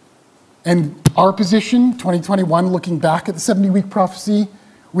 And our position, 2021, looking back at the 70-week prophecy,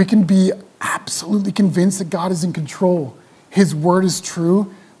 we can be absolutely convinced that God is in control. His word is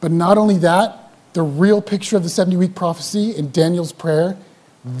true. But not only that, the real picture of the 70-week prophecy in Daniel's prayer,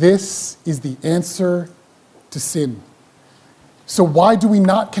 this is the answer to sin. So why do we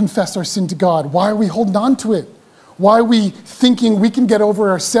not confess our sin to God? Why are we holding on to it? Why are we thinking we can get over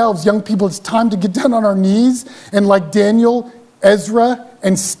ourselves? Young people, it's time to get down on our knees and like Daniel, Ezra,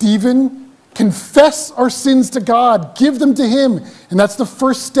 and Stephen, confess our sins to God. Give them to him. And that's the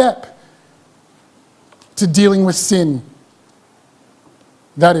first step to dealing with sin.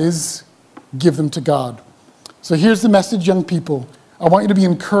 That is, give them to God. So here's the message, young people. I want you to be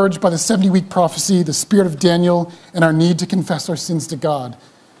encouraged by the 70-week prophecy, the spirit of Daniel, and our need to confess our sins to God.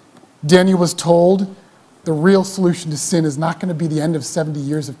 Daniel was told the real solution to sin is not going to be the end of 70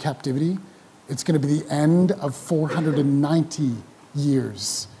 years of captivity. It's going to be the end of 490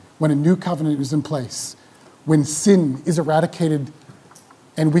 years when a new covenant is in place, when sin is eradicated,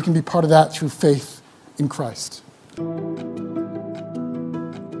 and we can be part of that through faith in Christ.